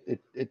say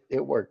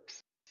it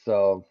works.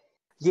 So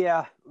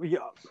yeah,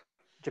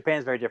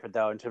 Japan's very different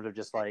though in terms of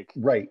just like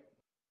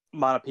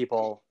amount of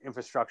people,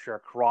 infrastructure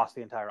across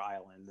the entire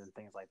island, and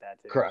things like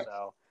that too. Correct.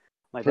 So,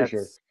 like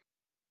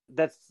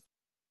that's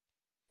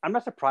I'm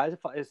not surprised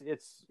if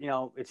it's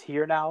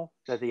here now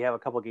that they have a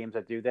couple of games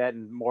that do that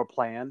and more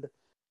planned.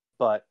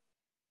 But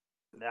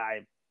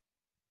I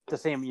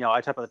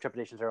talked about the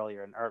trepidations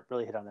earlier and Art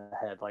really hit on the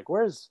head. Like,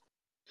 who's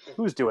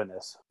doing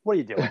this? What are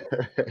you doing?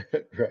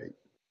 Right.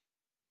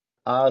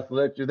 So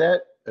after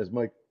that, as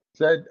Mike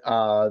said,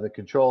 the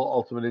Control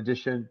Ultimate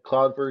Edition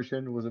Cloud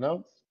version was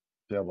announced,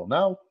 available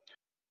now.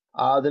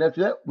 Then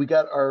after that, we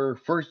got our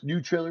first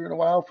new trailer in a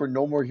while for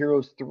No More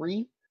Heroes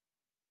 3.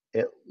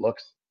 It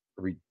looks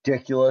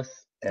ridiculous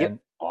and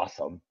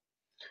awesome.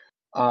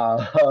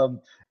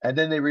 And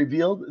then they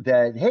revealed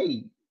that,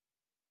 hey,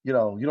 you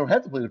don't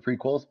have to play the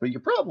prequels, but you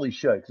probably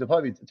should, because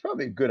it's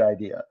probably a good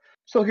idea.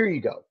 So here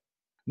you go.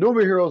 No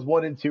More Heroes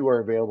 1 and 2 are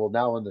available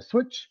now on the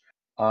Switch.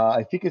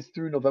 I think it's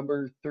through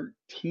November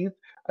 13th.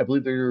 I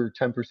believe they're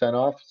 10%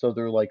 off, so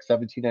they're like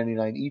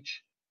 $17.99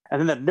 each. And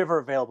then they're never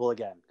available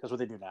again, because what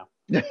they do now.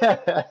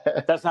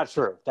 That's not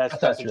true. That's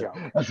a joke.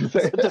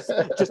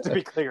 just to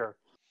be clear.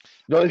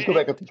 No, let's go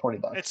back up to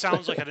 $20. It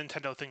sounds like a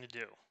Nintendo thing to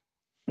do.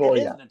 Well,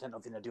 it is a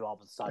Nintendo thing to do all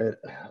of a sudden.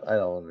 I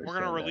don't understand. We're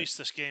going to release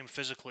this game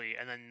physically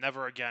and then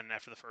never again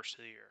after the first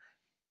of the year.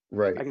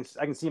 Right.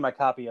 I can see my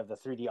copy of the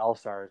 3D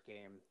All-Stars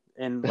game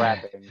in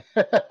wrapping.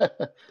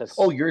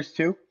 Oh, yours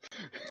too?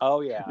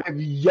 Oh, yeah. I've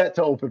yet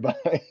to open mine.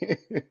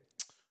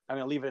 I'm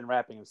going to leave it in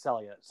wrapping and sell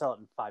it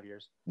in 5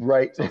 years.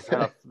 Right. So it's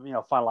kind of,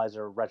 finalize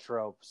their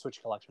retro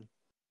Switch collection.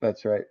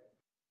 That's right.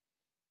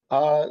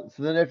 So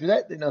then after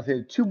that, they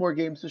had 2 more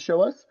games to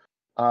show us.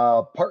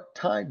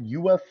 Part-Time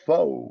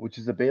UFO, which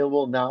is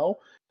available now.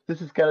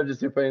 This is kind of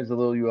just playing as a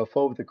little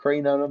UFO with a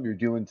crane on them. You're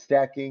doing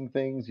stacking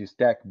things. You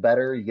stack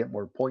better. You get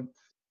more points.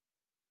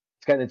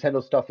 It's got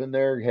Nintendo stuff in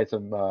there. You had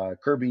some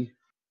Kirby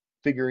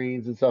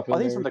figurines and stuff in there. I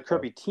think it's from the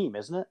Kirby team,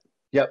 isn't it?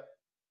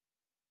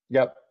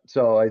 Yep.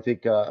 So I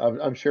think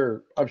I'm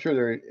sure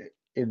they're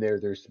in there.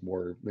 There's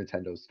more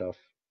Nintendo stuff,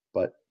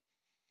 but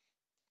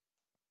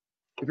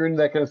if you're into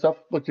that kind of stuff,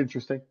 looked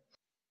interesting.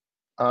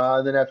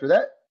 Then after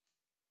that,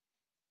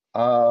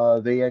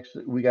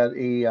 we got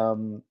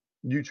a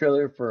new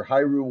trailer for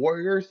Hyrule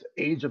Warriors: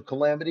 Age of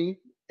Calamity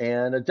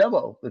and a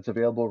demo that's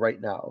available right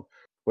now,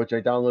 which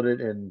I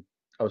downloaded and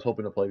I was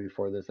hoping to play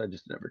before this. I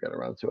just never got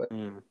around to it.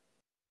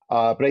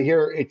 But I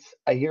hear it's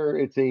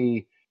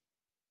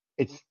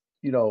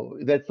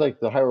that's like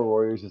the Hyrule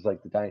Warriors is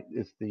like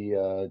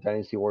the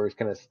Dynasty Warriors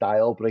kind of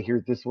style, but I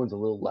hear this one's a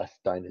little less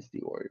Dynasty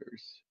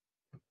Warriors.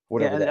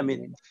 Whatever that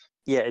means.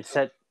 Yeah, it's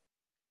set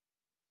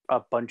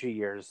a bunch of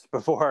years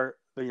before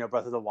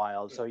Breath of the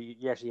Wild, so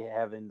you actually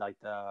have in like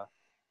the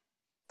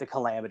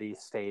Calamity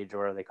stage,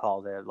 or they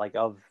called it, like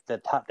of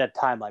that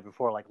timeline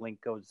before like Link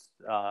goes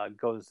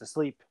to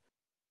sleep.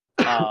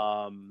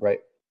 Right.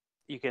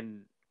 You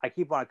can. I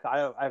forget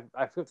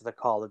what they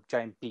call the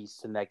giant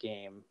beasts in that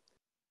game.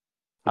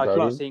 I keep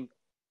on seeing.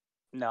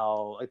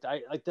 No,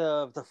 like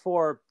the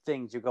 4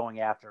 things you're going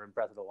after in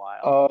Breath of the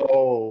Wild.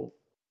 Oh.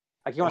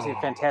 I keep on saying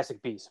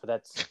Fantastic Beasts, but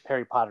that's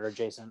Harry Potter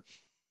adjacent.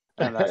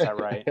 And that's not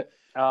right.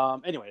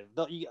 Anyway,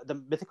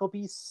 the mythical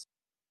beasts.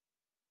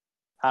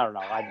 I don't know.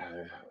 I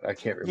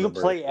can't remember. You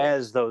can play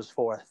as those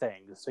 4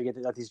 things, so you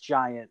get these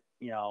giant,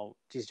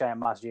 these giant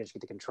monsters you get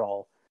to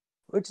control,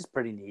 which is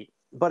pretty neat.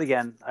 But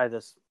again,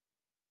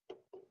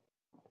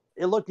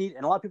 it looked neat,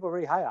 and a lot of people are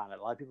really high on it.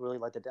 A lot of people really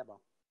like the demo.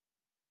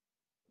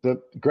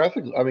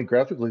 Graphically,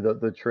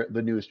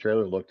 the newest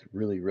trailer looked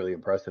really, really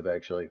impressive,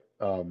 actually.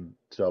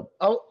 So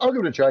I'll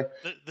give it a try.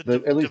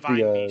 At least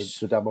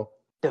the demo.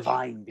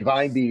 Divine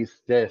Beast.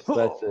 Yes,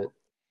 that's it.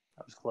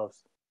 That was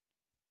close.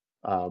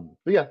 But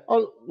yeah,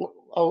 I'll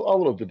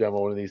load the demo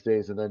one of these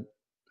days, and then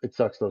it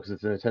sucks though because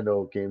it's a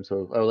Nintendo game.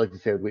 So I would like to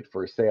say I'd wait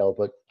for a sale,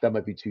 but that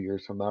might be 2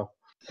 years from now.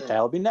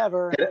 That'll be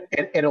never.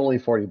 And only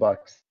 $40.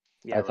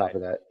 Yeah, on top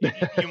of that.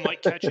 You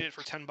might catch it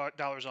for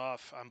 $10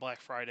 off on Black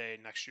Friday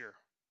next year.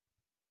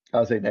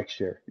 I'll say next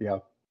year. Yeah.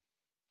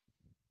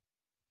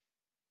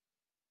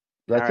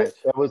 That's it.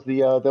 That was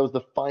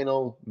the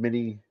final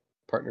mini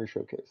partner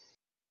showcase.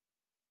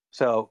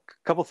 So, a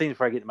couple things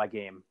before I get into my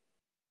game.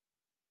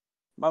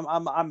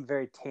 I'm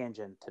very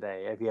tangent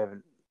today. If you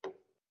haven't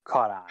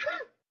caught on,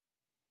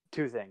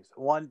 2 things.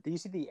 One, do you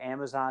see the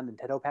Amazon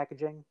Nintendo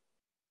packaging?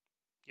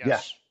 Yes.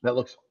 Yeah, that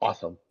looks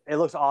awesome. It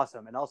looks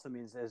awesome, and also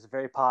means it's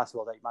very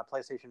possible that my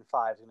PlayStation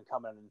 5 is going to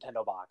come in a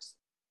Nintendo box,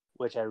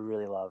 which I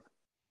really love.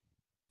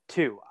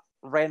 2,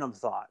 random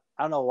thought.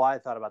 I don't know why I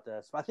thought about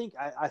this, but I think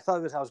I thought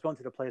it was I was going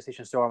through the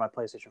PlayStation Store on my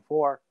PlayStation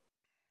 4,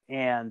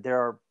 and there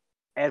are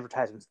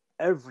advertisements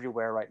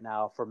everywhere right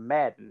now for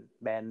Madden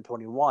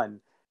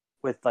 21,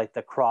 with like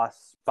the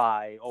cross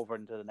buy over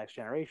into the next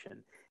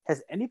generation.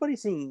 Has anybody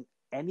seen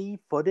any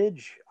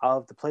footage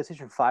of the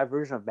PlayStation 5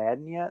 version of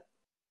Madden yet?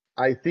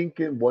 I think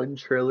in one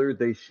trailer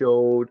they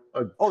showed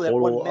a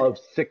total of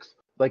 6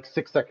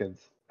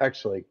 seconds.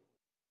 Actually,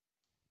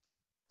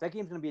 that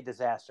game's going to be a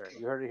disaster.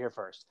 You heard it here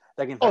first.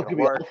 That game's not going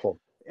to work. Awful.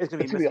 It's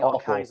going to be missing all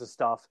kinds of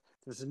stuff.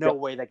 There's no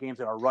way that game's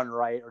going to run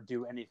right or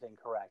do anything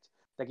correct.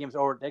 That game's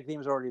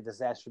already a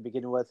disaster to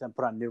begin with, and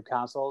put on new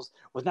consoles.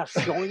 Was not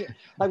showing it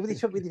like we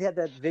had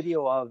that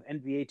video of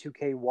NBA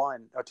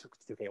 2K1 or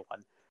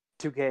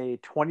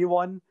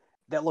 2K21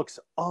 that looks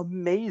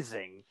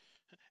amazing.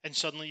 And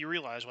suddenly you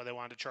realize why they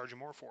wanted to charge you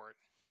more for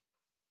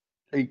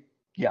it.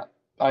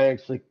 I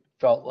actually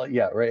felt like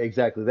right,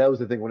 exactly. That was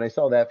the thing when I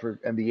saw that for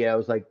NBA. I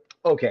was like,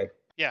 okay,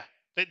 yeah,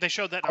 They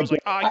showed that, and I was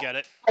like, I get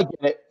it. I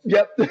get it.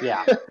 Yep.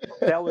 Yeah,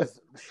 that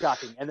was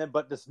shocking. And then,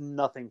 but there's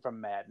nothing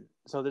from Madden,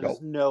 so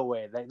there's no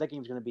way that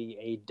game's going to be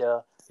a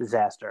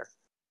disaster.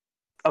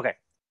 Okay,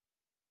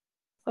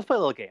 let's play a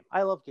little game.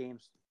 I love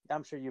games.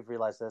 I'm sure you've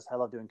realized this. I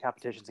love doing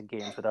competitions and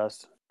games with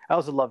us. I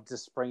also love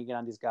just springing it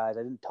on these guys.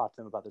 I didn't talk to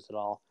them about this at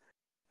all.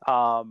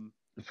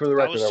 For the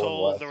record, I was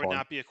told there would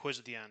not be a quiz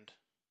at the end.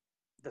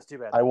 That's too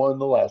bad. I won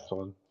the last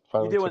one.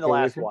 You did win the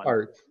last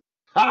one.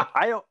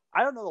 I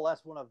don't know the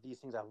last one of these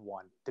things I've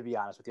won, to be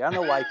honest with you. I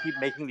don't know why I keep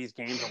making these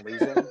games and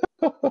losing.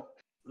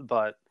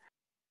 But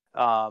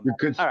you're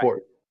good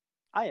sport.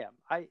 Right.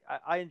 I am.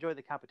 I enjoy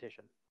the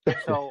competition.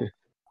 So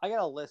I got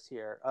a list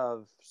here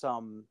of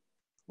some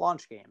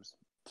launch games.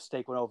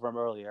 Steak went over them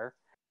earlier.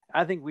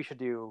 I think we should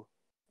do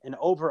an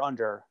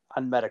over-under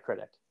on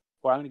Metacritic,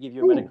 where I'm going to give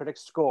you a Metacritic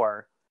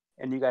score,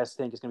 and you guys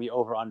think it's going to be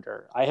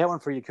over-under. I had one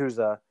for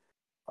Yakuza,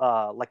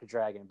 Like a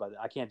Dragon, but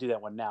I can't do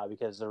that one now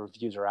because the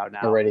reviews are out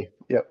now. Already.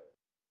 Yep.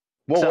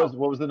 What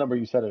was the number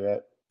you set it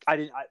at?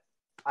 I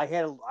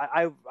had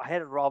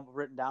it all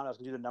written down. I was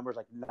going to do the numbers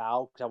like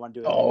now because I want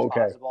to do it as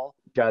possible.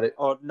 Got it.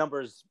 Or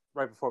numbers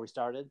right before we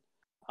started.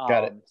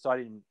 Got it. So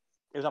it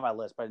was on my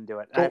list, but I didn't do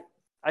it. Cool.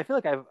 I feel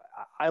like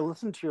I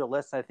listened to your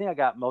list, and I think I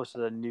got most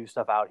of the new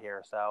stuff out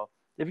here. So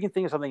if you can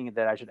think of something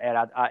that I should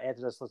add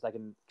to this list, I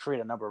can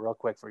create a number real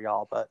quick for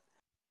y'all. But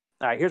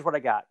all right, here's what I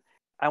got.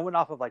 I went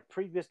off of like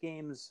previous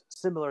games,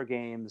 similar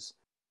games,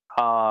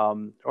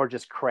 or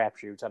just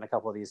crapshoots on a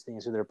couple of these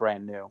things so they're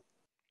brand new.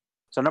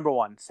 So number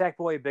 1,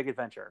 Sackboy Big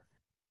Adventure.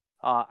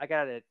 I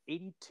got it at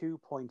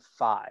 82.5.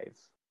 Do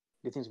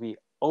you think it's be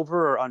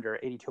over or under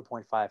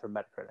 82.5 for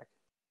Metacritic?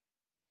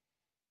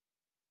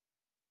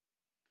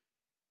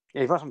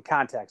 Yeah, if you want some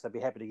context, I'd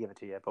be happy to give it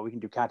to you, but we can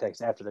do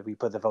context after that. We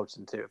put the votes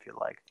in too, if you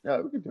like. Yeah,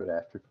 we can do it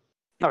after.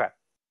 Okay.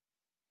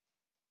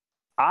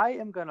 I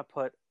am gonna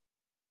put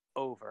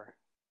over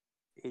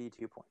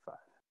 82.5.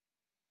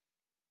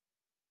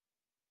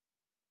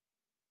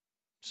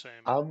 Same.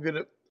 I'm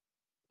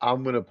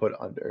gonna put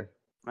under.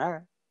 All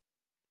right.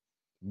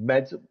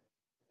 Meds.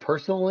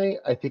 Personally,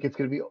 I think it's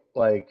gonna be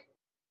like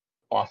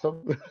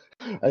awesome.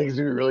 I think it's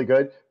gonna be really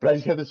good, but I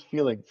just have this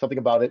feeling something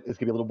about it is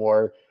gonna be a little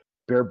more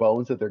bare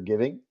bones that they're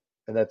giving,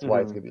 and that's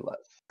why it's gonna be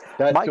less.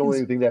 That's the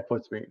only thing that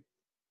puts me.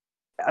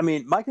 I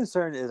mean, my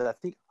concern is I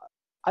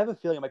have a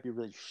feeling it might be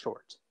really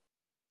short.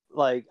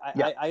 Like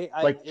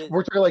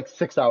we're talking like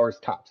 6 hours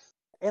tops.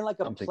 And like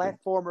a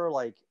platformer,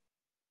 like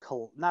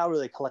not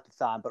really a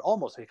collectathon, but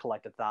almost a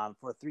collectathon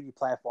for a 3D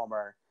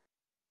platformer.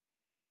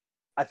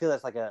 I feel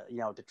that's like a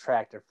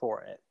detractor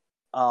for it.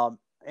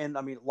 And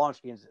I mean,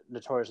 launch games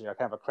notoriously are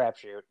kind of a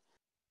crapshoot.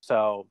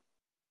 So,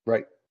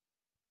 right.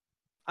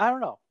 I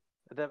don't know.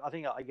 I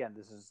think again,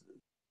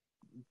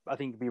 I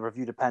think it'd be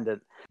review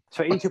dependent.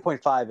 So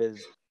 82.5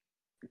 is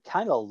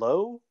kind of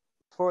low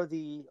for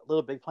the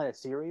Little Big Planet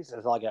series.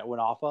 That's all I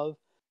went off of.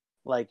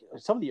 Like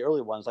some of the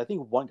early ones, I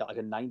think 1 got like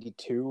a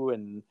 92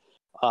 and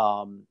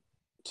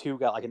 2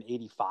 got like an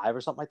 85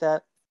 or something like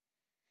that.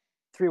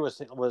 3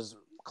 was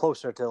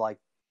closer to like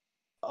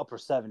upper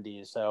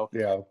 70s. So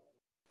yeah,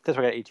 that's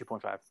why I got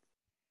 82.5.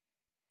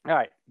 All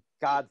right,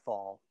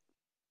 Godfall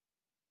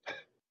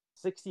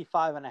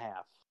 65.5.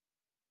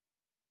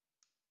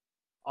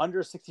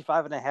 Under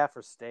 65.5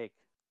 for Steak.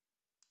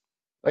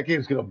 That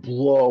game's gonna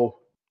blow.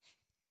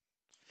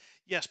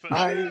 Yes, but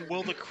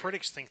will the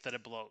critics think that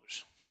it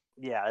blows?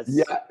 Yeah,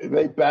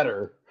 they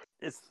better.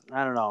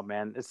 I don't know,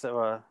 man. It's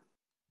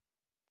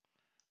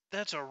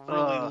that's a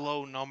really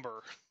low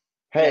number.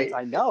 Hey, yes,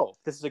 I know.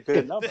 This is a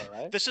good number,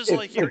 right? This is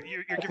like you're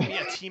giving me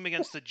a team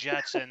against the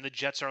Jets, and the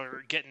Jets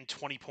are getting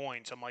 20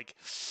 points. I'm like,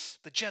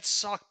 the Jets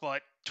suck,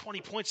 but 20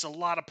 points is a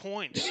lot of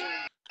points.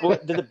 Well,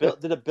 did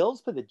the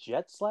Bills play the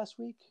Jets last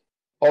week?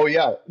 Oh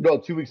yeah, no,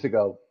 2 weeks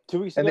ago.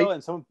 2 weeks ago,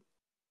 and someone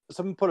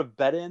put a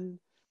bet in,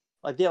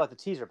 like they had like the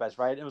teaser bets,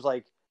 right? It was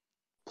like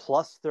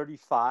plus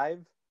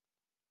 35.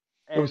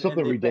 It was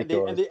something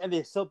ridiculous. And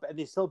they still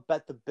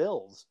bet the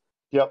Bills.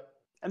 Yep.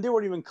 And they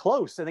weren't even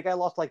close. And the guy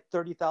lost like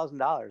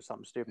 $30,000,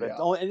 something stupid. Yeah.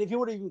 Oh, and if you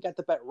would have even got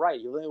the bet right,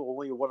 you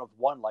only would have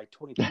won like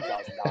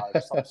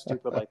 $22,000, something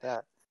stupid like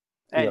that.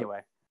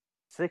 Anyway,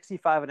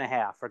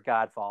 65.5 for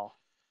Godfall.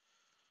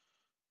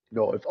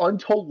 No, if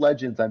Untold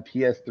Legends on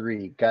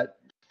PS3 got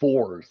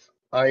 4s,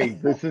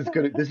 this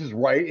is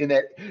right in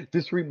that.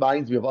 This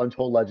reminds me of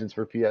Untold Legends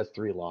for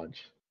PS3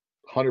 launch,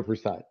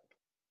 100%.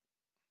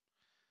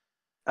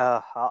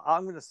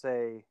 I'm gonna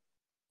say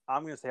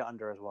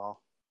under as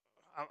well.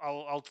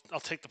 I'll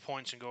take the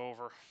points and go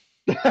over.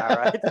 All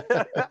right.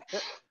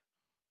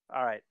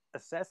 All right.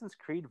 Assassin's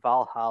Creed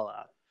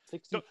Valhalla.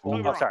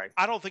 64. Sorry.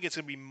 I don't think it's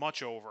gonna be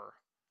much over.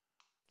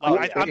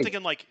 Like I'm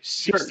thinking like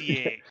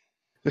 68.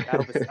 Sure. I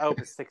hope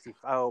it's 60.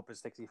 I hope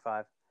it's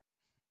 65.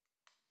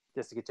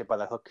 Just to get you by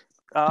the hook.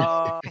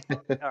 All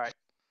right.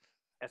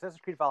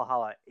 Assassin's Creed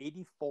Valhalla,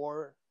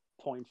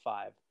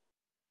 84.5.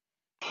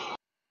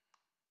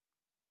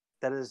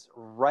 That is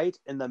right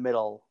in the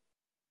middle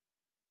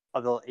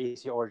of the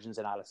AC Origins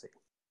and Odyssey.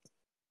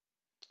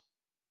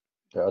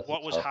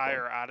 What was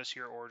higher, Odyssey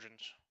or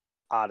Origins?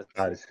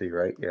 Odyssey,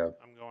 right? Yeah.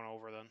 I'm going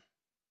over then.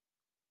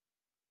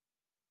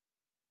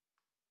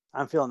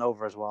 I'm feeling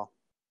over as well.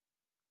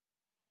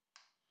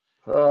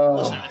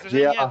 Listen,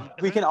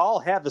 we can all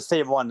have the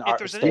same one. I'm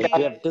going to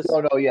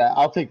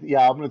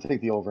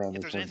take the over on this one.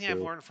 If there's anything I've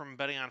learned from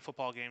betting on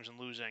football games and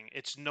losing,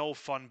 it's no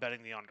fun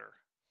betting the under.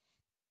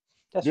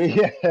 That's true.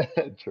 Yeah,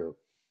 true.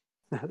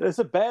 It's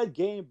a bad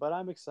game, but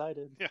I'm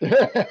excited. Yeah.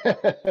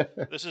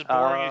 This is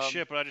boring as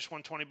shit, but I just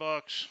won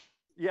 $20.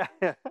 Yeah.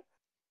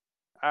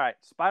 All right,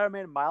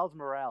 Spider-Man Miles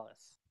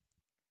Morales,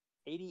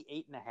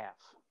 88.5.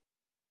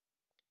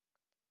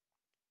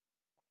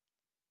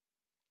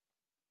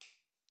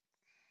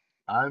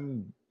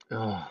 I'm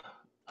gonna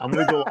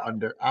go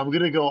under. I'm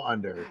gonna go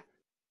under.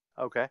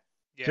 Okay.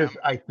 Yeah.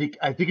 I think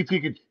it's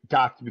gonna get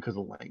docked because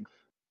of length.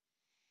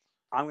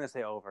 I'm gonna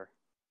say over.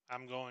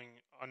 I'm going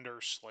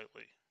under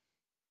slightly.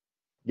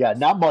 Yeah,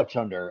 not much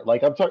under.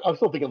 Like I'm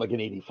still thinking like an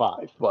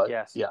 85, but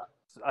yes. Yeah.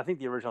 I think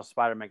the original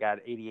Spider-Man got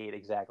 88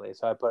 exactly,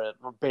 so I put it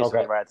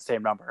basically right at the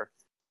same number.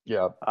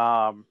 Yeah.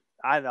 I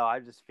don't know. I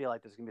just feel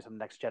like there's gonna be some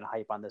next gen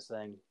hype on this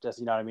thing. Just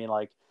you know what I mean,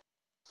 like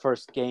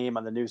first game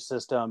on the new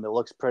system. It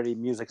looks pretty.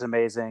 Music's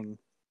amazing.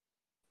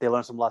 They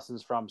learned some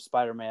lessons from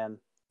Spider-Man.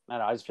 I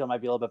don't know. I just feel it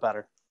might be a little bit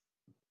better.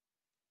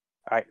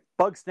 All right,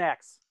 Bug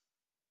Snacks.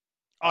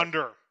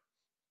 Under.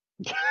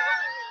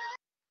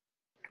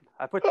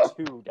 I put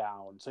 2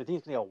 down, so I think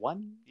it's gonna go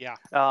 1. Yeah.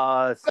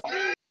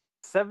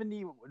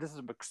 70. This is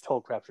a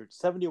total crapshoot.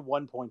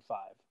 71.5.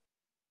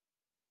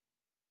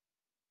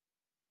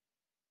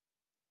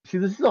 See,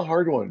 this is a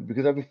hard one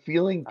because I have a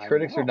feeling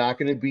critics are not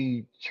going to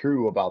be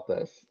true about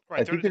this.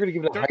 Right, I think they're going to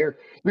give it a higher.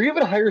 They're going to give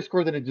it a higher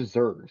score than it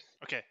deserves.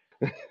 Okay.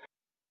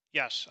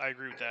 Yes, I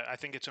agree with that. I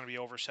think it's going to be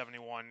over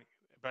 71,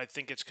 but I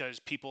think it's because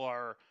people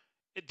are.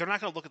 They're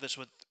not going to look at this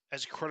with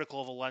as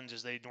critical of a lens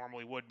as they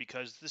normally would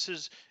because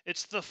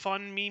it's the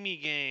fun Mimi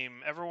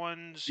game.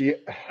 Everyone's been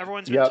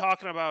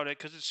talking about it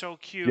because it's so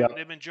cute and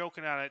they've been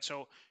joking on it.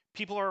 So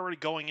people are already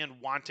going in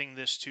wanting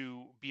this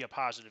to be a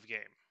positive game.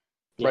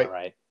 Yeah,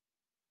 right.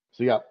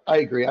 So yeah, I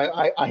agree.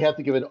 I have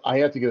to give it. I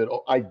have to give it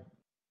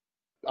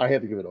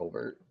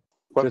over.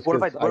 What if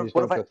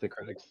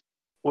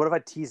I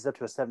teased up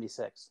to a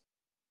 76?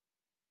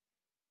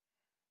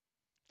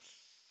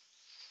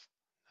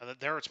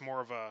 There, it's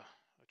more of a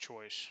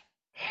choice.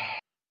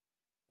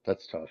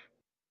 That's tough.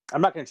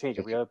 I'm not going to change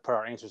it. We have to put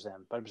our answers in,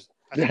 but I'm just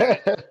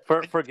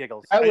for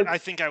giggles. I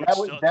think I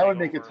would. That would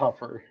make it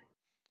tougher.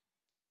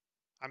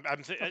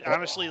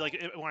 Honestly,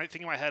 like when I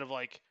think in my head of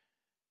like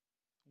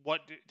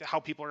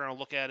how people are going to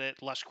look at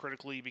it less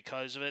critically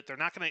because of it, they're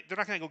not going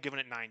to go giving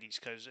it 90s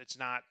because it's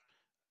not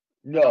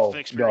an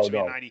experience to be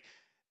a 90.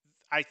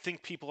 I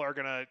think people are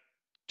going to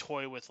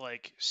toy with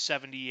like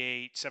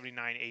 78,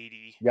 79,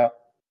 80. Yeah.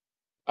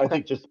 I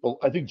think just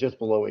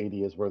below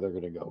 80 is where they're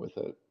going to go with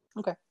it.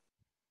 Okay.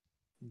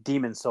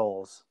 Demon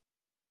Souls,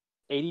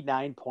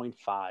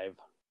 89.5.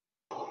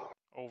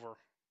 Over.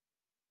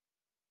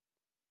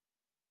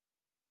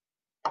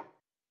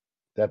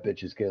 That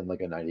bitch is getting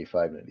like a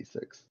 95,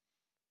 96.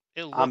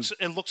 It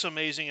looks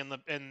amazing, and the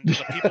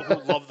people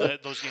who love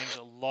those games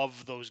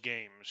love those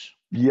games.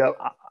 Yep.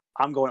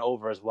 I'm going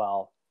over as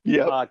well.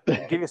 Yeah.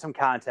 Give you some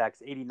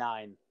context.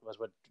 89 was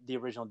what the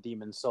original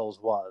Demon Souls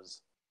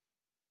was.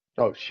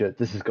 Oh shit!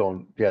 This is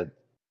going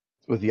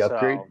with the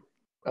upgrade,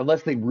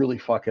 unless they really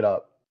fuck it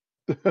up.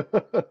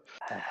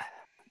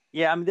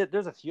 Yeah, I mean,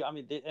 there's a few. I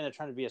mean, and they're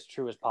trying to be as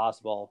true as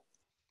possible.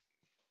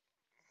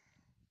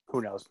 Who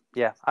knows?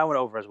 Yeah, I went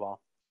over as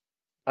well.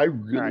 I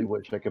really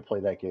wish I could play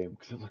that game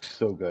because it looks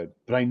so good,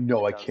 but I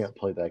know I can't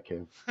play that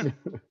game.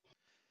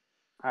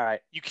 All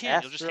right, you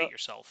can't. You'll just hate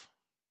yourself.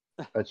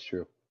 That's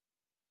true.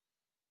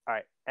 All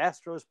right,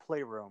 Astro's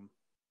Playroom.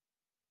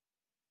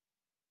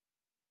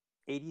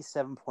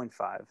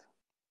 87.5.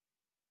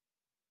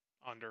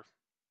 Under.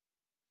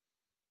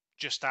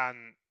 Just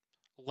on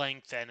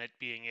length and it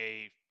being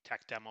a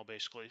tech demo,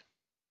 basically.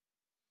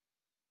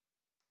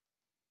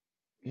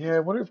 Yeah, I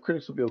wonder if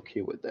critics will be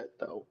okay with that,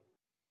 though.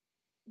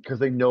 Because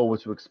they know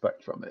what to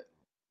expect from it.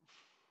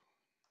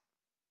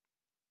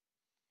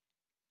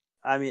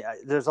 I mean,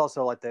 there's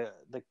also like the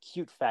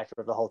cute factor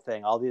of the whole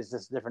thing. All these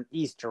just different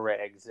Easter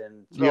eggs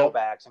and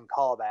throwbacks and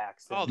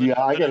callbacks. And... the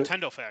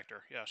Nintendo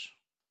factor, yes.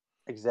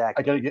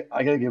 Exactly.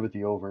 I gotta give it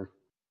the over.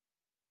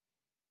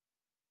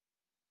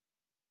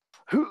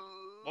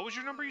 What was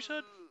your number you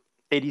said?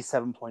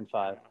 87.5.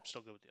 I'm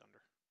still good with the under.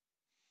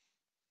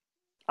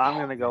 I'm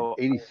gonna go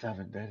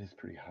 87. That is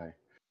pretty high.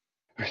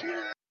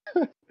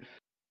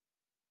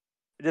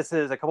 This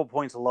is a couple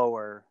points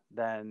lower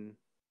than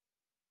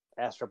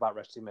Astrobot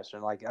Rescue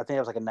Mission. Like I think it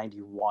was like a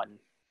 91.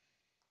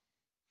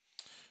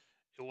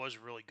 It was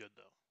really good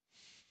though.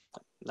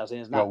 No,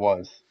 saying it's not. It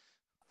was.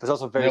 It's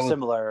also very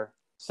similar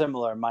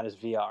minus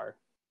VR.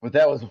 But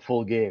that was a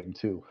full game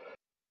too.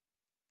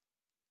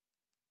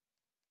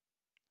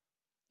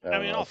 I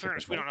mean, in all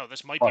fairness, we don't know.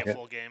 This might be a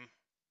full game.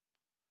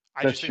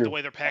 I just think the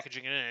way they're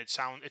packaging it in,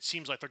 it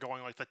seems like they're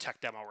going like the tech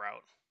demo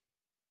route.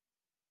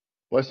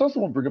 Well, I saw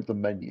someone bring up the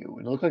menu,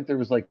 and it looked like there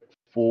was like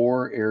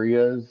four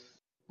areas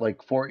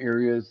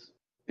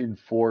in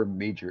 4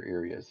 major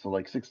areas, so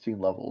like 16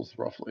 levels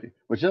roughly,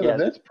 which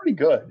that's pretty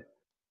good.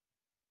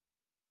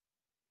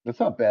 That's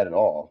not bad at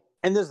all.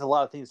 And there's a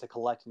lot of things to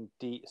collect and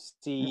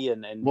see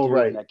and do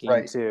right, in that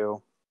game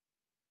too.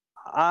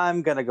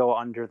 I'm gonna go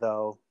under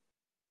though.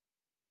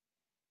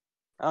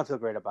 I don't feel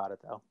great about it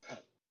though.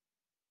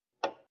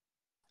 All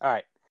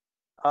right.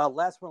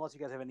 Last one, unless you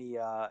guys have any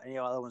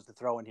other ones to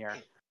throw in here.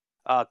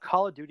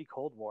 Call of Duty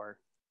Cold War.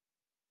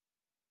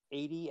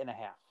 80.5.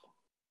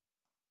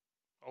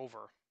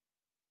 Over.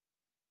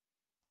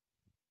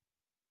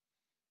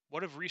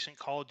 What have recent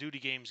Call of Duty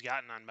games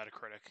gotten on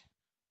Metacritic?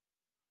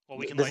 Well,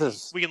 we can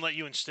let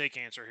you and Steak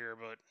answer here,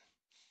 but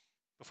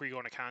before you go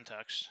into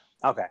context.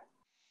 Okay.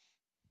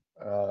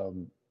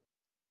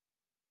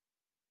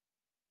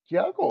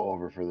 Yeah, I'll go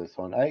over for this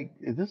one.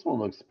 This one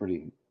looks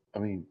pretty. I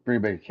mean,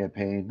 bring back a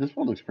campaign. This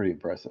one looks pretty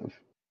impressive.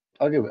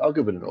 I'll give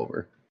it an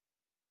over.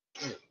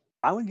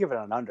 I would give it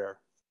an under.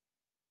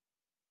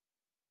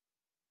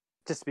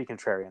 Just to be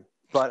contrarian,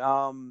 but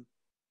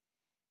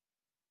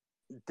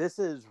this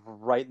is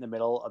right in the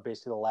middle of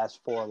basically the last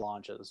 4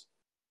 launches.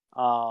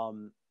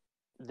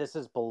 This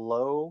is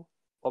below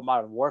what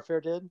Modern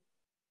Warfare did.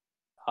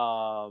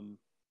 No,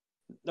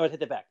 I take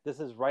that back. This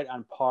is right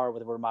on par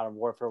with where Modern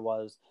Warfare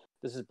was.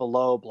 This is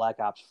below Black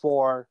Ops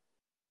 4,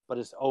 but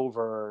it's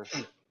over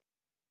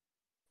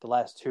the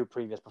last 2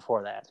 previous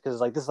before that. Because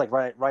this is like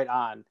right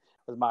on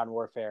with Modern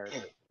Warfare.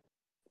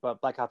 But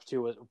Black Ops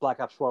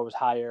 4 was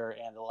higher,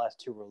 and the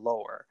last 2 were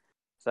lower.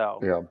 So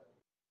yeah,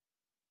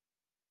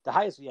 the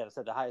highest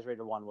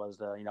rated one was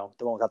the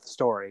one without the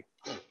story.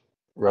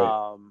 Right.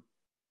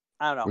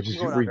 I don't know, which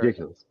is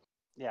ridiculous.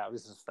 Yeah, it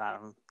was just I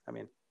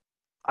mean,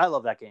 I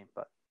love that game,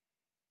 but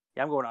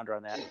yeah, I'm going under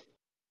on that.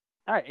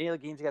 All right, any other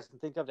games you guys can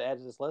think of to add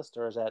to this list,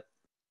 or is that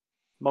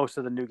most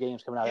of the new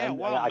games coming out? Yeah,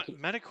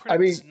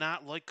 Metacritic's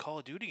not like Call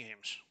of Duty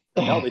games.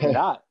 No, they do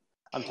not.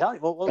 I'm telling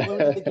you. Well, what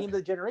was the game of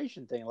the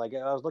generation thing? Like,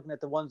 I was looking at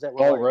the ones that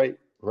were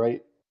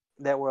right.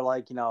 That were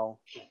like,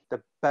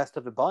 the best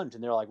of the bunch,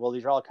 and they're like, well,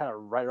 these are all kind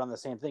of right around the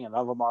same thing, and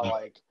none of them are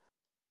like,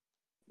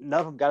 none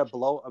of them got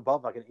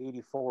above like an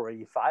 84 or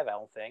 85. I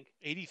don't think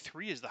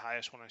 83 is the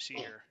highest one I see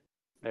here.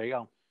 There you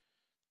go.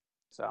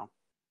 So,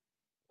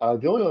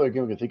 the only other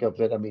game we can think of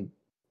that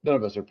none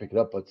of us are picking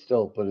up, but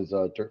is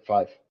Dirt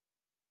 5.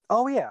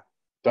 Oh yeah,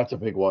 that's a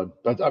big one.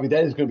 That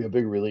is going to be a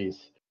big release.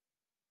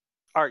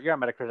 All right, you're on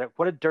Metacritic.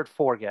 What did Dirt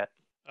 4 get?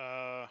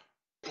 1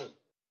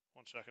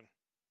 second.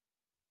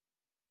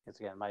 It's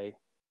again, my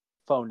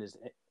phone is.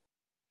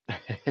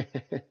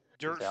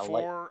 Dirt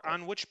 4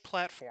 on which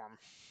platform?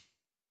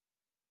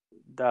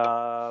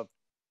 On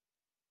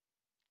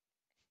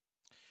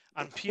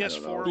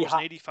PS4 it was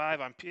an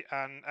 85. On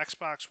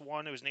Xbox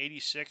One it was an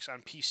 86.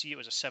 On PC it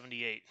was a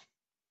 78.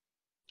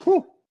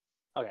 Whew.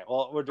 Okay,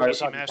 well we're doing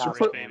PC Master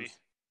Race, baby.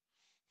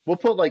 We'll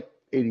put like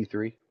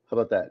 83. How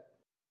about that?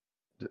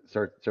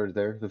 Start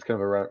there. That's kind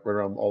of right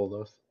around all of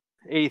those.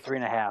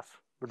 83.5.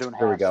 We're doing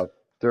half.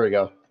 There we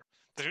go.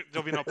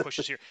 There'll be no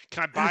pushes here.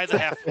 Can I buy the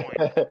half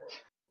point?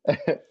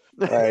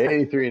 All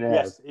right, 83.5.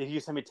 Yes, if you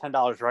send me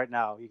 $10 right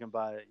now, you can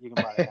buy it. You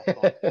can buy a half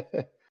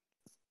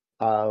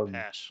point.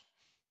 Pass.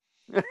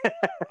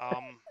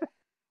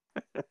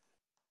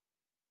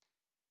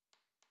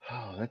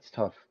 Oh, that's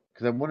tough.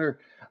 Because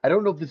I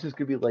don't know if this is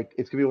gonna be like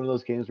it's gonna be one of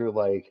those games where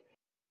like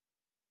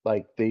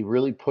they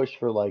really push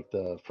for like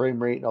the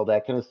frame rate and all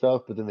that kind of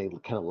stuff, but then they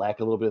kind of lack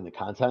a little bit in the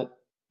content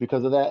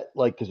because of that.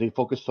 Like, because they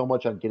focus so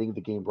much on getting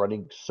the game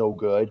running so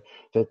good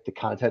that the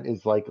content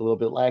is like a little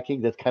bit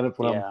lacking. That's kind of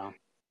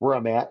where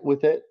I'm at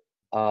with it.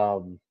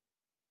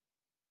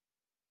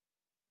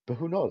 But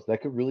who knows?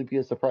 That could really be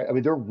a surprise. I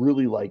mean, they're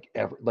really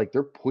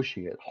they're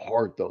pushing it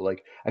hard though.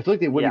 Like, I feel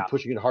like they wouldn't be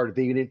pushing it hard if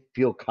they didn't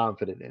feel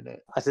confident in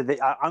it. I said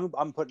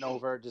I'm putting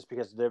over just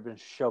because they've been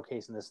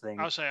showcasing this thing.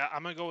 I'll say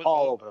I'm gonna go with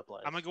all over the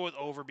place. I'm gonna go with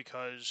over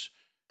because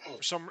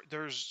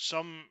there's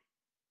some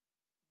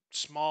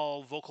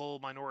small vocal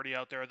minority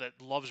out there that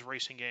loves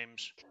racing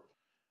games.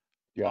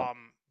 Yeah.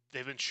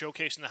 They've been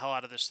showcasing the hell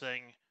out of this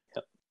thing.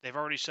 Yep. They've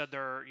already said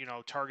they're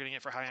targeting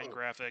it for high-end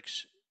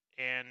graphics,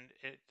 and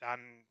on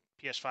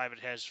PS5 it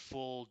has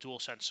full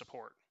DualSense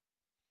support,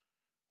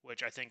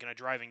 which I think in a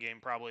driving game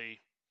probably,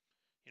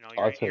 you're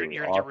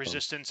gonna get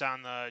resistance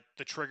on the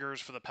triggers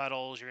for the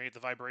pedals. You're gonna get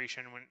the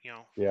vibration when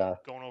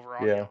going over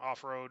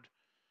off road.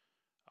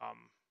 I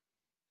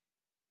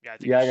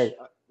think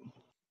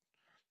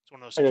it's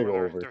one of those things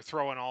where they're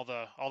throwing all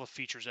the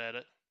features at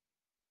it.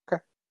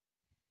 Okay.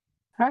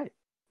 All right,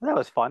 that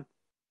was fun.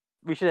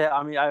 We should have,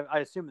 I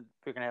assume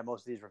we're gonna have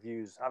most of these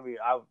reviews. All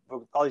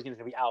these games are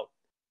gonna be out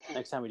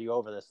next time we go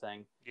over this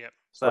thing. Yep.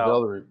 So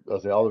all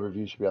the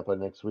reviews should be up by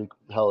next week.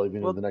 Hell,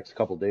 even in the next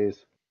couple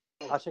days.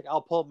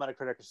 I'll pull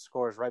Metacritic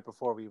scores right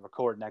before we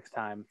record next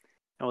time,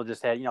 and we'll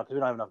just have because we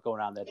don't have enough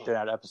going on during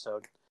that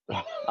episode.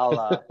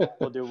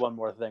 We'll do one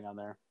more thing on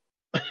there.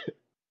 All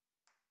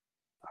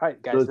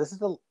right, guys. This is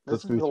the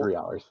 3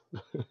 hours.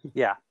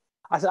 Yeah,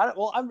 I said.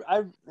 I'm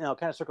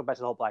kind of circle back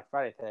to the whole Black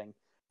Friday thing.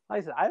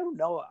 Like I said, I don't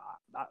know.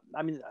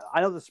 I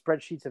know the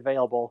spreadsheet's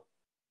available,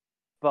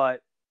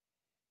 but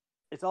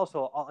it's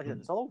also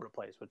it's all over the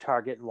place with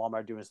Target and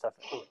Walmart doing stuff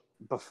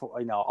before,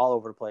 all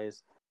over the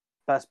place.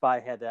 Best Buy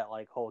had that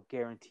like whole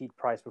guaranteed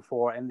price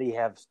before, and they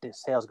have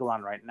sales going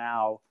on right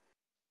now.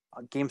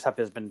 GameStop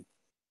has been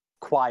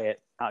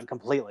quiet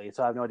completely,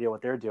 so I have no idea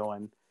what they're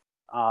doing.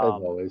 As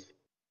always.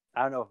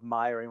 I don't know if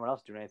Maya or anyone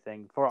else is doing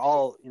anything. For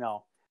all,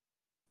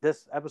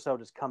 this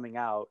episode is coming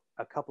out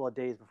a couple of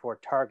days before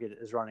Target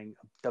is running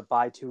the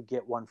buy two,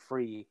 get one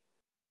free.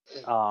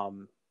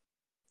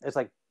 It's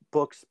like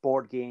books,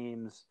 board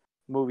games,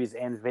 movies,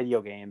 and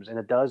video games. And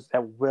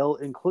that will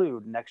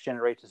include next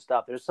generation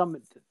stuff. There's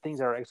some things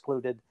that are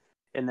excluded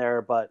in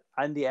there, but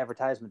on the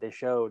advertisement, they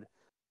showed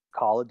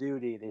Call of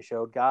Duty, they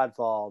showed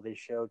Godfall, they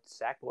showed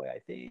Sackboy, I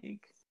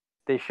think.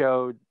 They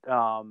showed,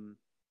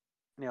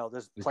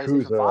 this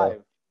PlayStation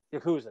 5.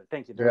 Yakuza,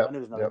 thank you. I knew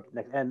there's another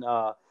next,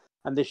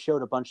 and they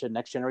showed a bunch of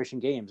next generation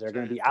games that are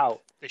going to be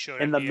out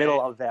in the middle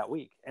of that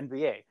week.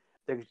 NBA,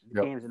 there's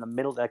games in the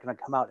middle that are going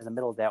to come out in the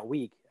middle of that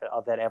week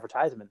of that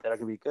advertisement that are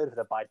going to be good for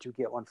the buy two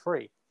get one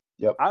free.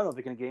 Yep. I don't know if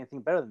they're going to get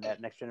anything better than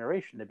that next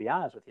generation, to be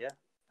honest with you,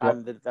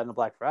 on the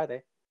Black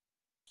Friday.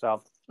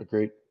 So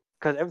agreed.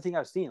 Because everything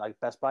I've seen, like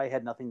Best Buy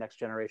had nothing next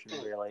generation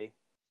really.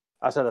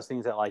 Outside those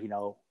things that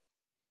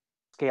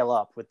scale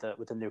up with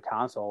the new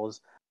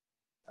consoles.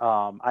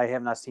 I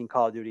have not seen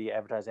Call of Duty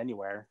advertised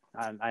anywhere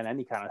on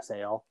any kind of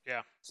sale.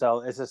 Yeah.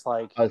 So it's just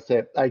like I'd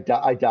say I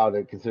doubt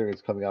it, considering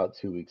it's coming out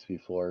 2 weeks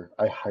before.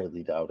 I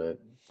highly doubt it.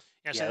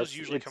 Yeah, so those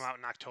usually come out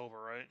in October,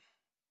 right?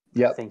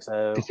 Yeah, I think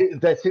so.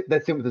 That's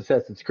it with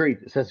Assassin's Creed.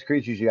 Assassin's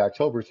Creed is usually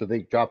October, so they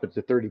drop it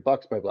to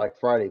 $30 by Black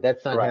Friday.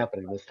 That's not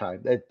happening this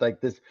time.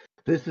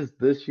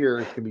 This year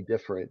is gonna be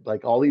different.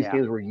 Like all these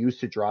games we're used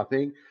to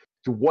dropping.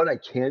 So what I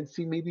can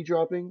see maybe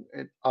dropping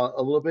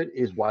a little bit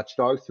is Watch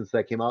Dogs, since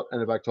that came out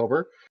end of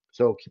October.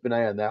 So keep an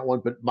eye on that one.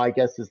 But my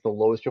guess is the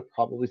lowest you'll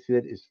probably see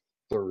it is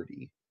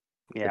 30.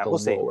 Yeah, we'll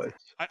see.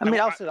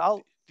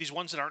 I'll these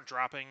ones that aren't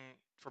dropping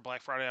for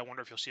Black Friday, I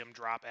wonder if you'll see them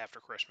drop after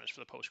Christmas for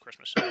the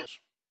post-Christmas sales.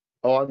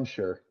 Oh, I'm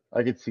sure.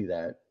 I could see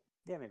that.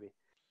 Yeah, maybe.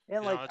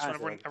 And that's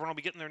when everyone will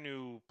be getting their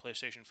new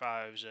PlayStation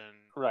 5s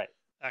and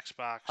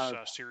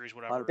Xbox Series,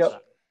 whatever.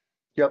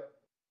 Yep.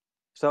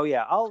 So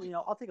yeah,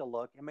 I'll take a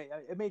look.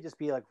 It may just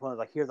be like one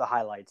of here's the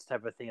highlights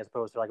type of thing, as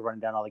opposed to like running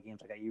down all the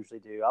games like I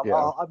usually do.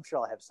 I'm sure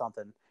I'll have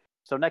something.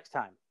 So next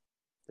time,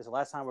 this is the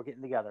last time we're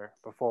getting together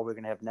before we're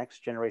gonna have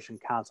next generation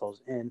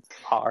consoles in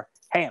our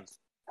hands.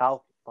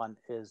 How fun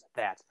is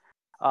that?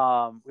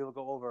 We will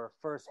go over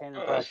first hand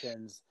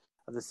impressions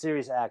of the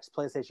Series X,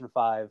 PlayStation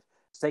 5.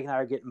 Steak and I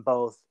are getting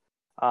both.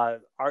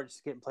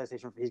 Art's getting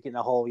PlayStation. He's getting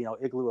a whole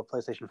igloo of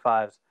PlayStation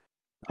 5s.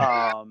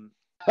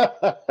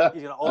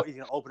 He's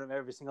gonna open them,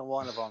 every single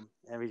one of them,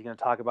 and he's gonna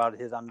talk about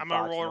his unboxing. I'm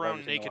gonna roll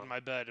around naked in my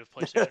bed of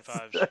PlayStation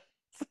 5s.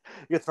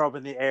 You throw them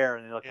in the air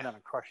and they'll come down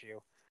and crush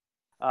you.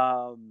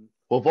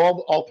 Well, if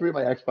all three of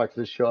my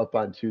Xboxes show up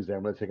on Tuesday,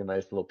 I'm gonna take a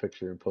nice little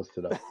picture and post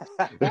it up.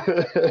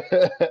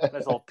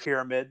 Nice little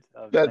pyramid.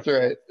 That's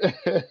right.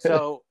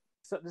 So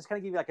just kind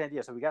of give you an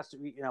idea. So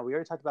we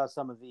already talked about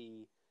some of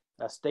the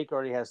Steak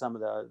already has some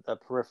of the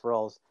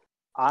peripherals.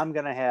 I'm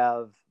gonna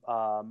have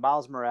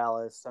Miles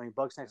Morales.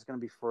 Bugsnax is gonna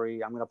be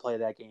free. I'm gonna play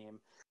that game.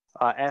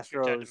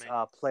 Astro's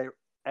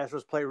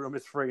Playroom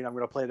is free, and I'm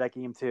gonna play that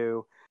game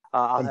too.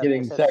 I'm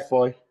getting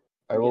Sackboy.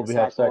 I will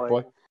have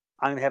Sackboy.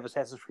 I'm gonna have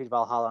Assassin's Creed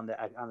Valhalla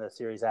on the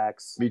Series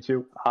X. Me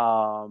too.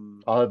 I'll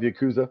have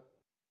Yakuza.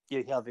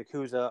 You have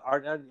Yakuza.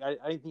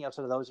 Anything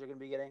outside of those you're gonna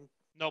be getting?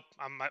 Nope.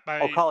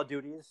 Call of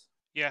Duties.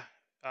 Yeah,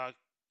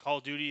 Call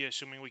of Duty.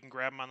 Assuming we can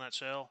grab them on that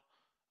sale.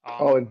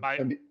 And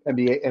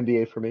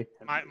NBA for me.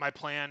 My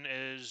plan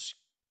is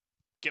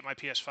get my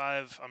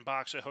PS5,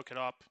 unbox it, hook it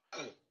up,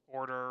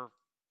 order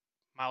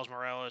Miles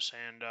Morales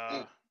and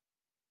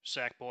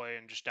Sackboy,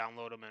 and just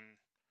download them and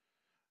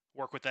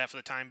work with that for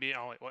the time being.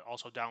 I'll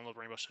also download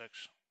Rainbow Six,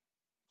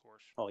 of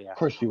course. Oh yeah, of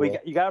course you will.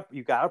 You got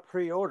to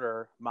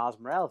pre-order Miles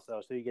Morales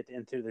though, so you get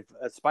into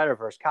the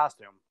Spider-Verse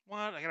costume. What?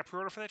 I got to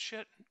pre-order for that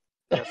shit?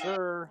 Yes,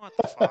 sir. What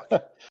the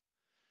fuck?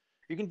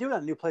 You can do it on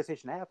the new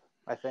PlayStation app,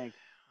 I think.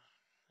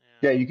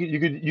 Yeah, you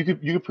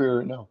could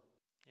pre-order it now.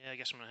 Yeah, I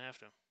guess I'm gonna have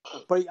to.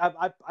 But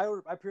I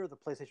pre-ordered the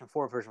PlayStation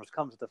 4 version, which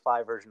comes with the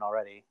 5 version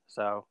already.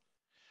 So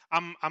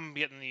I'm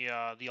getting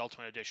the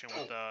Ultimate Edition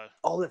with the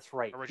that's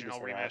right, original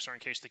remaster in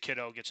case the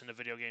kiddo gets into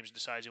video games and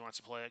decides he wants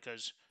to play it.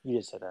 Because you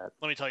just said that.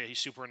 Let me tell you, he's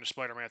super into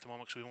Spider-Man at the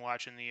moment. Because we've been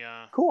watching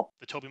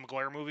the Tobey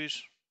Maguire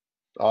movies.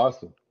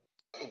 Awesome.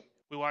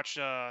 We watched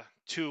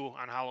 2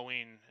 on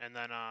Halloween, and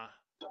then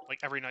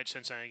every night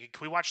since then.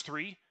 Can we watch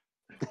 3?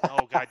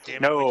 Oh god damn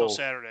it! No. Wait till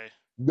Saturday.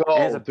 No,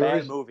 it's a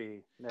bad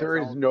movie. There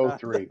is no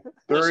 3.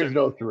 There is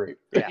no 3.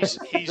 Yeah, this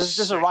is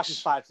just a Rocky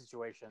 5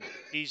 situation.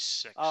 He's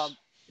 6.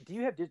 Do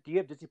you have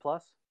Disney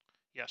Plus?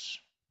 Yes.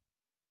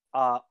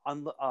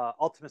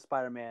 Ultimate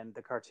Spider-Man,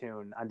 the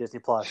cartoon on Disney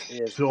Plus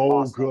is so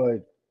awesome.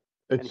 good.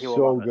 It's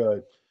so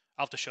good.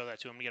 I'll have to show that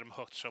to him to get him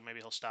hooked, so maybe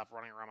he'll stop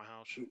running around my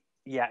house.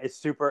 Yeah, it's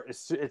super.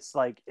 It's a good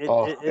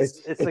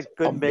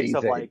amazing. mix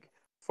of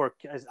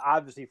it's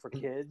obviously for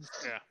kids,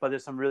 but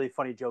there's some really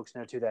funny jokes in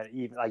there too that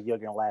even you're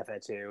gonna laugh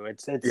at too.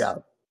 It's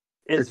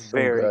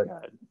very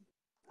good.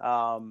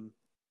 All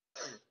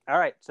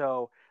right,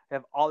 so we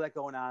have all that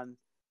going on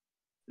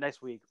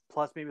next week,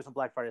 plus maybe some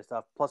Black Friday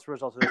stuff, plus the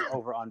results of this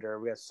over-under.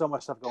 We have so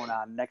much stuff going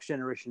on. Next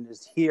Generation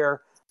is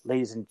here,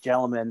 ladies and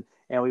gentlemen,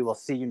 and we will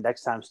see you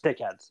next time,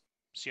 Stickheads.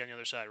 See you on the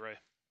other side, Ray.